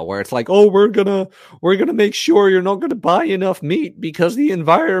have now, where it's like, oh, we're gonna make sure you're not gonna buy enough meat because the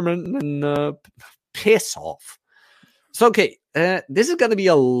environment, and piss off. So okay, this is gonna be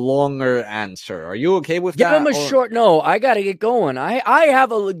a longer answer. Are you okay with that? Give him a short. No, I gotta get going. I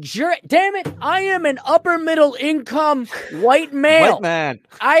have a luxurious. Damn it! I am an upper middle income white male. White man.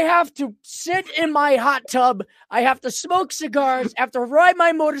 I have to sit in my hot tub. I have to smoke cigars. I have to ride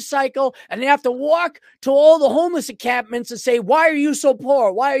my motorcycle, and I have to walk to all the homeless encampments and say, "Why are you so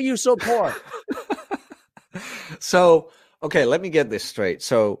poor? Why are you so poor?" So okay, let me get this straight.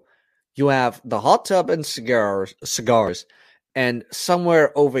 So you have the hot tub and cigars. And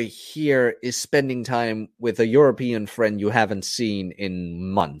somewhere over here is spending time with a European friend you haven't seen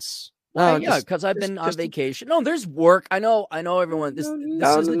in months. Well, yeah, because I've been on vacation. No, there's work. I know everyone. This is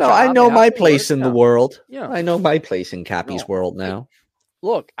the job. I know my place work. in the world. Yeah. I know my place in Cappy's world now.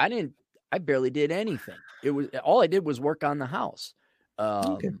 Look, I barely did anything. It was all I did was work on the house.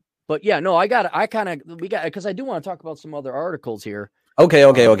 Okay. But yeah, no, because I do want to talk about some other articles here. Okay.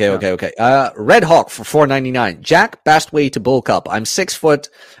 Red Hawk for $4.99. Jack, best way to bulk up. I'm 6 foot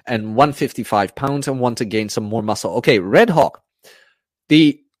and 155 pounds and want to gain some more muscle. Okay, Red Hawk.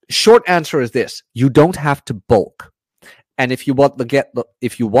 The short answer is this: you don't have to bulk. And if you want to get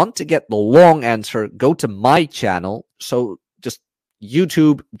the long answer, go to my channel. So just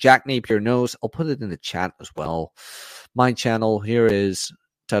YouTube Jack Napier Knows. I'll put it in the chat as well. My channel here is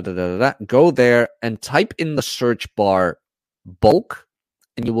go there and type in the search bar bulk,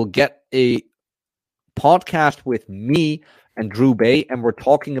 and you will get a podcast with me and Drew Bay, and we're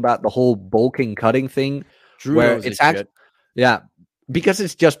talking about the whole bulking cutting thing. Drew knows it's actually because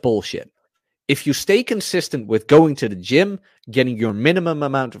it's just bullshit. If you stay consistent with going to the gym, getting your minimum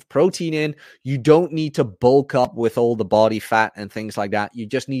amount of protein in, you don't need to bulk up with all the body fat and things like that. You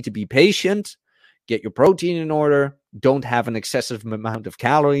just need to be patient, get your protein in order, don't have an excessive amount of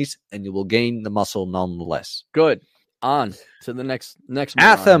calories, and you will gain the muscle nonetheless. Good. On to the next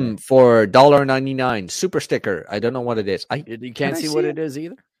Atham for $1.99 super sticker. I don't know what it is. You can't see what it is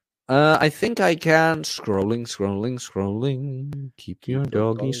either. I think I can. Scrolling. Keep your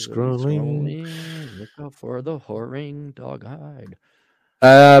doggy scrolling. Look out for the whoring dog hide.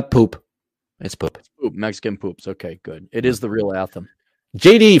 Poop. It's poop. Mexican poops. Okay, good. It is the real Atham.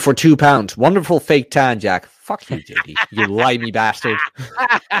 JD for £2. Wonderful fake tan, Jack. Fuck you, JD. You limey bastard.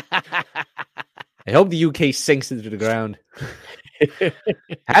 I hope the UK sinks into the ground.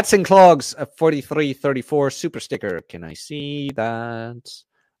 Hats and Clogs, a 43.34 super sticker. Can I see that?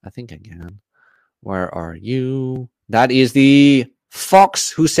 I think I can. Where are you? That is the Fox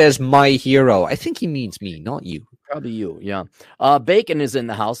who says my hero. I think he means me, not you. Probably you, yeah. Bacon is in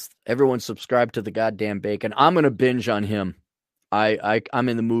the house. Everyone subscribe to the goddamn Bacon. I'm going to binge on him. I'm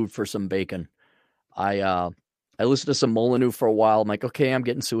in the mood for some bacon. I listened to some Molyneux for a while. I'm like, okay, I'm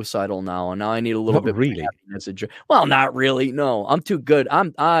getting suicidal now, and now I need a little bit really. Of happiness. Well, not really. No, I'm too good.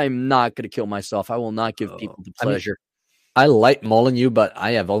 I'm not going to kill myself. I will not give people the pleasure. I like Molyneux, but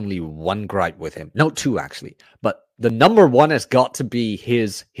I have only one gripe with him. No, two actually. But the number one has got to be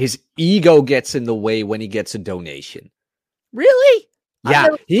his ego gets in the way when he gets a donation. Really? Yeah,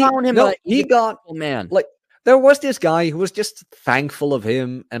 he got man. Like, there was this guy who was just thankful of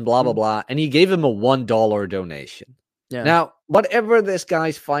him and blah, blah, blah. And he gave him a $1 donation. Yeah. Now, whatever this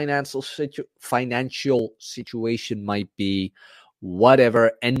guy's financial situation might be,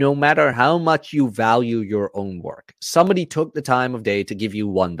 whatever, and no matter how much you value your own work, somebody took the time of day to give you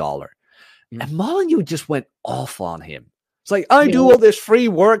 $1. And Molyneux just went off on him. It's like, I do all this free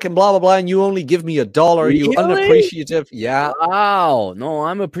work and blah, blah, blah, and you only give me $1. Really? You unappreciative. Yeah. Wow. No,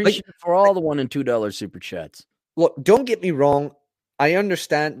 I'm appreciative for all the $1 and $2 super chats. Look, don't get me wrong. I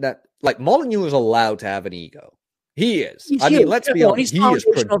understand that, like, Molyneux is allowed to have an ego. He is. Let's be honest. He is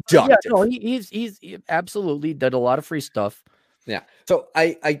productive. Yeah, no, he's absolutely did a lot of free stuff. Yeah. So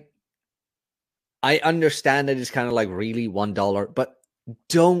I understand that it's kind of like really $1, but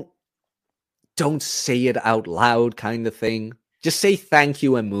don't say it out loud kind of thing. Just say thank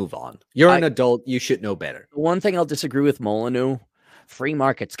you and move on. You're an adult. You should know better. The one thing I'll disagree with Molyneux, free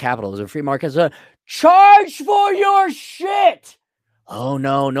markets, capitalism, free markets, charge for your shit. Oh,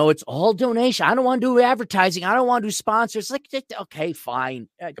 no, it's all donation. I don't want to do advertising. I don't want to do sponsors. Like, okay, fine.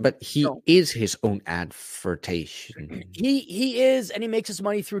 But he is his own advertisement. He is, and he makes his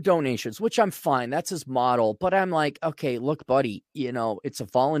money through donations, which I'm fine. That's his model. But I'm like, okay, look, buddy, it's a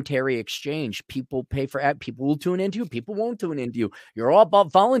voluntary exchange. People pay for ad. People will tune into you. People won't tune into you. You're all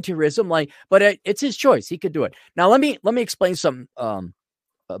about volunteerism. But it's his choice. He could do it. Now, let me explain something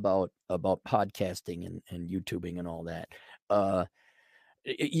about podcasting and YouTubing and all that.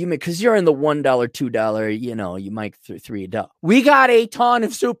 Because you're in the $1, $2, you might $3. We got a ton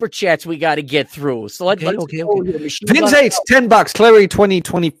of super chats we got to get through. So let's Vince H, $10. Clarey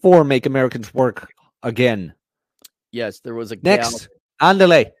 2024, make Americans work again. Yes, there was a next.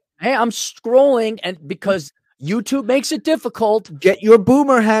 Andale. Hey, I'm scrolling, and because YouTube makes it difficult. Get your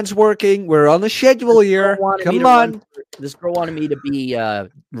boomer hands working. We're on the schedule here. Come on. This girl wanted me to be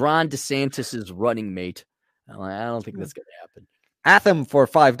Ron DeSantis's running mate. I don't think that's going to happen. Atham for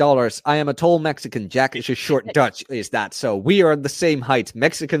 $5. I am a tall Mexican. Jack is a short Dutch. Is that so? We are the same height.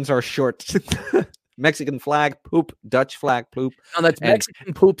 Mexicans are short. Mexican flag, poop. Dutch flag, poop. No, that's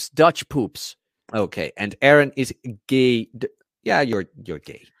Mexican poops, Dutch poops. Okay, and Aaron is gay. Yeah, you're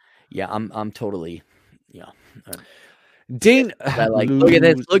gay. Yeah, I'm totally. Yeah. Dane, I like. Look at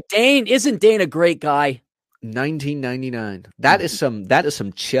this. Look, Dane. Isn't Dane a great guy? 1999. That is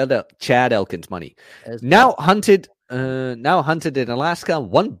some Chad Elkins money. Now hunted in Alaska,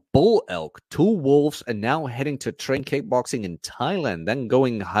 1 bull elk, 2 wolves, and now heading to train kickboxing in Thailand, then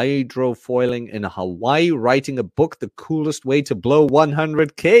going hydrofoiling in Hawaii, writing a book, The Coolest Way to Blow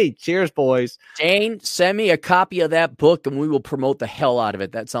 100K. Cheers, boys. Dane, send me a copy of that book and we will promote the hell out of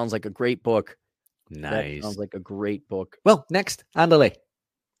it. That sounds like a great book. Nice. That sounds like a great book. Well, next, Andale.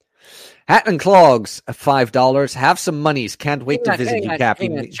 Hat and Clogs, $5. Have some monies. Can't wait to visit you, Cappy.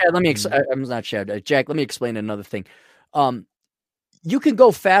 Chad, let me. I'm not Chad. Jack, let me explain another thing. You can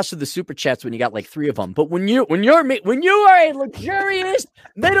go fast with the super chats when you got like 3 of them, but when you are a luxurious,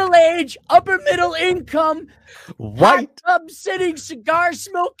 middle-aged, upper middle income, white sitting, cigar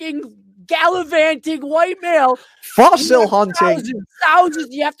smoking, gallivanting white male, fossil hunting, thousands.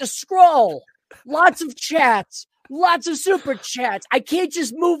 You have to scroll. Lots of chats. Lots of super chats. I can't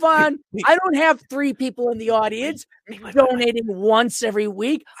just move on. I don't have 3 people in the audience donating once every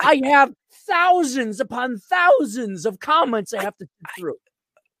week. I have thousands upon thousands of comments I have to sit through.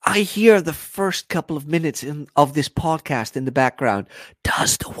 I hear the first couple of minutes of this podcast in the background.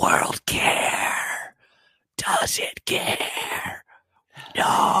 Does the world care? Does it care?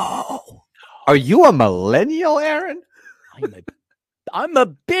 No. Are you a millennial, Aaron? I'm a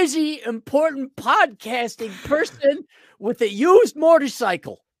busy, important podcasting person with a used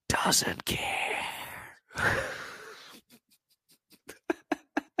motorcycle. Doesn't care.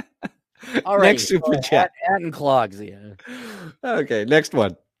 All right. Next super chat. Hat and Clogs, yeah. Okay, next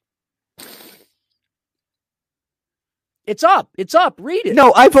one. It's up. It's up. Read it.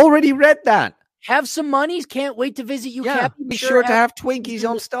 No, I've already read that. Have some monies. Can't wait to visit you, Cappy. Be sure to have Twinkies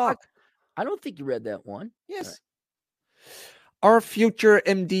on stock. I don't think you read that one. Yes. Right. Our future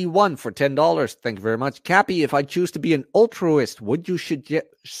MD1 for $10. Thank you very much. Cappy, if I choose to be an altruist, would you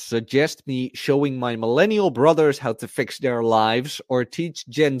suggest me showing my millennial brothers how to fix their lives or teach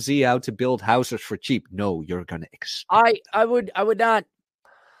Gen Z how to build houses for cheap? No, you're going to expect. I would not.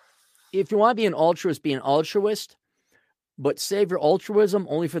 If you want to be an altruist, be an altruist, but save your altruism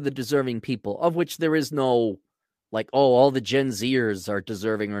only for the deserving people, of which there is no like, oh, all the Gen Zers are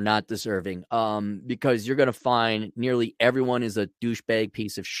deserving or not deserving. Because you're going to find nearly everyone is a douchebag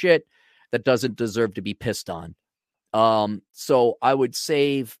piece of shit that doesn't deserve to be pissed on. So I would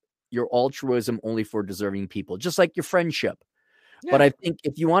save your altruism only for deserving people, just like your friendship. Yeah. But I think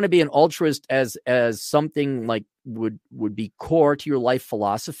if you want to be an altruist as something like would be core to your life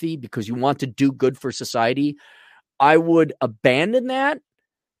philosophy because you want to do good for society, I would abandon that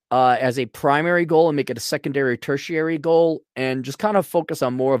as a primary goal and make it a secondary, tertiary goal, and just kind of focus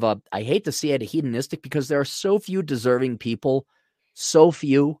on more of a, I hate to see it, a hedonistic, because there are so few deserving people, so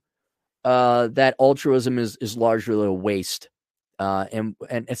few, that altruism is largely a waste. And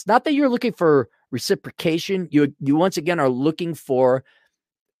it's not that you're looking for reciprocation. You once again are looking for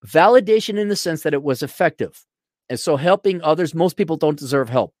validation in the sense that it was effective. And so helping others, most people don't deserve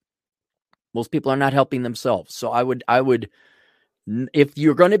help. Most people are not helping themselves. So I would, if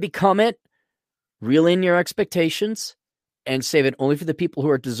you're going to become it, reel in your expectations and save it only for the people who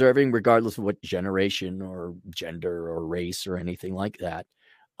are deserving, regardless of what generation or gender or race or anything like that.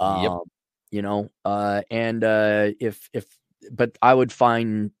 But I would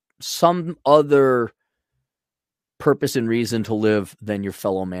find some other purpose and reason to live than your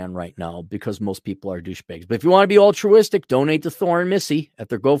fellow man right now, because most people are douchebags. But if you want to be altruistic, donate to Thor and Missy at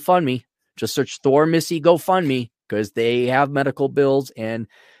their GoFundMe. Just search Thor Missy GoFundMe, because they have medical bills and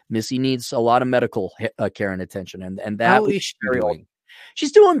Missy needs a lot of medical care and attention. And that How is she doing?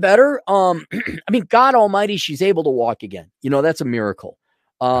 She's doing better. I mean, God Almighty, she's able to walk again. That's a miracle.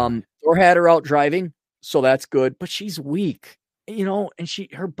 Thor had her out driving, so that's good. But she's weak, and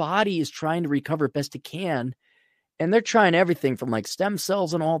her body is trying to recover best it can. And they're trying everything from like stem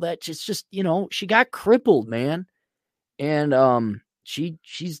cells and all that. It's just, she got crippled, man. And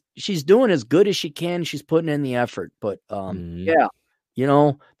she's doing as good as she can. She's putting in the effort. But the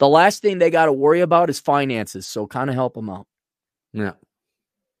last thing they got to worry about is finances. So kind of help them out. Yeah.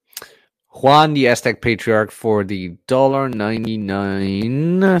 Juan, the Aztec Patriarch, for the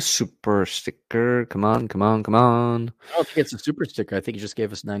 $1.99 super sticker. Come on. I don't think it's a super sticker. I think he just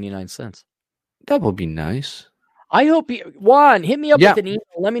gave us 99 cents. That would be nice. I hope Juan, hit me up with an email.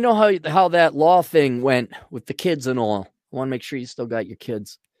 Let me know how that law thing went with the kids and all. I want to make sure you still got your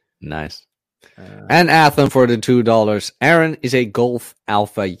kids. Nice. And Atham for the $2. Aaron is a Golf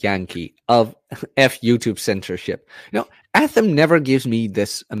Alpha Yankee of F YouTube censorship. Atham never gives me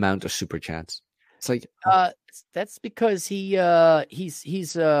this amount of super chats. It's like that's because he's I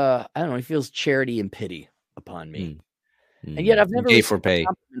don't know, he feels charity and pity upon me. And yet I've never Gay received for pay. a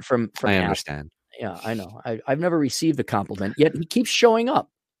compliment from I Al. understand. Yeah, I know. I've never received a compliment, yet he keeps showing up.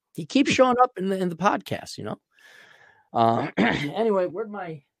 He keeps showing up in the podcast, you know. Anyway,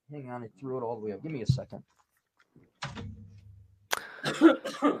 hang on, I threw it all the way up. Give me a second.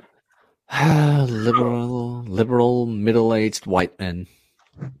 liberal middle-aged white men.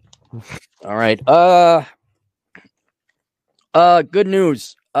 All right. Good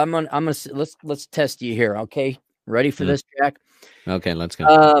news. I'm gonna let's test you here. Okay, ready for this, Jack? Okay, let's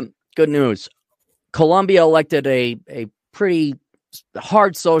go. Good news. Colombia elected a pretty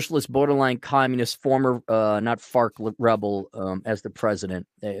hard socialist, borderline communist, former not FARC rebel as the president.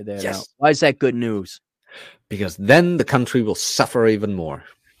 Yes. Why is that good news? Because then the country will suffer even more.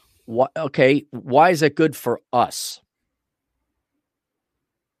 Okay, why is that good for us?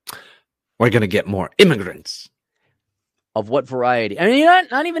 We're going to get more immigrants. Of what variety? I mean,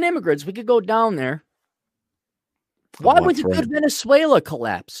 not even immigrants. We could go down there. Why was it good Venezuela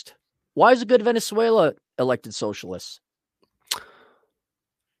collapsed? Why is it good Venezuela elected socialists?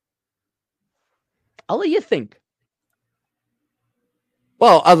 I'll let you think.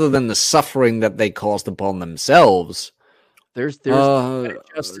 Well, other than the suffering that they caused upon themselves. There's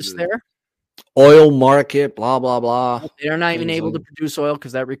justice there. Oil market, blah, blah, blah. They're not even able to produce oil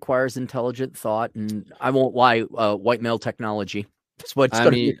because that requires intelligent thought. And I won't lie, white male technology. That's what it's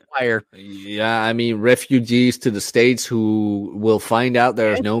going to require. Yeah, I mean, refugees to the States who will find out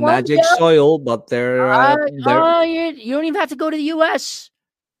there's no magic soil, but they're you don't even have to go to the U.S.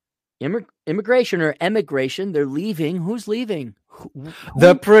 Immigration or emigration, they're leaving. Who's leaving?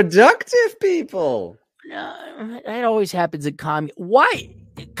 The productive people. That always happens in Why?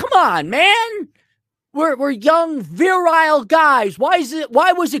 Come on, man. We're young, virile guys. Why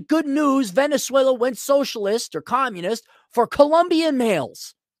was it good news Venezuela went socialist or communist for Colombian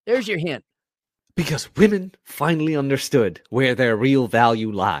males? There's your hint. Because women finally understood where their real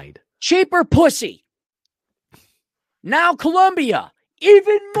value lied. Cheaper pussy. Now Colombia,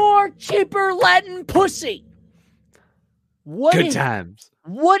 even more cheaper Latin pussy. Good times.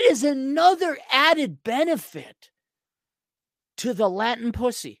 What is another added benefit to the Latin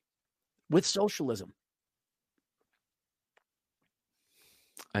pussy with socialism?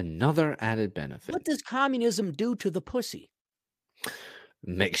 Another added benefit. What does communism do to the pussy?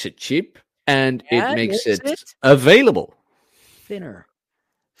 Makes it cheap, and it makes it available. Thinner.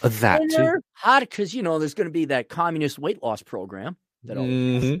 That too. Hot, because, there's going to be that communist weight loss program.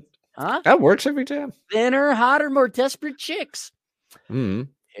 That works every time. Thinner, hotter, more desperate chicks.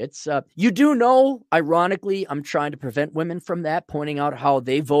 It's you do know, ironically, I'm trying to prevent women from that, pointing out how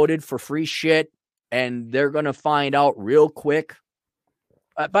they voted for free shit, and they're going to find out real quick.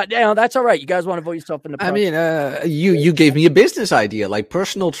 But that's all right. You guys want to vote yourself in the process. I mean, you gave me a business idea, like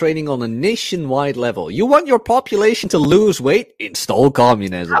personal training on a nationwide level. You want your population to lose weight? Install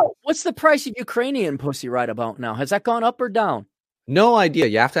communism. What's the price of Ukrainian pussy right about now? Has that gone up or down? No idea.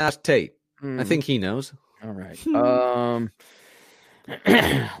 You have to ask Tate. I think he knows. All right.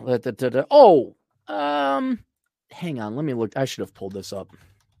 Hang on. Let me look. I should have pulled this up.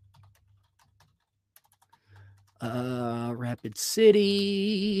 Rapid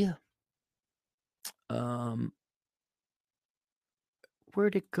City. Where'd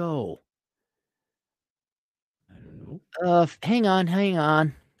it go? I don't know. Hang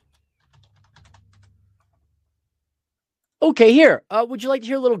on. Okay, here. Would you like to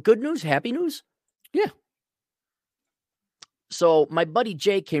hear a little good news, happy news? Yeah. So my buddy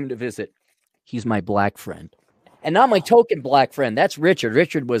Jay came to visit. He's my black friend. And not my token black friend. That's Richard.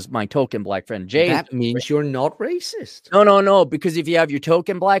 Richard was my token black friend. Jay. That means you're not racist. No. Because if you have your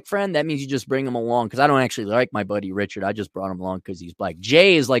token black friend, that means you just bring him along. Because I don't actually like my buddy Richard. I just brought him along because he's black.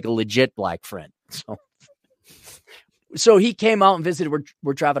 Jay is like a legit black friend. So he came out and visited.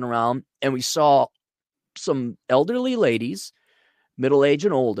 We're driving around and we saw some elderly ladies, middle age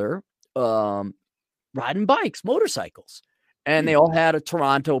and older, riding bikes, motorcycles. And they all had a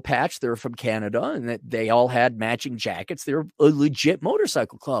Toronto patch. They're from Canada, and they all had matching jackets. They're a legit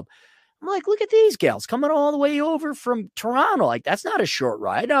motorcycle club. I'm like, look at these gals coming all the way over from Toronto. Like, that's not a short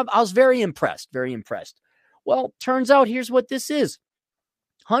ride. I was very impressed, very impressed. Well, turns out here's what this is.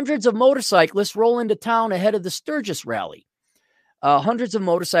 Hundreds of motorcyclists roll into town ahead of the Sturgis rally. Hundreds of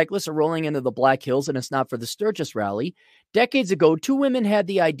motorcyclists are rolling into the Black Hills, and it's not for the Sturgis rally. Decades ago, two women had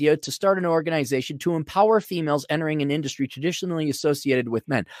the idea to start an organization to empower females entering an industry traditionally associated with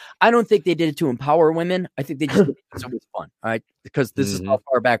men. I don't think they did it to empower women. I think they just did it because it was fun, all right? Because this is how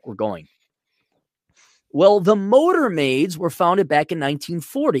far back we're going. Well, the Motor Maids were founded back in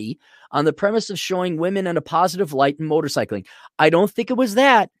 1940 on the premise of showing women in a positive light in motorcycling. I don't think it was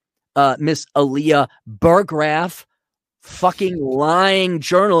that, Miss Aaliyah Berggraf, fucking lying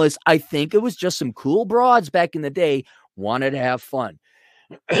journalists. I think it was just some cool broads back in the day wanted to have fun.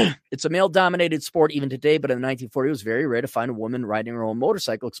 It's a male-dominated sport even today, but in the 1940s, it was very rare to find a woman riding her own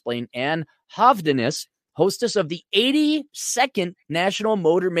motorcycle, explained Anne Hovdenis, hostess of the 82nd National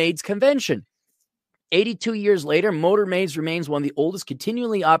Motor Maids Convention. 82 years later, Motor Maids remains one of the oldest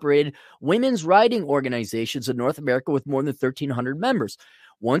continually operated women's riding organizations in North America with more than 1,300 members.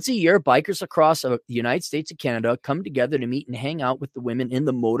 Once a year, bikers across the United States and Canada come together to meet and hang out with the women in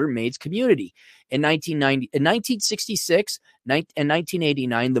the Motor Maids community. In 1966 and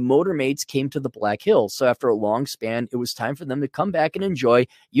 1989, the Motor Maids came to the Black Hills. So after a long span, it was time for them to come back and enjoy,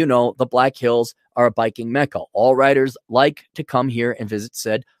 the Black Hills are a biking mecca. All riders like to come here and visit,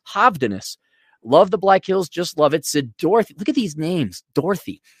 said Hovdenis. Love the Black Hills, just love it, said Dorothy. Look at these names.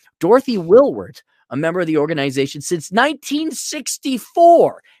 Dorothy Willward, a member of the organization since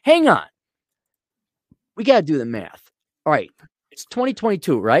 1964. Hang on. We got to do the math. All right. It's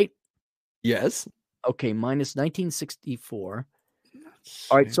 2022, right? Yes. Okay, minus 1964.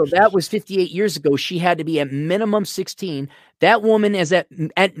 All right, so that was 58 years ago. She had to be at minimum 16. That woman is at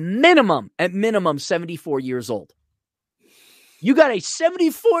minimum 74 years old. You got a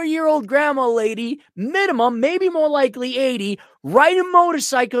 74-year-old grandma lady, minimum, maybe more likely 80, riding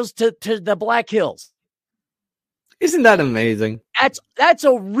motorcycles to the Black Hills. Isn't that amazing? That's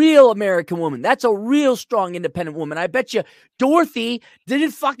a real American woman. That's a real strong, independent woman. I bet you Dorothy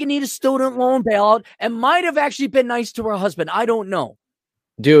didn't fucking need a student loan bailout and might have actually been nice to her husband. I don't know.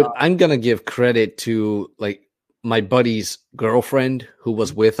 Dude, I'm going to give credit to my buddy's girlfriend who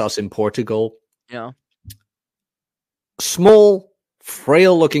was with us in Portugal. Yeah. Small,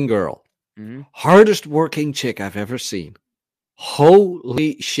 frail-looking girl. Mm-hmm. Hardest working chick I've ever seen.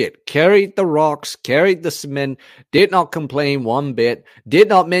 Holy shit. Carried the rocks, carried the cement, did not complain one bit, did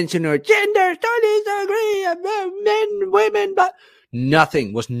not mention her gender studies degree about men, women, but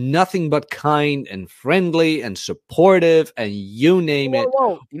nothing. Was nothing but kind and friendly and supportive and you name it.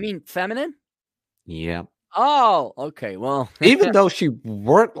 Whoa. You mean feminine? Yeah. Oh, okay. Well, even though she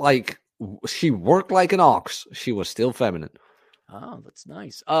worked like an ox, she was still feminine. Oh, that's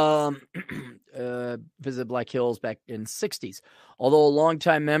nice. Visit Black Hills back in the 60s. Although a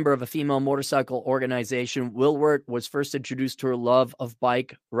longtime member of a female motorcycle organization, Willward was first introduced to her love of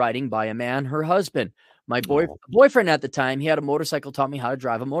bike riding by a man, her husband. My boyfriend at the time, he had a motorcycle, taught me how to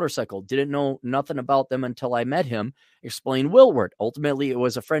drive a motorcycle. Didn't know nothing about them until I met him, explained Willward. Ultimately, it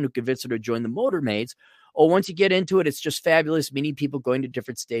was a friend who convinced her to join the Motor Maids. Oh, once you get into it, it's just fabulous. Meeting people, going to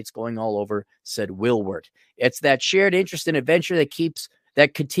different states, going all over, said Willward. It's that shared interest and adventure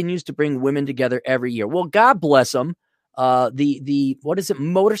that continues to bring women together every year. Well, God bless them. The what is it?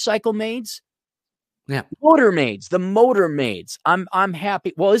 Motorcycle Maids? Yeah. Motor Maids. The Motor Maids. I'm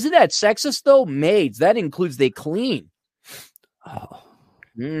happy. Well, isn't that sexist though? Maids. That includes they clean. Oh.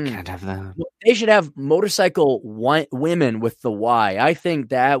 Can't have that. Well, they should have motorcycle women with the Y. I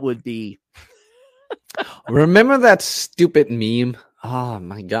think that would be. Remember that stupid meme? Oh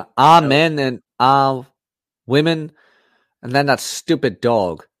my god. Men and women, and then that stupid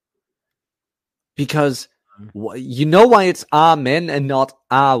dog. Because you know why it's men and not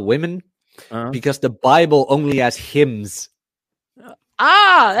women? Because the Bible only has hymns.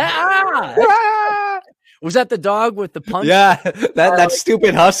 Was that the dog with the punch? Yeah, that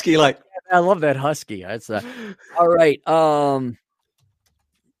stupid husky. I love that husky. That's all right.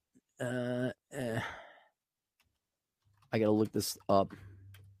 I gotta look this up.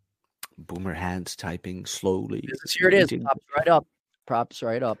 Boomer hands typing slowly. Here it is. Props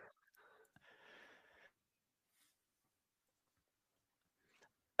right up.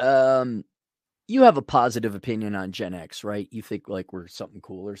 You have a positive opinion on Gen X, right? You think we're something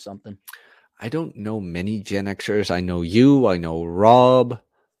cool or something? I don't know many Gen Xers. I know you. I know Rob.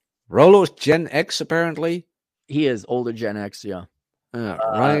 Rolo's Gen X, apparently. He is older Gen X, yeah.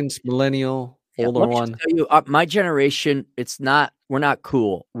 Ryan's millennial. Older one. Tell you, my generation, we're not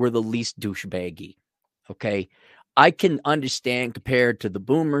cool. We're the least douchebaggy. Okay. I can understand compared to the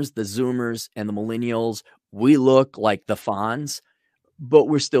boomers, the zoomers, and the millennials, we look like the Fonz, but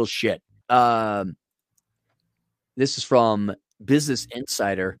we're still shit. This is from Business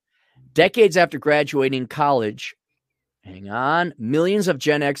Insider. Decades after graduating college, millions of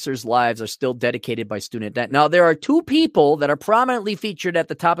Gen Xers' lives are still dedicated by student debt. Now, there are two people that are prominently featured at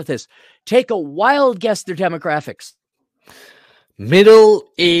the top of this. Take a wild guess their demographics.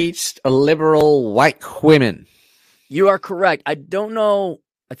 Middle-aged, liberal, white women. You are correct. I don't know.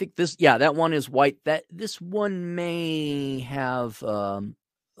 I think that one is white. This one may have a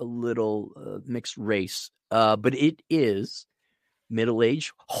little mixed race, but it is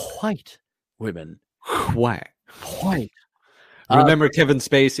middle-aged white women. White. point. Remember Kevin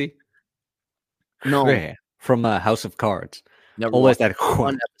Spacey? No. Yeah, from House of Cards. Never Always watched that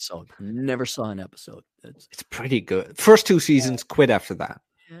one episode. Never saw an episode. It's pretty good. First 2 seasons, quit after that.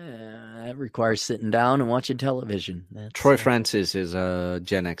 Yeah, that requires sitting down and watching television. Troy Francis is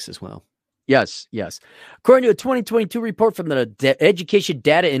Gen X as well. Yes. According to a 2022 report from the Education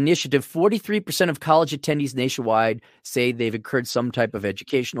Data Initiative, 43% of college attendees nationwide say they've incurred some type of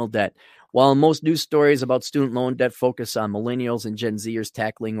educational debt. While most news stories about student loan debt focus on millennials and Gen Zers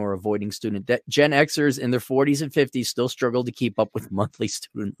tackling or avoiding student debt, Gen Xers in their 40s and 50s still struggle to keep up with monthly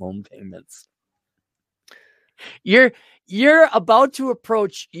student loan payments. You're about to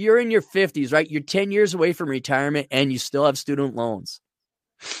approach, you're in your 50s, right? You're 10 years away from retirement and you still have student loans.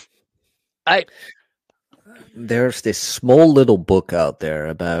 There's this small little book out there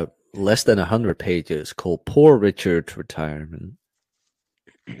about less than 100 pages called Poor Richard's Retirement.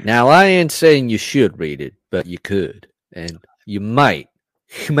 Now, I ain't saying you should read it, but you could, and you might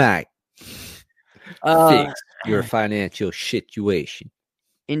fix your financial situation.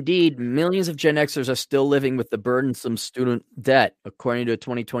 Indeed, millions of Gen Xers are still living with the burdensome student debt. According to a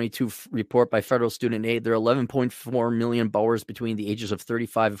 2022 report by Federal Student Aid, there are 11.4 million borrowers between the ages of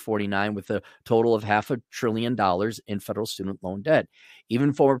 35 and 49 with a total of $500 billion in federal student loan debt.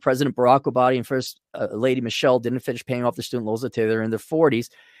 Even former President Barack Obama and First Lady Michelle didn't finish paying off their student loans until they're in their 40s,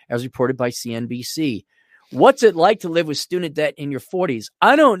 as reported by CNBC. What's it like to live with student debt in your 40s?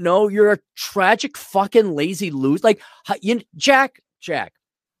 I don't know. You're a tragic fucking lazy loser. Like, Jack,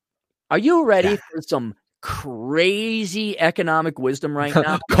 are you ready for some crazy economic wisdom right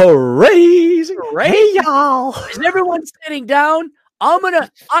now? Crazy. Hey, y'all. Is everyone sitting down?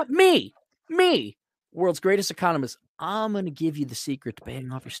 Me, world's greatest economist. I'm going to give you the secret to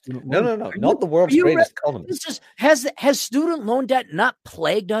paying off your student loan. No. Not the world's greatest economist. Has student loan debt not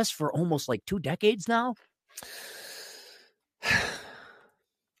plagued us for almost like 2 decades now?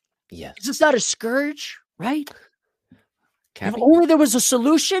 Yes. Is this not a scourge, right? If only there was a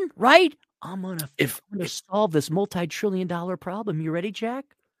solution, right? I'm gonna solve this multi-trillion-dollar problem. You ready, Jack?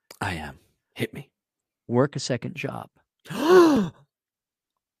 I am. Hit me. Work a second job. But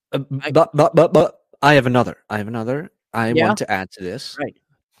I have another. I want to add to this. Right.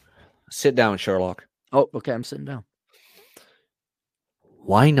 Sit down, Sherlock. Oh, okay. I'm sitting down.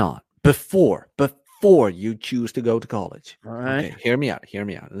 Why not? Before you choose to go to college. All right. Okay, hear me out.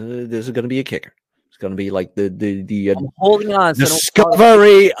 This is going to be a kicker. Going to be like the I'm holding on.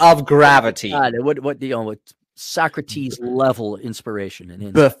 Discovery of gravity. God, what Socrates level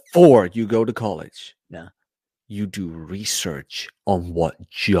inspiration. Before you go to college, yeah, you do research on what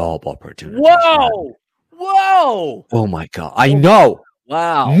job opportunities. Whoa! Oh my god! I know.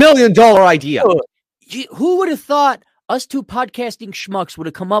 Wow! $1 million idea. Who would have thought us two podcasting schmucks would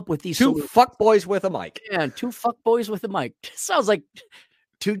have come up with these two fuckboys with a mic? Yeah, 2 fuckboys with a mic. Sounds like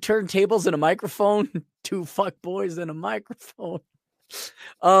 2 turntables and a microphone, 2 fuck boys and a microphone.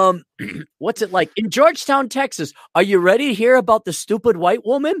 What's it like in Georgetown, Texas? Are you ready to hear about the stupid white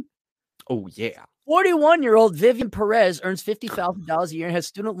woman? Oh, yeah. 41-year-old Vivian Perez earns $50,000 a year and has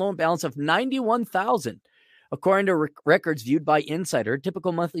student loan balance of $91,000. According to records viewed by Insider,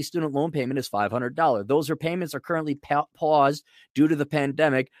 typical monthly student loan payment is $500. Those repayments are currently paused due to the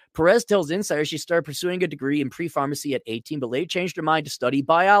pandemic. Perez tells Insider she started pursuing a degree in pre-pharmacy at 18, but later changed her mind to study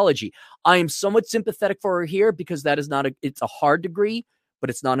biology. I am somewhat sympathetic for her here because it's a hard degree, but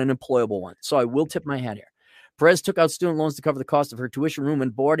it's not an employable one. So I will tip my hat here. Perez took out student loans to cover the cost of her tuition, room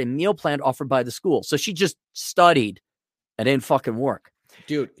and board and meal plan offered by the school. So she just studied and didn't fucking work.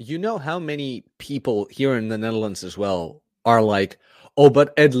 Dude, you know how many people here in the Netherlands as well are like, oh,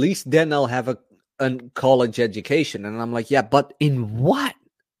 but at least then I'll have a college education. And I'm like, yeah, but in what?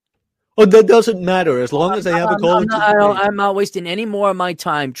 Oh, that doesn't matter as long as I have a college education. I'm not wasting any more of my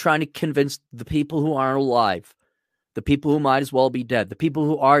time trying to convince the people who aren't alive, the people who might as well be dead, the people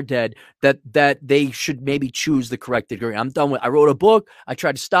who are dead, that they should maybe choose the correct degree. I'm done with. I wrote a book. I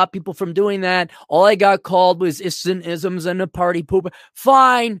tried to stop people from doing that. All I got called was isms and a party pooper.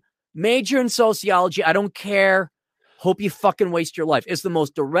 Fine. Major in sociology. I don't care. Hope you fucking waste your life. It's the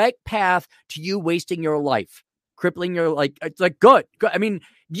most direct path to you wasting your life, crippling your it's like good. I mean,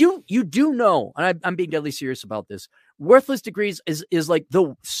 you do know, and I'm being deadly serious about this. Worthless degrees is like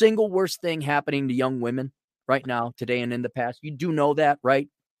the single worst thing happening to young women right now, today, and in the past. You do know that, right?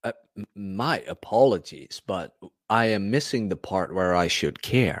 My apologies, but I am missing the part where I should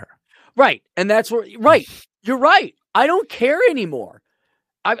care. Right. And that's where, right. You're right. I don't care anymore.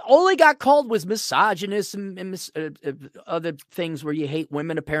 I've only got called was misogynist and other things where you hate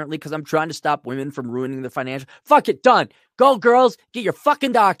women, apparently, because I'm trying to stop women from ruining the financial. Fuck it. Done. Go, girls. Get your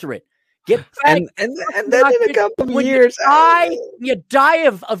fucking doctorate. Get back. And then in a couple of years, you die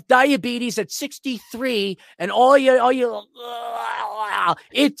of diabetes at 63, and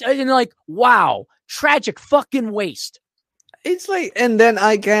it's and like, wow, tragic fucking waste. It's like, and then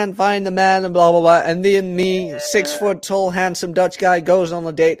I can't find the man and blah, blah, blah. And then me, 6 foot tall, handsome Dutch guy goes on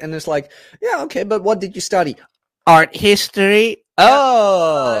a date and it's like, yeah, okay, but what did you study? Art history.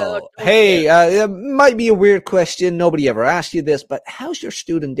 Oh, hey, it might be a weird question. Nobody ever asked you this, but how's your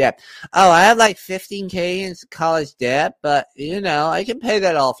student debt? Oh, I have like 15K in college debt, but I can pay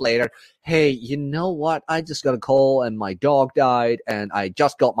that off later. Hey, you know what? I just got a call and my dog died, and I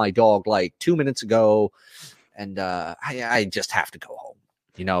just got my dog like 2 minutes ago, and I just have to go home.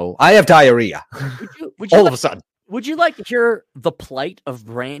 I have diarrhea. Would you all of a sudden. Would you like to hear the plight of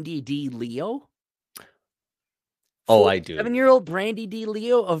Brandy D. Leo? Oh, I do. 7-year-old Brandy D.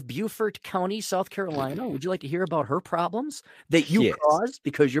 Leo of Beaufort County, South Carolina. Would you like to hear about her problems that you caused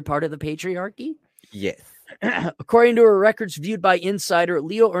because you're part of the patriarchy? Yes. According to her records viewed by Insider,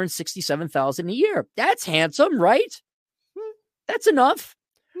 Leo earns $67,000 a year. That's handsome, right? That's enough.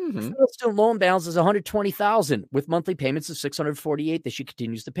 Mm-hmm. The student loan balance is $120,000 with monthly payments of $648 that she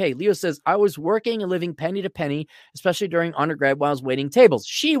continues to pay. Leo says, I was working and living penny to penny, especially during undergrad while I was waiting tables.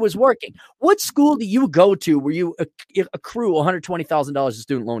 She was working. What school do you go to where you accrue $120,000 of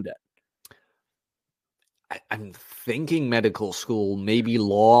student loan debt? I'm thinking medical school, maybe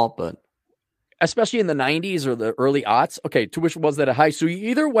law, but especially in the 90s or the early aughts. Okay, tuition wasn't that high. So you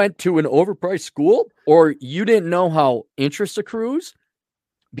either went to an overpriced school or you didn't know how interest accrues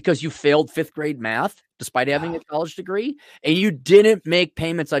because you failed 5th grade math despite having a college degree, and you didn't make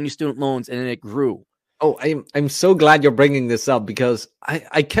payments on your student loans, and then it grew. Oh, I'm so glad you're bringing this up because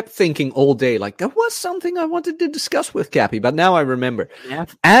I kept thinking all day, like, there was something I wanted to discuss with Cappy, but now I remember. Yeah.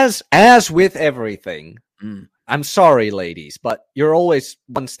 As with everything, I'm sorry, ladies, but you're always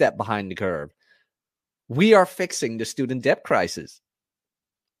one step behind the curve. We are fixing the student debt crisis.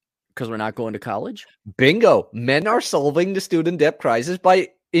 Because we're not going to college? Bingo. Men are solving the student debt crisis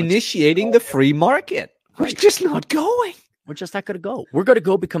by initiating the free market. We're just not going. We're just not going to go. We're going to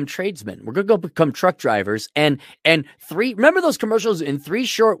go become tradesmen. We're going to go become truck drivers. And remember those commercials? In 3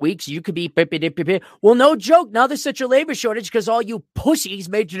 short weeks, you could be. Well, no joke. Now there's such a labor shortage because all you pussies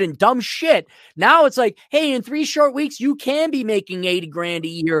majored in dumb shit. Now it's like, hey, in 3 short weeks, you can be making $80,000 a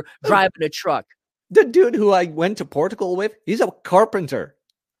year driving a truck. The dude who I went to Portugal with, he's a carpenter.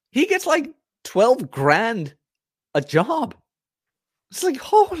 He gets like 12 grand a job. It's like,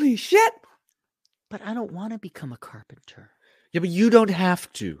 holy shit. But I don't want to become a carpenter. Yeah, but you don't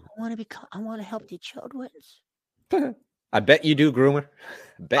have to. I want to help the children. I bet you do, groomer.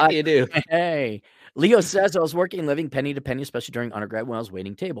 I bet you do. Hey, Leo says, I was working living penny to penny, especially during undergrad when I was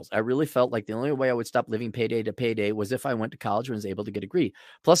waiting tables. I really felt like the only way I would stop living payday to payday was if I went to college and was able to get a degree.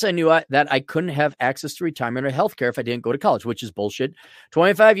 Plus, I knew that I couldn't have access to retirement or healthcare if I didn't go to college, which is bullshit.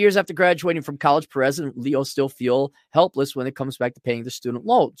 25 years after graduating from college, Perez and Leo still feel helpless when it comes back to paying the student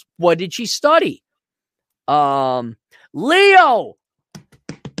loans. What did she study? Leo!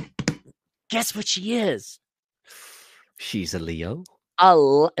 Guess what she is? She's a Leo?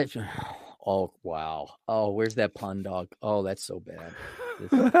 Oh, wow. Oh, where's that pun, dog? Oh, that's so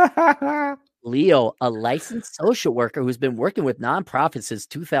bad. Leo, a licensed social worker who's been working with nonprofits since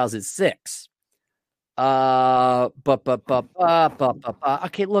 2006. Okay,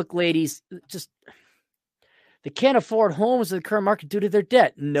 look, ladies, just they can't afford homes in the current market due to their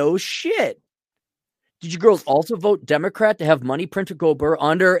debt. No shit. Did you girls also vote Democrat to have money printer go burr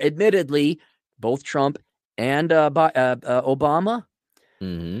under, admittedly, both Trump and Obama?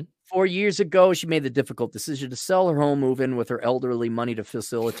 Mm-hmm. 4 years ago, she made the difficult decision to sell her home, move in with her elderly money to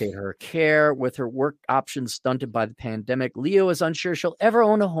facilitate her care. With her work options stunted by the pandemic, Leo is unsure she'll ever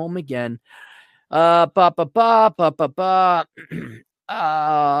own a home again. Puff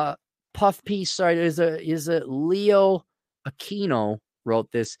piece, sorry, is a Leo Aquino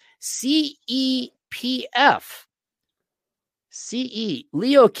wrote this. CEPF.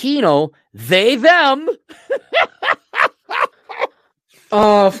 Leo Aquino, they, them.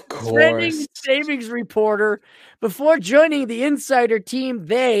 Of course. Savings reporter. Before joining the insider team,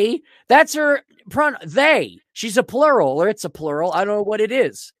 that's her pronoun, they. She's a plural, or it's a plural. I don't know what it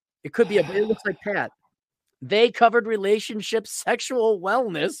is. It could be it looks like Pat. They covered relationships, sexual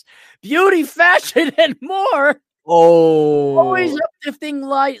wellness, beauty, fashion, and more. Oh. Always uplifting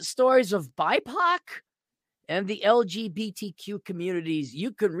light stories of BIPOC and the LGBTQ communities.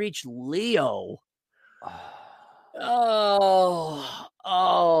 You can reach Leo. Leo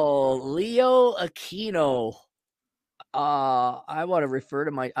Aquino. I want to refer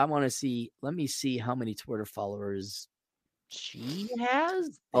to let me see how many Twitter followers she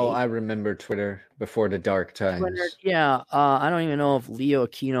has. Oh, I remember Twitter before the dark times. Yeah, I don't even know if Leo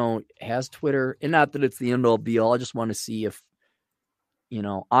Aquino has Twitter, and not that it's the end all be all. I just want to see if,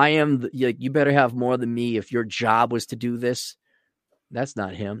 I am. You better have more than me if your job was to do this. That's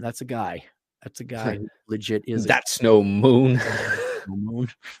not him. That's a guy. That's a guy who legit is. That's no moon. No moon.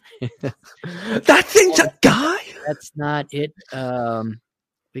 That thing's a guy. That's not it.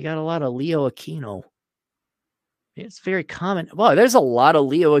 We got a lot of Leo Aquino. It's very common. Well, there's a lot of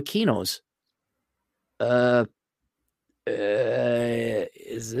Leo Aquinos.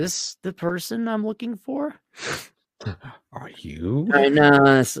 Is this the person I'm looking for? Are you? I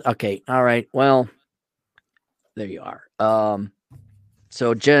know. Okay. All right. Well, there you are.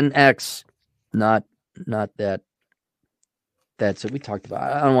 So Gen X, not that. That's what we talked about.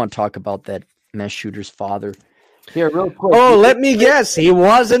 I don't want to talk about that mass shooter's father. Here, real quick. Oh, let me guess. He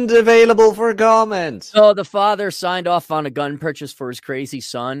wasn't available for comment. So the father signed off on a gun purchase for his crazy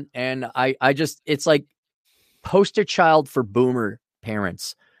son. And it's like poster child for boomer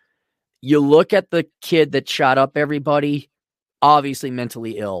parents. You look at the kid that shot up everybody, obviously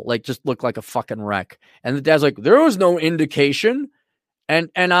mentally ill, like just looked like a fucking wreck. And the dad's like, there was no indication. And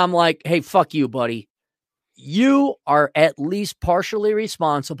I'm like, hey, fuck you, buddy. You are at least partially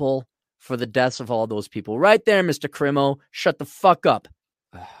responsible for the deaths of all those people. Right there, Mr. Crimo. Shut the fuck up.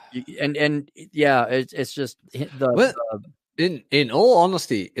 And yeah, it's just in all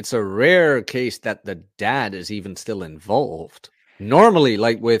honesty, it's a rare case that the dad is even still involved. Normally,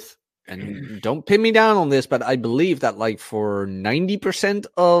 and don't pin me down on this, but I believe that for 90%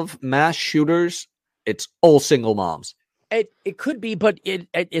 of mass shooters, it's all single moms. It could be, but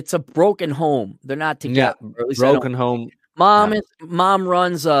it's a broken home. They're not together. Yeah, or at least broken home. Mom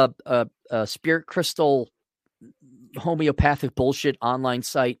runs a spirit crystal homeopathic bullshit online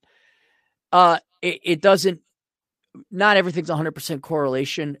site. It doesn't. Not everything's 100%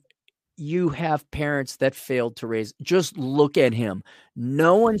 correlation. You have parents that failed to raise. Just look at him.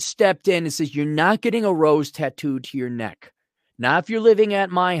 No one stepped in and says, you're not getting a rose tattooed to your neck. Not if you're living at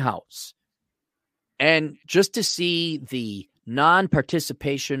my house. And just to see the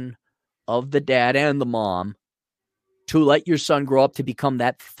non-participation of the dad and the mom to let your son grow up to become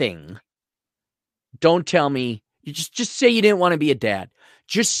that thing. Don't tell me. You just say you didn't want to be a dad.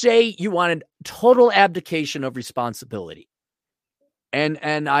 Just say you wanted total abdication of responsibility. And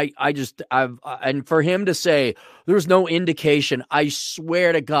for him to say there was no indication, I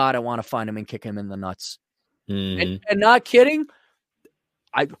swear to God, I want to find him and kick him in the nuts. Mm-hmm. And not kidding,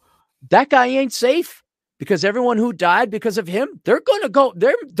 that guy ain't safe because everyone who died because of him, they're gonna go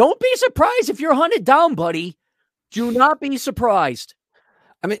there. Don't be surprised if you're hunted down, buddy. Do not be surprised.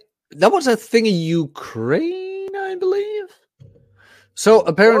 I mean, that was a thing in Ukraine, I believe. So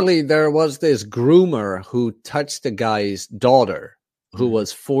apparently there was this groomer who touched the guy's daughter, who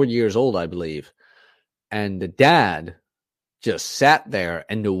was 4 years old, I believe. And the dad just sat there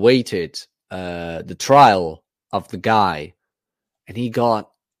and awaited the trial of the guy. And he got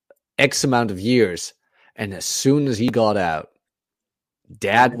X amount of years. And as soon as he got out,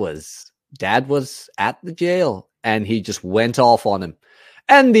 dad was at the jail. And he just went off on him.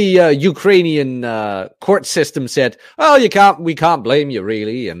 And the Ukrainian court system said, "Oh, we can't blame you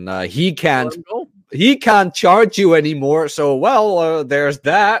really, and he can't charge you anymore." So, there's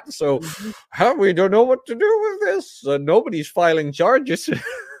that. So, we don't know what to do with this. Nobody's filing charges.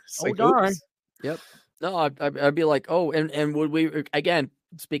 Darn. Oops. Yep. No, I'd be like, and would we again?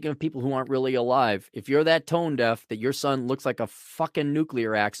 Speaking of people who aren't really alive, if you're that tone deaf that your son looks like a fucking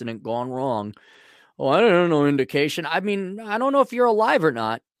nuclear accident gone wrong. Oh, I don't know, indication. I mean, I don't know if you're alive or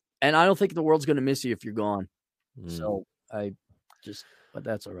not. And I don't think the world's going to miss you if you're gone. So but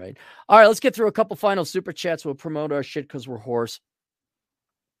that's all right. All right, let's get through a couple final super chats. We'll promote our shit because we're hoarse.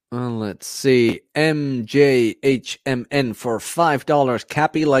 Let's see. MJHMN for $5.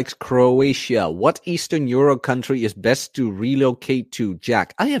 Cappy likes Croatia. What Eastern Europe country is best to relocate to,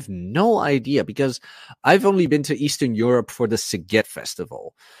 Jack? I have no idea because I've only been to Eastern Europe for the Sziget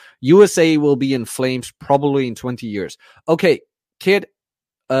Festival. USA will be in flames probably in 20 years. Okay, kid,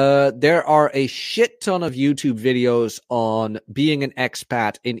 there are a shit ton of YouTube videos on being an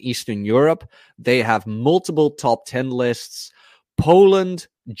expat in Eastern Europe. They have multiple top 10 lists. Poland,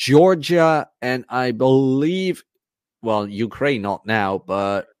 Georgia, and I believe, Ukraine not now,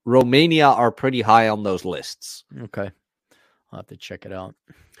 but Romania are pretty high on those lists. Okay. I'll have to check it out.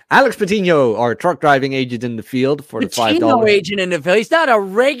 Alex Patino, our truck driving agent in the field for the $5. Latino agent in the field. He's not a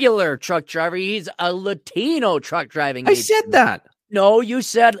regular truck driver. He's a Latino truck driving agent. I said that. No, you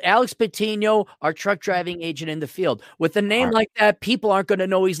said Alex Patino, our truck driving agent in the field. With a name like that, people aren't going to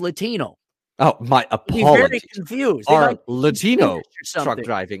know he's Latino. Oh, my Be very apologies. confused. They Our might be Latino Spanish or truck something.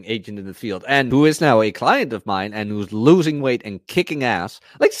 driving agent in the field, and who is now a client of mine and who's losing weight and kicking ass.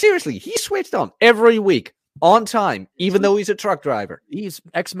 Like, seriously, he switched on every week on time, even though he's a truck driver. He's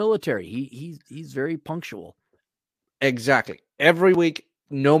ex-military. He's very punctual. Exactly. Every week,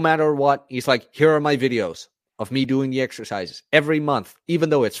 no matter what, he's like, here are my videos of me doing the exercises every month, even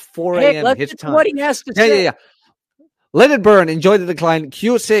though it's 4 a.m. Let's his get to time. what he has to say. Yeah. Let it burn. Enjoy the decline.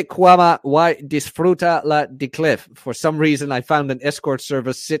 Q se quama y disfruta la declive. For some reason, I found an escort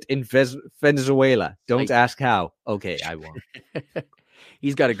service sit in Venezuela. Don't ask how. Okay, I won't.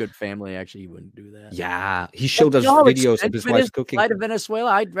 He's got a good family. Actually, he wouldn't do that. Yeah, he showed us videos of his wife's cooking. Fly to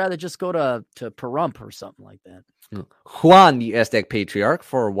Venezuela. I'd rather just go to Pahrump or something like that. Juan, the Aztec Patriarch,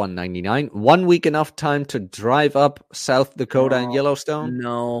 for $1.99. 1 week enough time to drive up South Dakota and Yellowstone?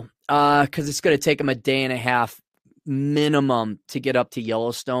 No, because it's going to take him a day and a half minimum to get up to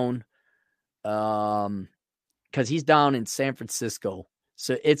Yellowstone. Because he's down in San Francisco,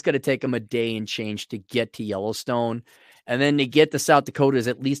 so it's going to take him a day and change to get to Yellowstone, and then to get to South Dakota is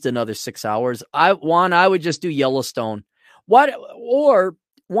at least another 6 hours. I would just do Yellowstone. Why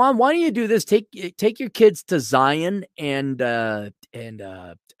don't you do this? Take your kids to Zion and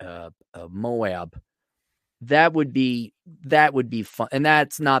Moab. That would be fun, and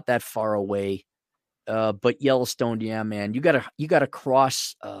that's not that far away. But Yellowstone, yeah, man, you gotta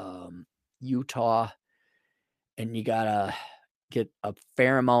cross Utah, and you gotta get a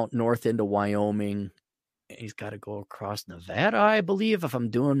fair amount north into Wyoming. And he's got to go across Nevada, I believe, if I'm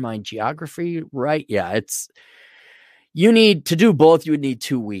doing my geography right. Yeah, you need to do both. You would need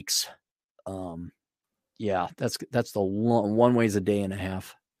 2 weeks. Yeah, that's the one way's a day and a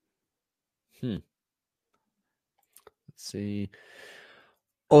half. Let's see.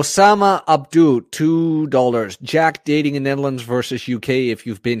 Osama Abdu, $2. Jack, dating in Netherlands versus UK if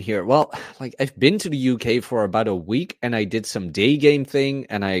you've been here. Well, like, I've been to the UK for about a week, and I did some day game thing,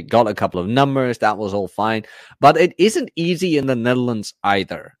 and I got a couple of numbers. That was all fine. But it isn't easy in the Netherlands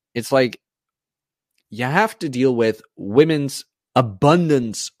either. It's like you have to deal with women's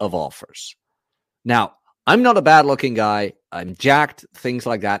abundance of offers. Now, I'm not a bad-looking guy. I'm jacked, things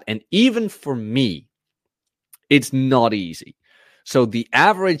like that. And even for me, it's not easy. So the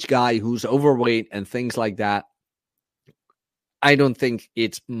average guy who's overweight and things like that, I don't think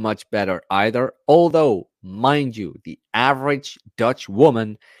it's much better either. Although, mind you, the average Dutch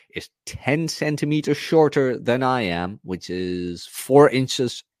woman is 10 centimeters shorter than I am, which is 4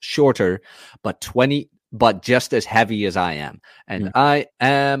 inches shorter, but just as heavy as I am. And I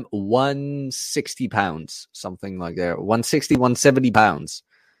am 160 pounds, something like that. 160, 170 pounds.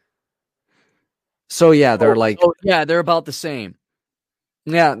 So yeah, they're they're about the same.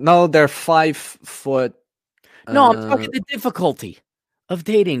 Yeah, no, they're 5 foot. No, I'm talking the difficulty of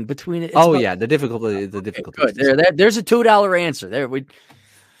dating between it. The difficulty. Good. There's a $2 answer. There we.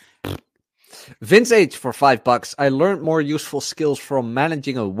 Vince H for $5. I learned more useful skills from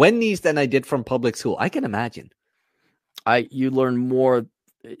managing a Wendy's than I did from public school. I can imagine. You learn more,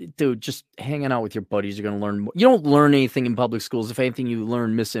 dude. Just hanging out with your buddies, you're gonna learn more. You don't learn anything in public schools. If anything, you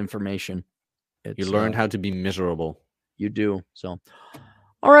learn misinformation. You learn how to be miserable. You do. So,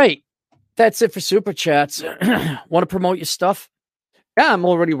 all right, that's it for Super Chats. Want to promote your stuff? Yeah, I'm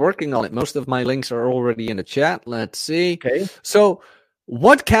already working on it. Most of my links are already in the chat. Let's see. Okay. So,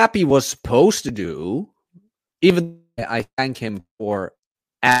 what Cappy was supposed to do, even I thank him for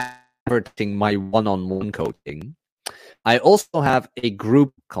advertising my one-on-one coaching. I also have a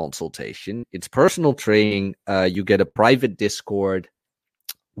group consultation. It's personal training. You get a private Discord,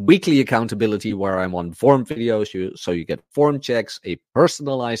 weekly accountability where I'm on form videos, so you get form checks, a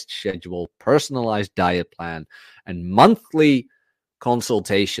personalized schedule, personalized diet plan, and monthly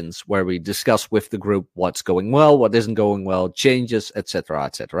consultations where we discuss with the group what's going well, what isn't going well, changes, etc.,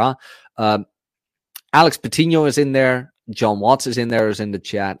 etc. Alex Patino is in there. John Watts is in there, is in the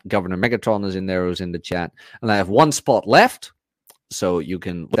chat. Governor Megatron is in there, who's in the chat. And I have one spot left, so you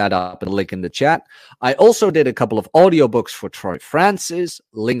can look that up and link in the chat. I also did a couple of audiobooks for Troy Francis.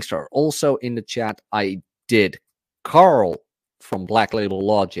 Links are also in the chat. I did Carl from Black Label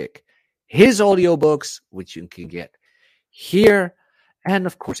Logic, his audiobooks, which you can get here. And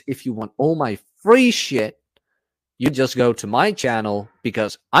of course, if you want all my free shit, you just go to my channel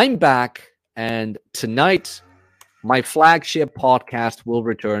because I'm back. And tonight, my flagship podcast will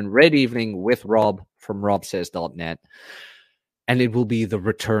return, Red Evening with Rob from robsays.net. And it will be the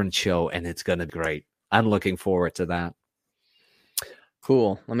return show, and it's going to be great. I'm looking forward to that.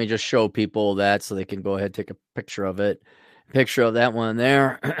 Cool. Let me just show people that so they can go ahead and take a picture of it. Picture of that one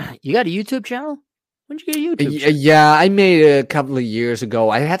there. You got a YouTube channel? When'd you get a YouTube channel? Yeah, I made it a couple of years ago.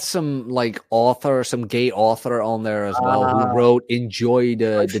 I had some some gay author on there as well, who wrote "Enjoy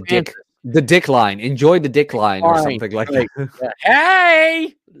the dick line, enjoy the dick line," or something like that.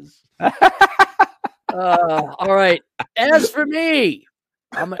 Hey, all right. As for me,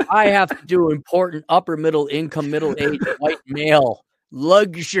 I have to do important upper middle income, middle aged white male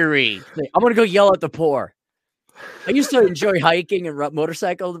luxury thing. I'm gonna go yell at the poor. I used to enjoy hiking and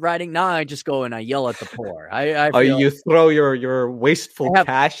motorcycle riding. Now I just go and I yell at the poor. I feel you throw your wasteful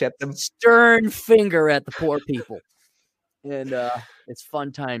cash at them. Stern finger at the poor people, and it's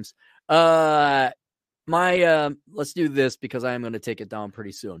fun times. Let's do this because I am going to take it down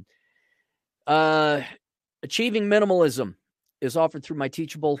pretty soon. Achieving minimalism is offered through my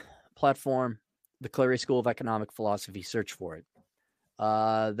Teachable platform, the Clarey School of Economic Philosophy. Search for it.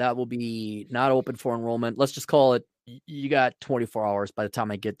 That will be not open for enrollment. Let's just call it, you got 24 hours by the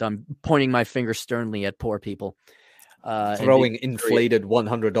time I get done pointing my finger sternly at poor people. Throwing inflated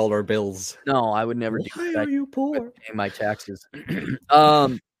 $100 bills. No, I would never do that. Why are you poor? Paying my taxes.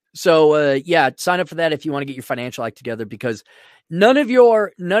 Sign up for that if you want to get your financial act together, because none of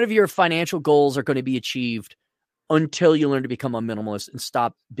your financial goals are going to be achieved until you learn to become a minimalist and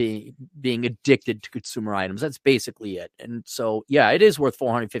stop being addicted to consumer items. That's basically it. And so, yeah, it is worth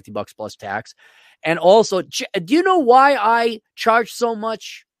 $450 plus tax. And also, do you know why I charge so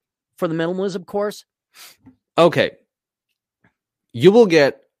much for the minimalism course? Okay. You will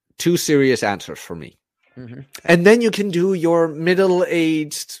get 2 serious answers from me. Mm-hmm. And then you can do your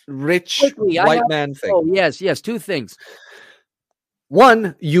middle-aged, rich white man thing. Oh, yes, 2 things.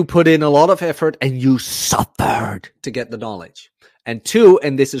 1, you put in a lot of effort and you suffered to get the knowledge. And 2,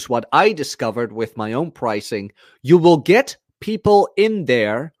 and this is what I discovered with my own pricing, you will get people in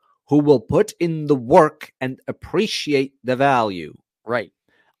there who will put in the work and appreciate the value. Right.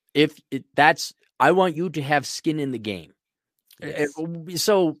 I want you to have skin in the game. Yes.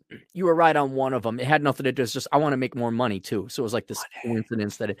 So you were right on one of them. It had nothing to do. It's just, I want to make more money too. So it was like this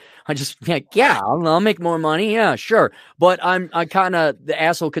coincidence that I'll make more money. Yeah, sure. But I kind of, the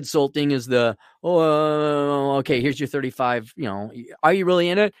asshole consulting is okay, here's your 35, are you really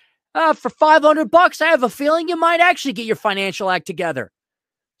in it? For $500, I have a feeling you might actually get your financial act together.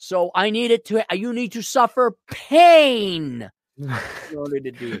 So you need to suffer pain in order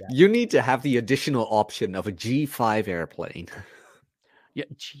to do that. You need to have the additional option of a G5 airplane. Yeah,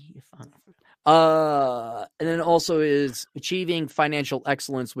 G5. And then also is achieving financial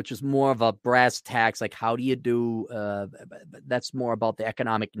excellence, which is more of a brass tacks. Like, how do you do? That's more about the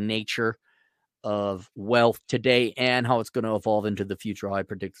economic nature of wealth today and how it's going to evolve into the future. How I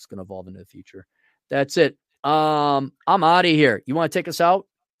predict it's going to evolve into the future. That's it. I'm out of here. You want to take us out?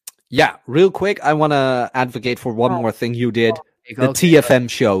 Yeah, real quick. I want to advocate for one more thing you did. The TFM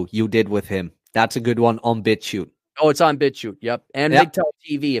show you did with him. That's a good one on BitChute. Oh, it's on BitChute. Yep. And MGTOW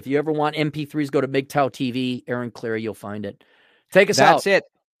TV. If you ever want MP3s, go to MGTOW TV. Aaron Clarey, you'll find it. Take us out. That's it.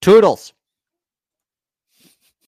 Toodles.